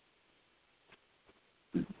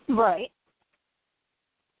 Right.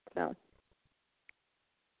 So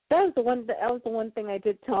that was the one thing I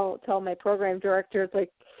did tell my program director. It's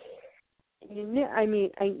like, you knew I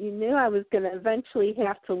was going to eventually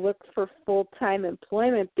have to look for full-time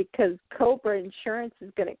employment because Cobra Insurance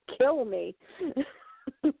is going to kill me.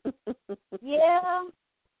 Yeah.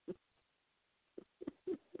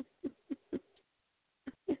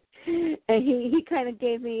 And he kind of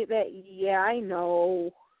gave me that, yeah, I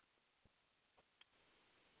know.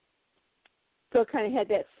 So kind of had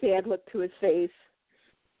that sad look to his face.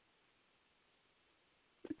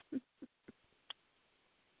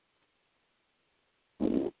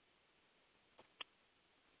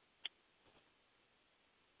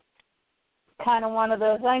 Kind of one of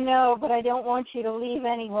those, I know, but I don't want you to leave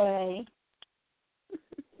anyway.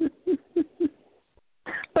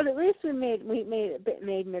 But at least we made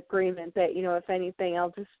an agreement that, if anything,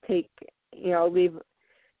 I'll just take, leave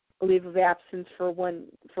of absence for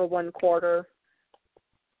one quarter.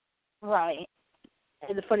 Right.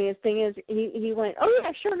 And the funniest thing is he went, oh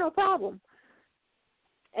yeah, sure, no problem.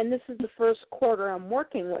 And this is the first quarter I'm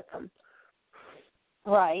working with him.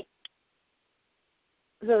 Right.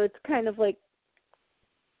 So it's kind of like,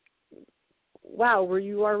 wow, were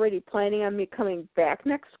you already planning on me coming back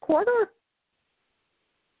next quarter?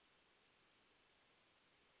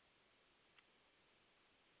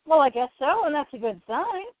 Well, I guess so, and that's a good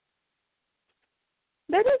sign.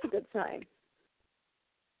 That is a good sign.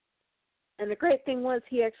 And the great thing was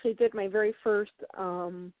he actually did my very first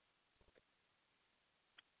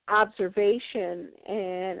observation,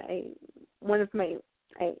 and I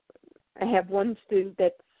have one student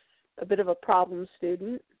that's a bit of a problem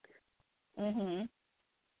student. Mhm.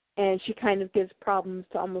 And she kind of gives problems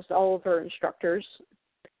to almost all of her instructors.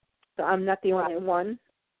 So I'm not the only one.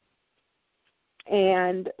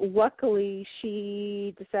 And luckily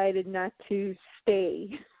she decided not to stay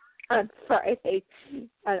on Friday,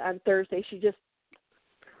 on Thursday. She just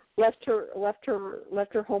left her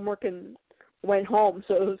homework and went home.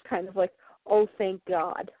 So it was kind of like, oh, thank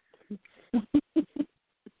God.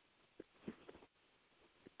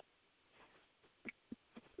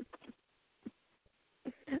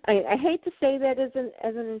 I hate to say that as an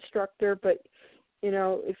instructor, but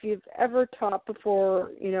if you've ever taught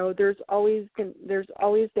before, there's always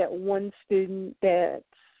that one student that's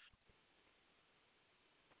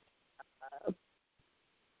a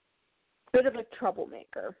bit of a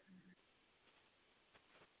troublemaker.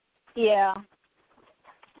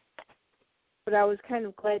 but I was kind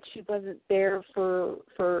of glad she wasn't there for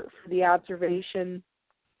the observation.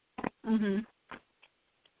 Mhm.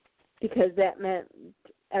 Because that meant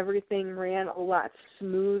everything ran a lot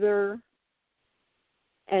smoother,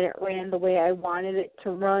 and it ran the way I wanted it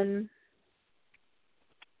to run.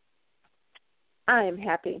 I am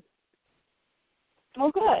happy.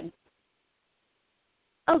 Well, good.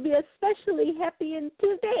 I'll be especially happy in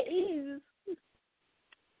 2 days.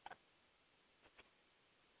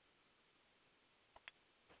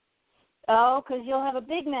 Oh, because you'll have a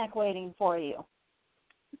Big Mac waiting for you.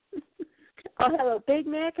 I'll have a Big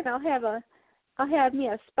Mac, and I'll have me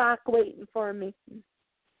a Spock waiting for me.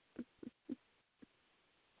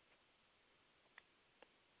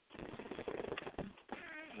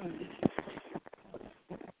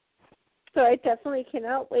 So I definitely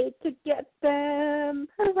cannot wait to get them.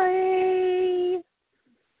 Hooray!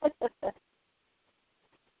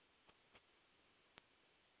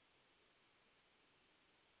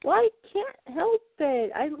 Well, I can't help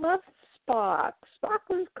it. I love Spock. Spock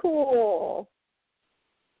was cool.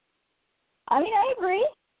 I mean, I agree.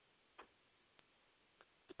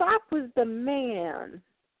 Spock was the man.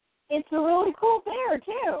 It's a really cool bear,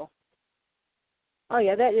 too. Oh,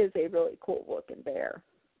 yeah, that is a really cool looking bear.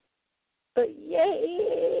 But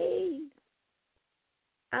yay!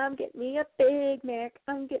 I'm getting me a Big Mac.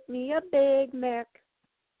 I'm getting me a Big Mac.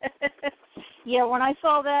 Yeah, when I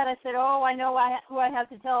saw that, I said, oh, I know who I have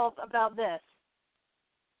to tell about this.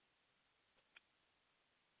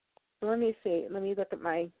 Let me see. Let me look at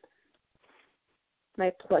my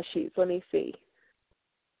plushies. Let me see.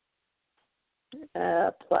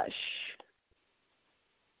 Plush.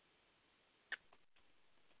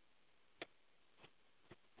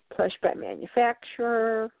 Plush by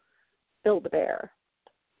manufacturer. Build-A-Bear.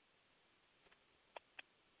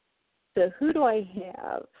 So who do I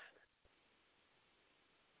have?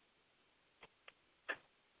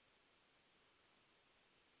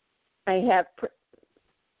 I have...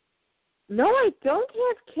 No, I don't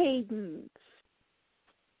have Cadence.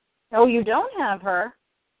 Oh, you don't have her?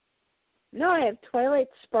 No, I have Twilight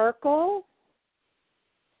Sparkle,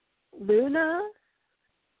 Luna,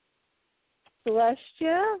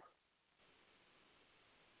 Celestia,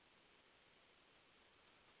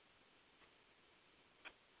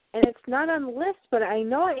 and it's not on the list, but I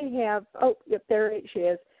know I have, oh, yep, there she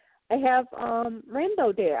is. I have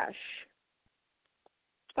Rainbow Dash.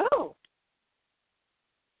 Oh.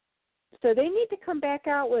 So they need to come back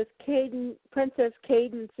out with Princess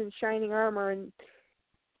Cadence in Shining Armor, and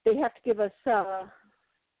they have to give us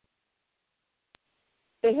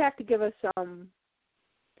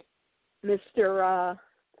Mr.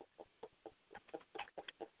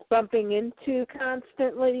 Bumping Into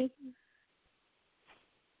constantly.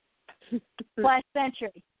 Flash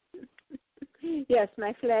Sentry. Yes,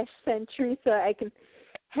 my Flash Sentry, so I can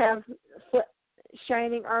have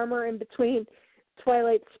Shining Armor in between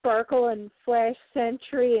Twilight Sparkle and Flash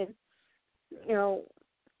Sentry, and, you know,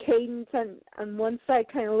 Cadence on one side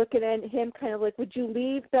kind of looking at him kind of like, would you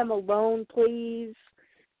leave them alone, please?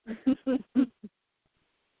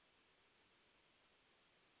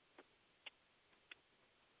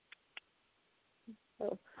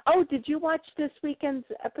 Oh, did you watch this weekend's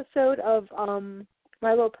episode of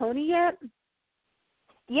My Little Pony yet?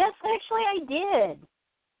 Yes, actually I did.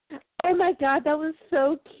 Oh my God, that was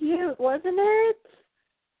so cute, wasn't it?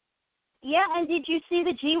 Yeah, and did you see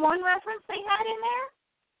the G1 reference they had in there?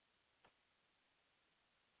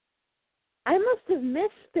 I must have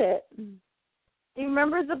missed it. Do you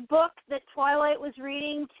remember the book that Twilight was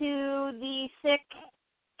reading to the sick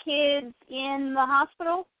kids in the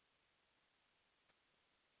hospital?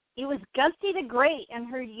 It was Gusty the Great and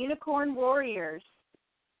her Unicorn Warriors.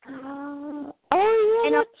 Oh, yeah,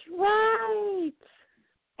 and that's right.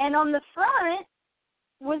 And on the front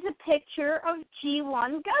was a picture of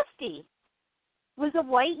G1 Gusty. It was a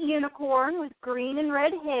white unicorn with green and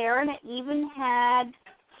red hair, and it even had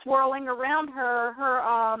swirling around her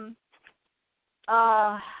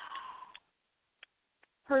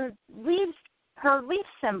leaf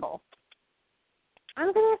symbol.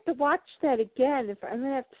 I'm gonna have to watch that again. I'm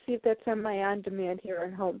gonna have to see if that's on my on-demand here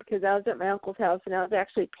at home, because I was at my uncle's house and I was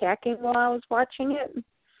actually packing while I was watching it.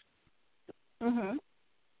 Mhm.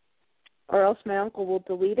 Or else my uncle will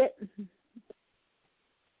delete it.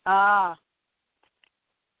 Ah.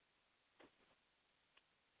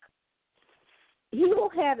 He will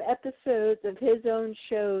have episodes of his own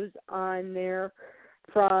shows on there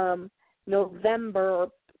from November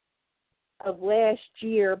of last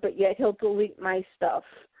year, but yet he'll delete my stuff.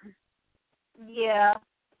 Yeah.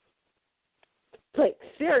 Like,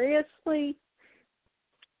 seriously?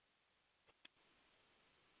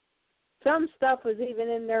 some stuff was even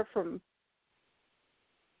in there from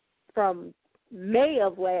May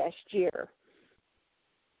of last year.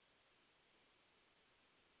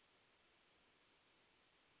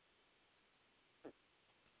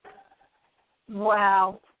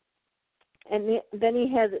 Wow. And then he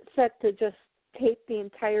has it set to just tape the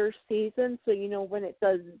entire season, so when it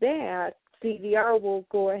does that, CVR will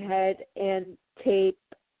go ahead and tape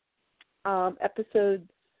episodes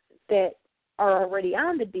that are already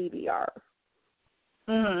on the DVR.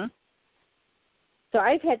 Mhm. So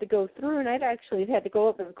I've had to go through, and I've actually had to go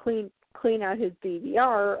up and clean out his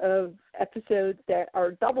DVR of episodes that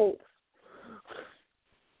are doubles.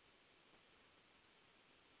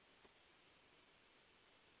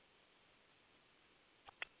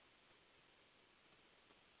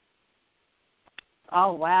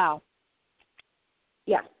 Oh, wow.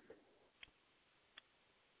 Yeah.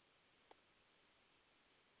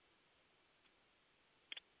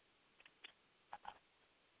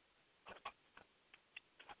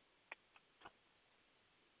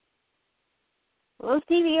 Well, those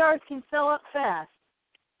DVRs can fill up fast.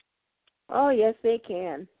 Oh, yes, they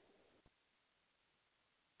can.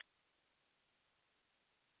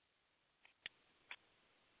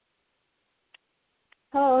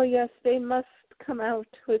 Oh, yes, they must come out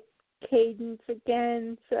with Cadence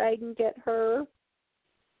again so I can get her.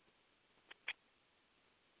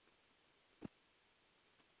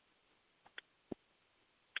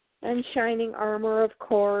 And Shining Armor, of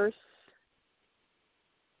course.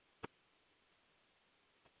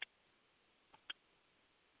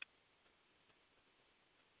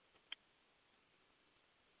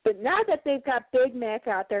 But now that they've got Big Mac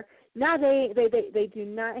out there, now they do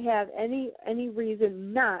not have any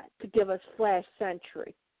reason not to give us Flash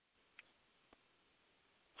Sentry.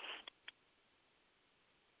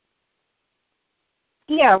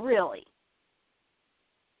 Yeah, really.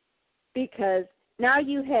 Because now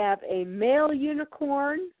you have a male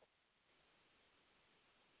unicorn,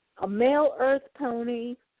 a male Earth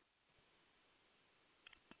pony.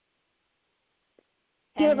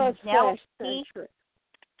 Give us Flash Sentry.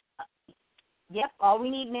 Yep, all we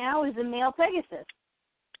need now is a male Pegasus.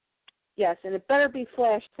 Yes, and it better be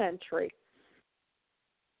Flash Sentry.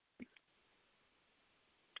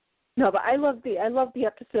 No, but I love the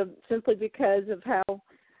episode simply because of how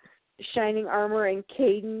Shining Armor and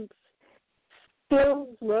Cadence still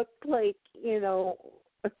look like,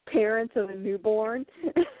 parents of a newborn.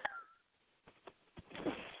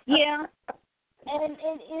 Yeah, and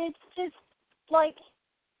it's just like,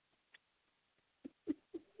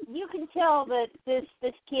 you can tell that this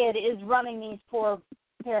kid is running these poor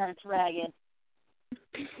parents ragged.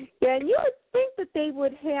 Yeah, and you would think that they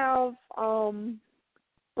would have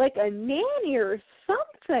like a nanny or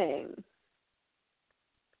something.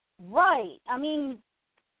 Right. I mean,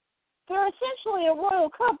 they're essentially a royal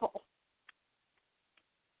couple.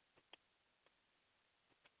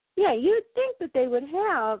 Yeah, you'd think that they would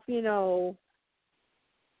have,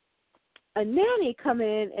 a nanny come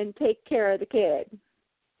in and take care of the kid.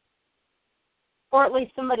 Or at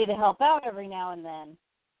least somebody to help out every now and then.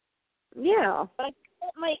 Yeah. But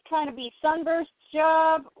it might kind of be Sunburst's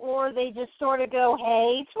job, or they just sort of go,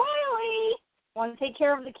 hey, Twilight, want to take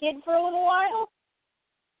care of the kid for a little while?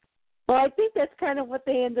 Well, I think that's kind of what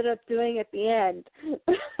they ended up doing at the end.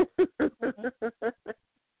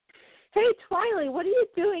 Hey, Twilight, what are you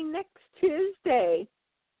doing next Tuesday?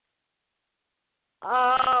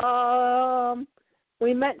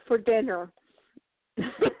 We met for dinner.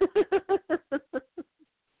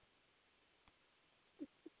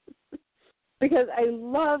 Because I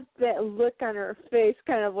loved that look on her face,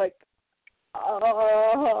 kind of like,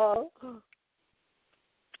 oh.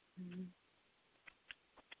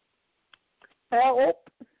 Help.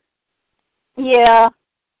 Yeah.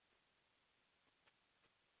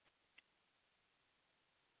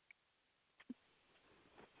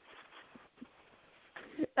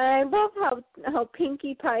 I love how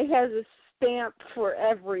Pinkie Pie has a stamp for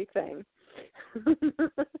everything.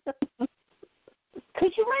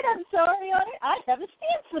 Could you write "I'm sorry" on it? I'd have a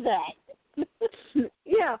stamp for that.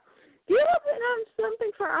 Yeah. Do you have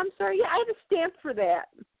something for "I'm sorry"? Yeah, I have a stamp for that.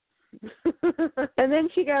 And then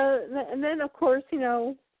she goes, and then of course,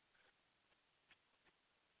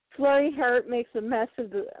 Flurry Heart makes a mess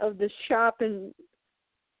of the shop, and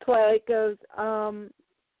Twilight goes,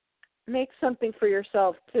 make something for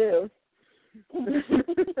yourself too.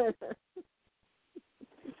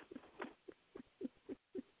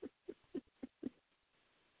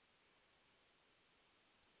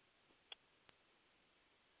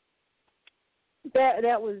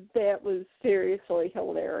 That was seriously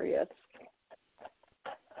hilarious.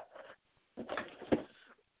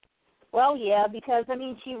 Well, yeah, because, I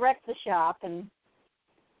mean, she wrecked the shop, and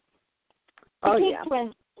the Pink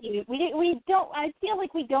Twins, we don't, I feel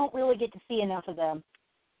like we don't really get to see enough of them.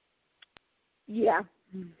 Yeah.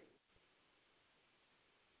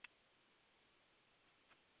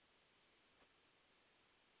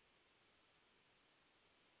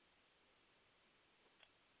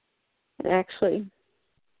 Actually,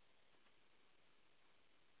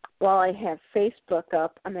 while I have Facebook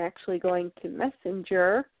up, I'm actually going to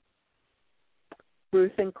Messenger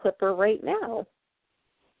Ruth and Clipper right now.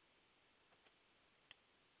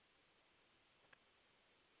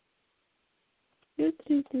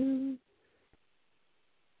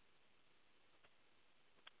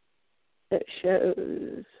 It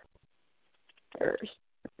shows first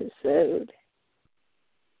episode.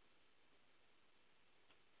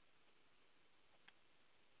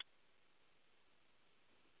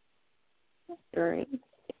 During,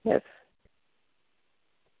 if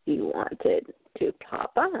you wanted to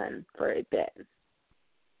pop on for a bit.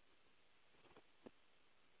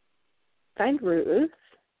 Find Ruth.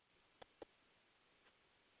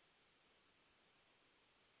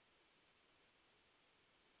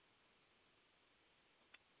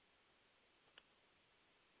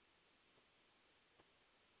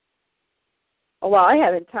 Oh, well, I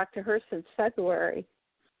haven't talked to her since February.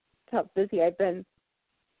 That's how busy I've been.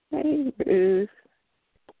 Hey, Ruth.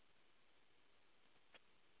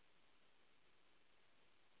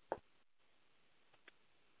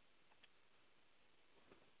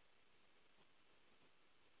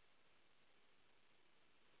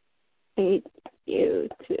 Need you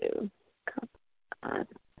to come on.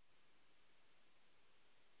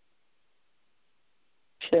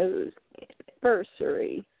 Shows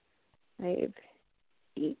anniversary.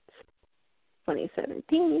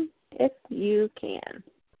 5/8/2017, if you can.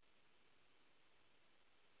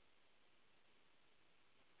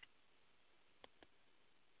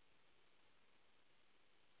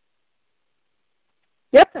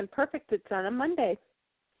 Yep, and perfect. It's on a Monday.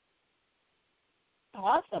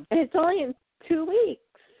 Awesome. And it's only in 2 weeks.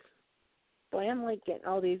 Boy, I'm like getting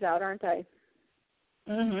all these out, aren't I?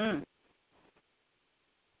 Mhm.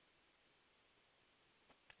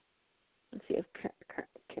 Let's see if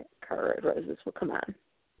Car Red Roses will come on.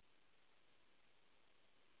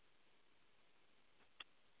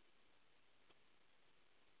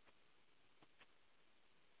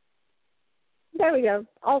 There we go.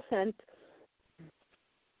 All sent.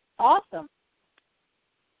 Awesome.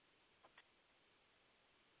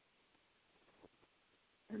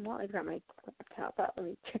 And while I've got my laptop out, let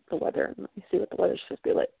me check the weather and let me see what the weather's supposed to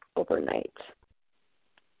be like overnight.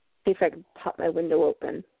 See if I can pop my window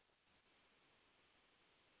open.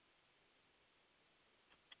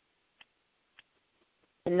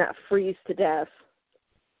 And not freeze to death.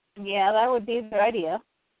 Yeah, that would be a good idea.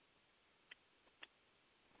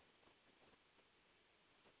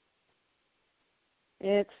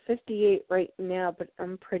 It's 58 right now, but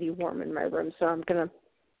I'm pretty warm in my room, so I'm going to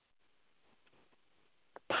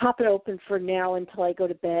pop it open for now until I go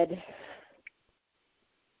to bed.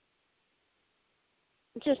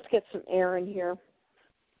 Just to get some air in here.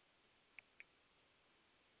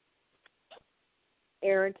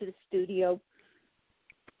 Air into the studio.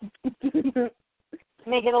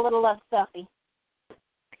 Make it a little less stuffy.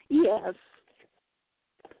 Yes.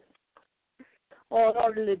 Well, in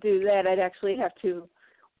order to do that, I'd actually have to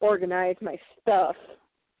organize my stuff.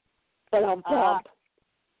 But I'm pumped.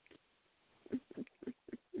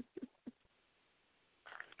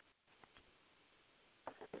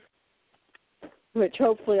 Which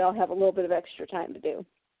hopefully I'll have a little bit of extra time to do.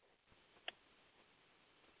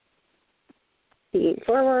 Feeding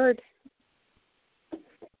forward.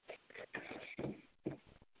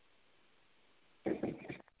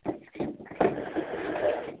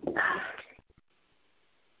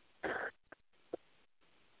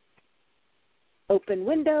 Open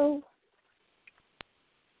window.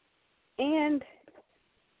 And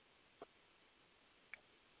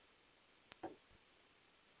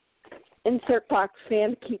insert box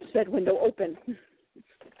fan keeps said window open.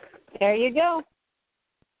 There you go.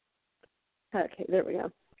 Okay, there we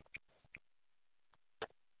go.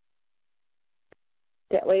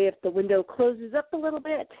 That way, if the window closes up a little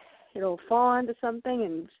bit, it'll fall onto something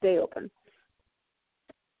and stay open.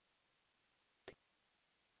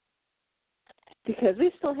 Because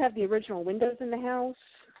we still have the original windows in the house.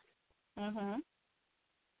 Mhm.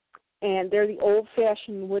 And they're the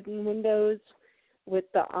old-fashioned wooden windows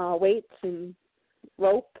with the weights and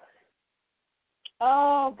rope.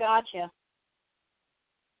 Oh, gotcha.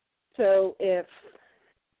 So if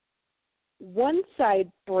one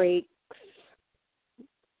side breaks,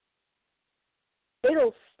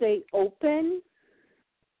 it'll stay open,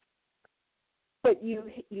 but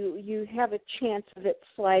you have a chance of it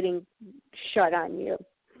sliding shut on you.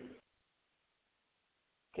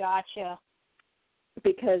 Gotcha.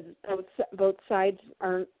 Because both sides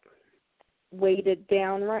aren't weighted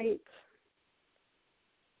down right.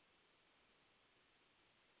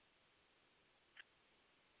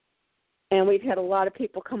 And we've had a lot of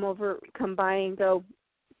people come by and go,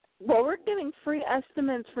 well, we're getting free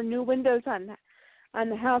estimates for new windows on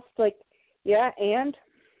the house. Like, yeah, and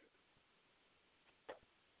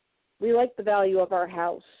we like the value of our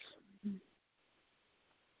house.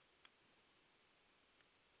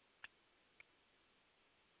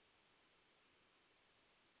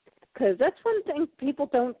 Because that's one thing people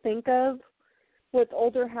don't think of with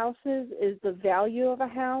older houses is the value of a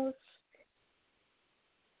house.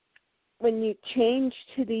 When you change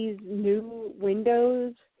to these new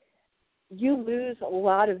windows, you lose a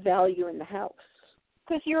lot of value in the house.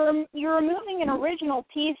 Because you're removing an original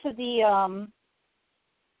piece of the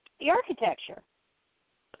architecture.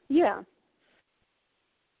 Yeah.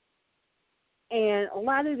 And a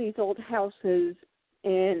lot of these old houses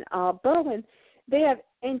in Berlin, they have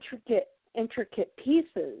intricate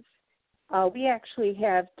pieces. We actually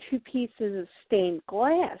have 2 pieces of stained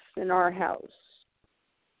glass in our house.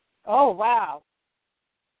 Oh, wow.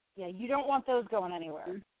 Yeah, you don't want those going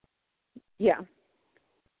anywhere. Yeah.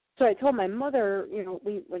 So I told my mother,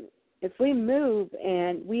 if we move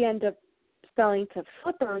and we end up selling to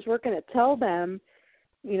flippers, we're going to tell them,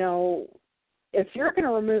 if you're going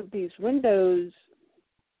to remove these windows,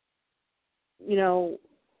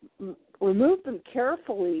 remove them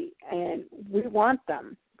carefully, and we want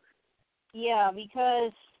them. Yeah,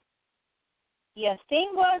 because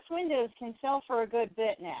stained glass windows can sell for a good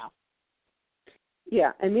bit now.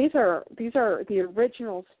 Yeah, and these are the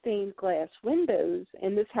original stained glass windows,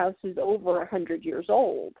 and this house is over 100 years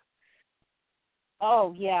old.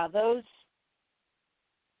 Oh yeah, those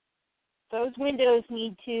windows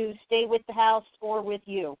need to stay with the house or with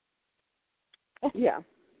you. Yeah.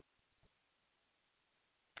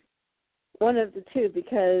 One of the two,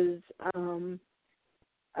 because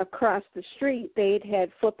across the street they'd had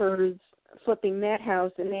flippers flipping that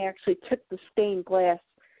house, and they actually took the stained glass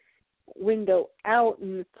window out,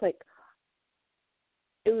 and it's like,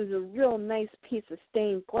 it was a real nice piece of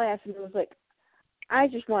stained glass, and it was like, I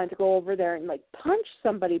just wanted to go over there and punch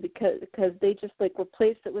somebody because they just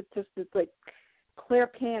replaced it with just this clear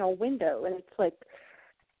panel window, and it's like,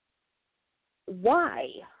 why?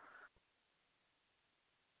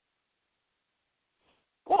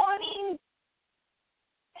 Well, I mean,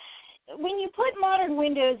 when you put modern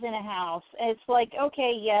windows in a house, it's like,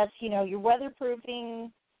 okay, yes, you're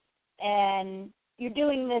weatherproofing, and you're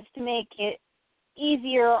doing this to make it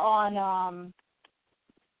easier on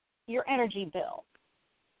your energy bill.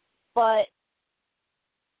 But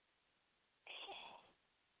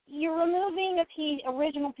you're removing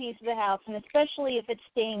original piece of the house, and especially if it's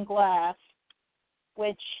stained glass,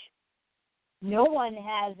 which no one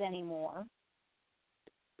has anymore.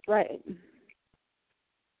 Right.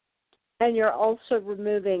 And you're also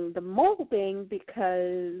removing the molding,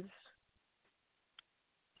 because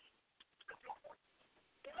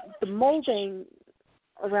the molding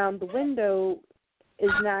around the window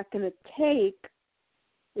is not going to take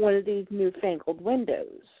one of these newfangled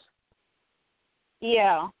windows.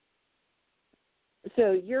 Yeah.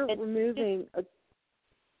 So you're removing a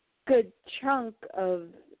good chunk of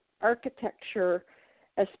architecture,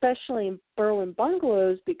 especially in Berlin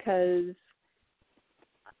bungalows, because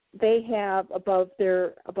they have above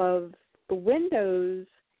the windows,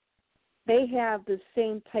 they have the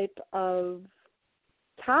same type of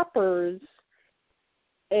toppers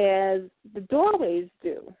as the doorways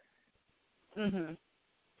do. Mhm.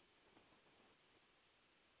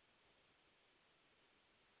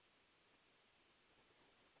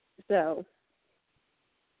 So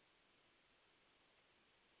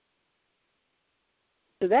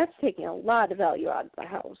that's taking a lot of value out of the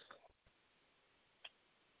house.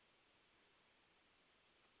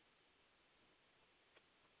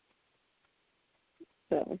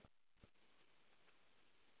 So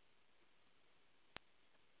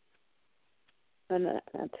and at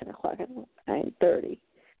 10 o'clock at 9:30.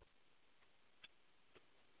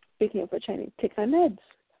 Speaking of which, I need to take my meds.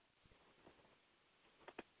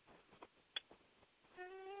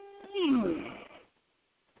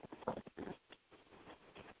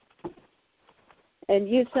 And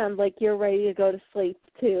you sound like you're ready to go to sleep,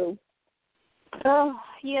 too. Oh,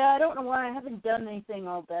 yeah, I don't know why I haven't done anything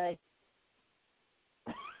all day.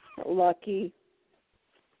 Lucky.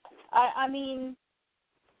 I mean,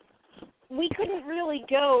 we couldn't really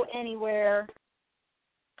go anywhere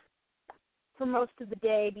for most of the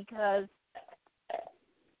day because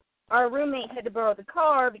our roommate had to borrow the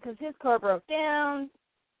car because his car broke down.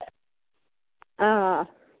 And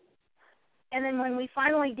then when we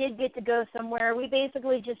finally did get to go somewhere, we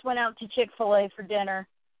basically just went out to Chick-fil-A for dinner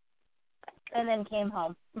and then came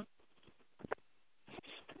home.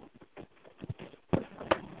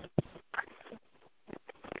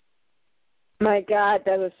 My God,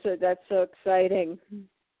 that's so exciting.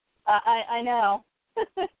 I know.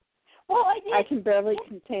 Well, I did. I can barely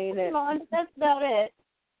contain it. That's about it.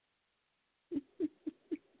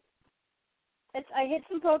 I hit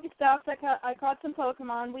some Pokestops. I caught some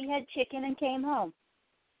Pokemon. We had chicken and came home.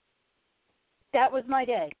 That was my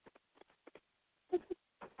day.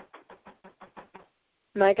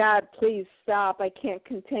 My God, please stop. I can't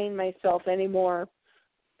contain myself anymore.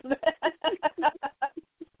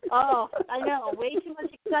 Oh, I know. Way too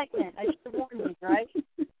much excitement. I should have warned you, right?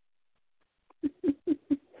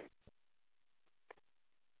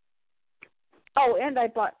 Oh, and I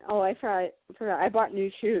forgot. I bought new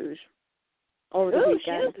shoes over the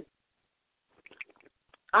weekend. Shoes.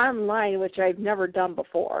 Online, which I've never done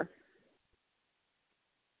before.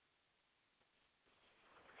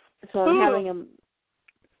 So I'm having them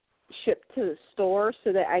shipped to the store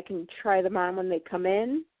so that I can try them on when they come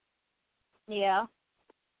in. Yeah.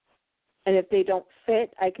 And if they don't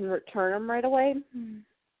fit, I can return them right away.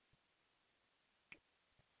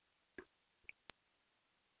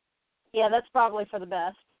 Yeah, that's probably for the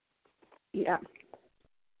best. Yeah.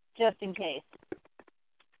 Just in case.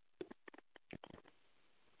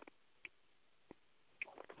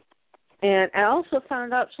 And I also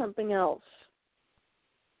found out something else.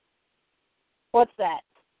 What's that?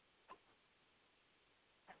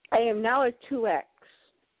 I am now a 2X.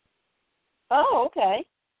 Oh, okay.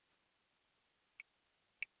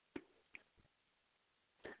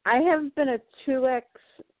 I have been a 2X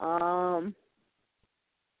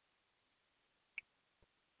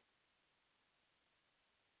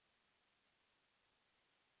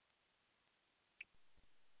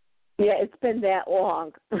yeah, it's been that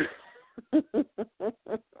long.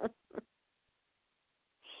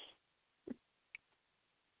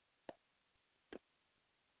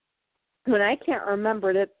 When I can't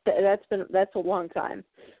remember it, that's a long time.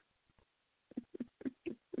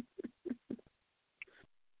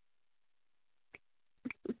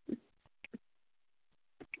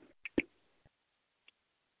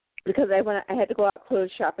 Because I had to go out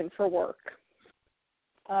clothes shopping for work.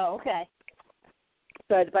 Oh, okay.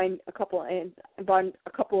 So I had to buy I bought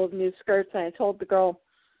a couple of new skirts, and I told the girl,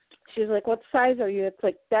 she was like, "What size are you?" It's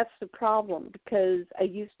like, that's the problem, because I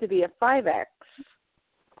used to be a 5X.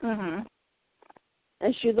 Mhm.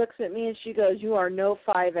 And she looks at me and she goes, "You are no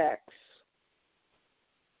 5X."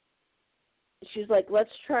 She's like,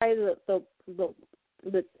 "Let's try the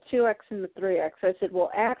 2X and the 3X." I said,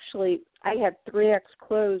 "Well, actually, I have 3X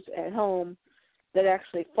clothes at home that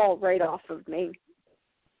actually fall right off of me.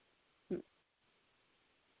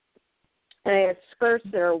 And I have skirts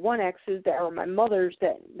that are 1Xs that are my mother's,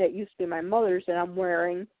 that used to be my mother's, that I'm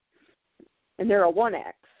wearing, and they're a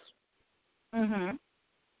 1X." Mhm.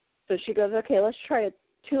 So she goes, "Okay, let's try a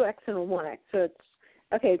 2X and a 1X." So it's,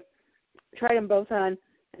 okay, tried them both on.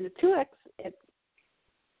 And the 2X, it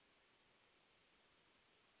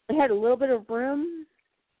had a little bit of room,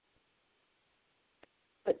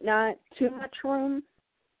 but not too much room.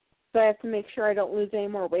 So I have to make sure I don't lose any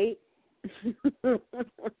more weight.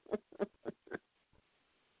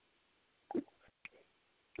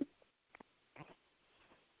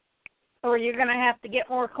 Or you're going to have to get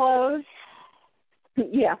more clothes?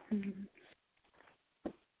 Yeah.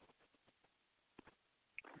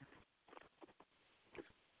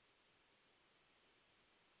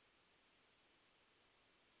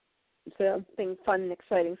 So, thing fun and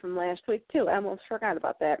exciting from last week, too. I almost forgot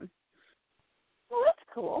about that. Well, that's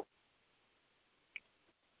cool.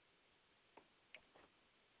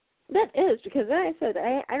 That is, because I said,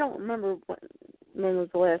 I don't remember when was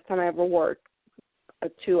the last time I ever wore a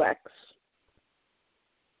 2X.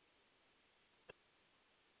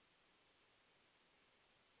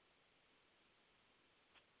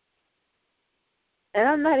 And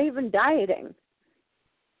I'm not even dieting.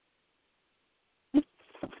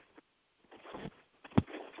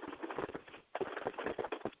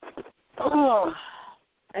 Oh.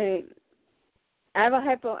 I have a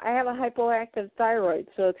hypoactive thyroid,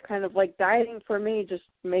 so it's kind of like dieting for me just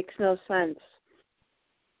makes no sense.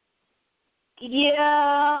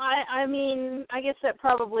 Yeah, I mean, I guess that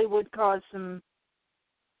probably would cause some.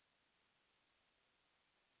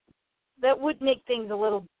 That would make things a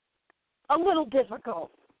little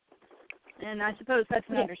difficult, and I suppose that's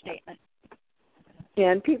an understatement.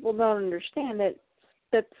 And people don't understand that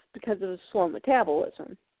that's because of slow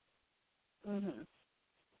metabolism. Mhm.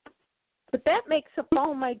 But that makes up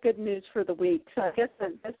all my good news for the week. So I guess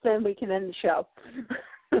then we can end the show.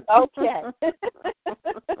 Okay.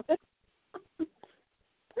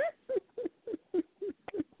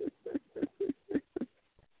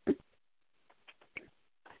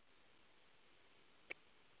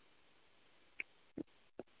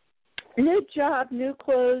 New job, new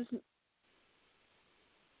clothes,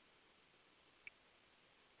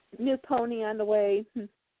 new pony on the way.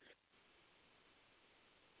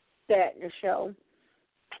 That in your show.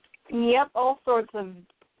 Yep, all sorts of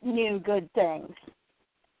new good things.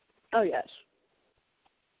 Oh, yes.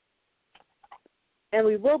 And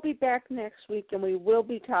we will be back next week, and we will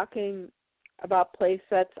be talking about play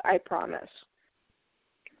sets, I promise.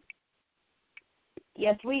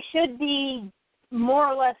 Yes, we should be more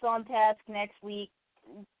or less on task next week,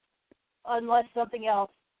 unless something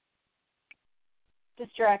else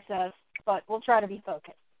distracts us, but we'll try to be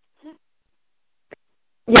focused.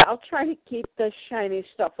 Yeah, I'll try to keep the shiny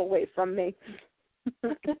stuff away from me.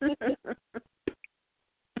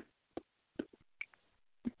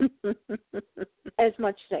 As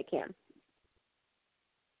much as I can.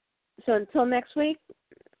 So until next week,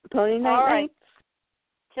 Pony Night All right. Nights.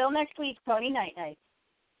 Till next week, Pony Night Night.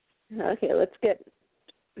 Okay, let's get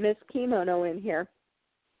Miss Kimono in here.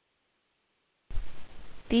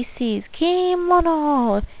 This is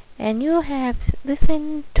Kimono, and you have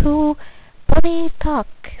listened to Pony Talk.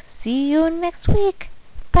 See you next week.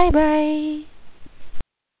 Bye-bye.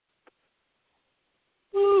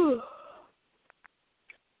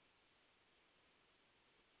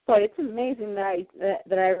 But it's amazing that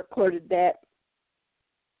I recorded that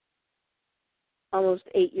almost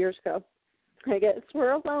 8 years ago. I guess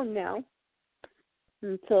we're alone now.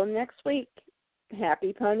 Until next week,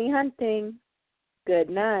 happy pony hunting.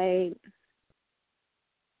 Good night.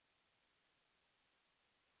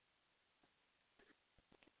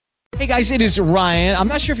 Hey guys, it is Ryan. I'm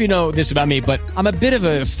not sure if you know this about me, but I'm a bit of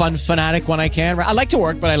a fun fanatic when I can. I like to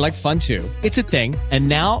work, but I like fun too. It's a thing. And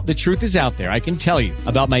now the truth is out there. I can tell you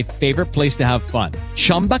about my favorite place to have fun.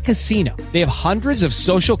 Chumba Casino. They have hundreds of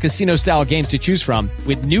social casino style games to choose from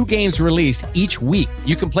with new games released each week.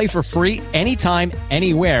 You can play for free anytime,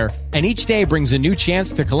 anywhere. And each day brings a new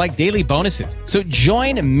chance to collect daily bonuses. So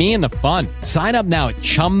join me in the fun. Sign up now at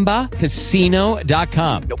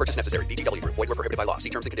ChumbaCasino.com. No purchase necessary. VGW Group. Void where prohibited by law. See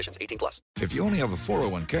terms and conditions. 18+. If you only have a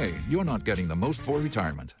 401k, you're not getting the most for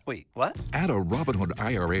retirement. Wait, what? Add a Robinhood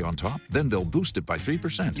IRA on top, then they'll boost it by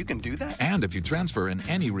 3%. You can do that? And if you transfer in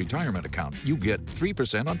any retirement account, you get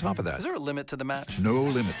 3% on top of that. Is there a limit to the match? No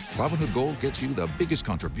limit. Robinhood Gold gets you the biggest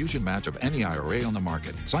contribution match of any IRA on the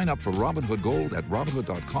market. Sign up for Robinhood Gold at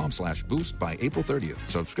Robinhood.com/boost by April 30th.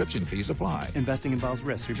 Subscription fees apply. Investing involves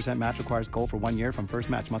risk. 3% match requires gold for 1 year from first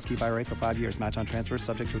match. Must keep IRA for 5 years. Match on transfers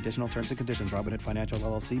subject to additional terms and conditions. Robinhood Financial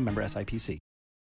LLC, member SIPC.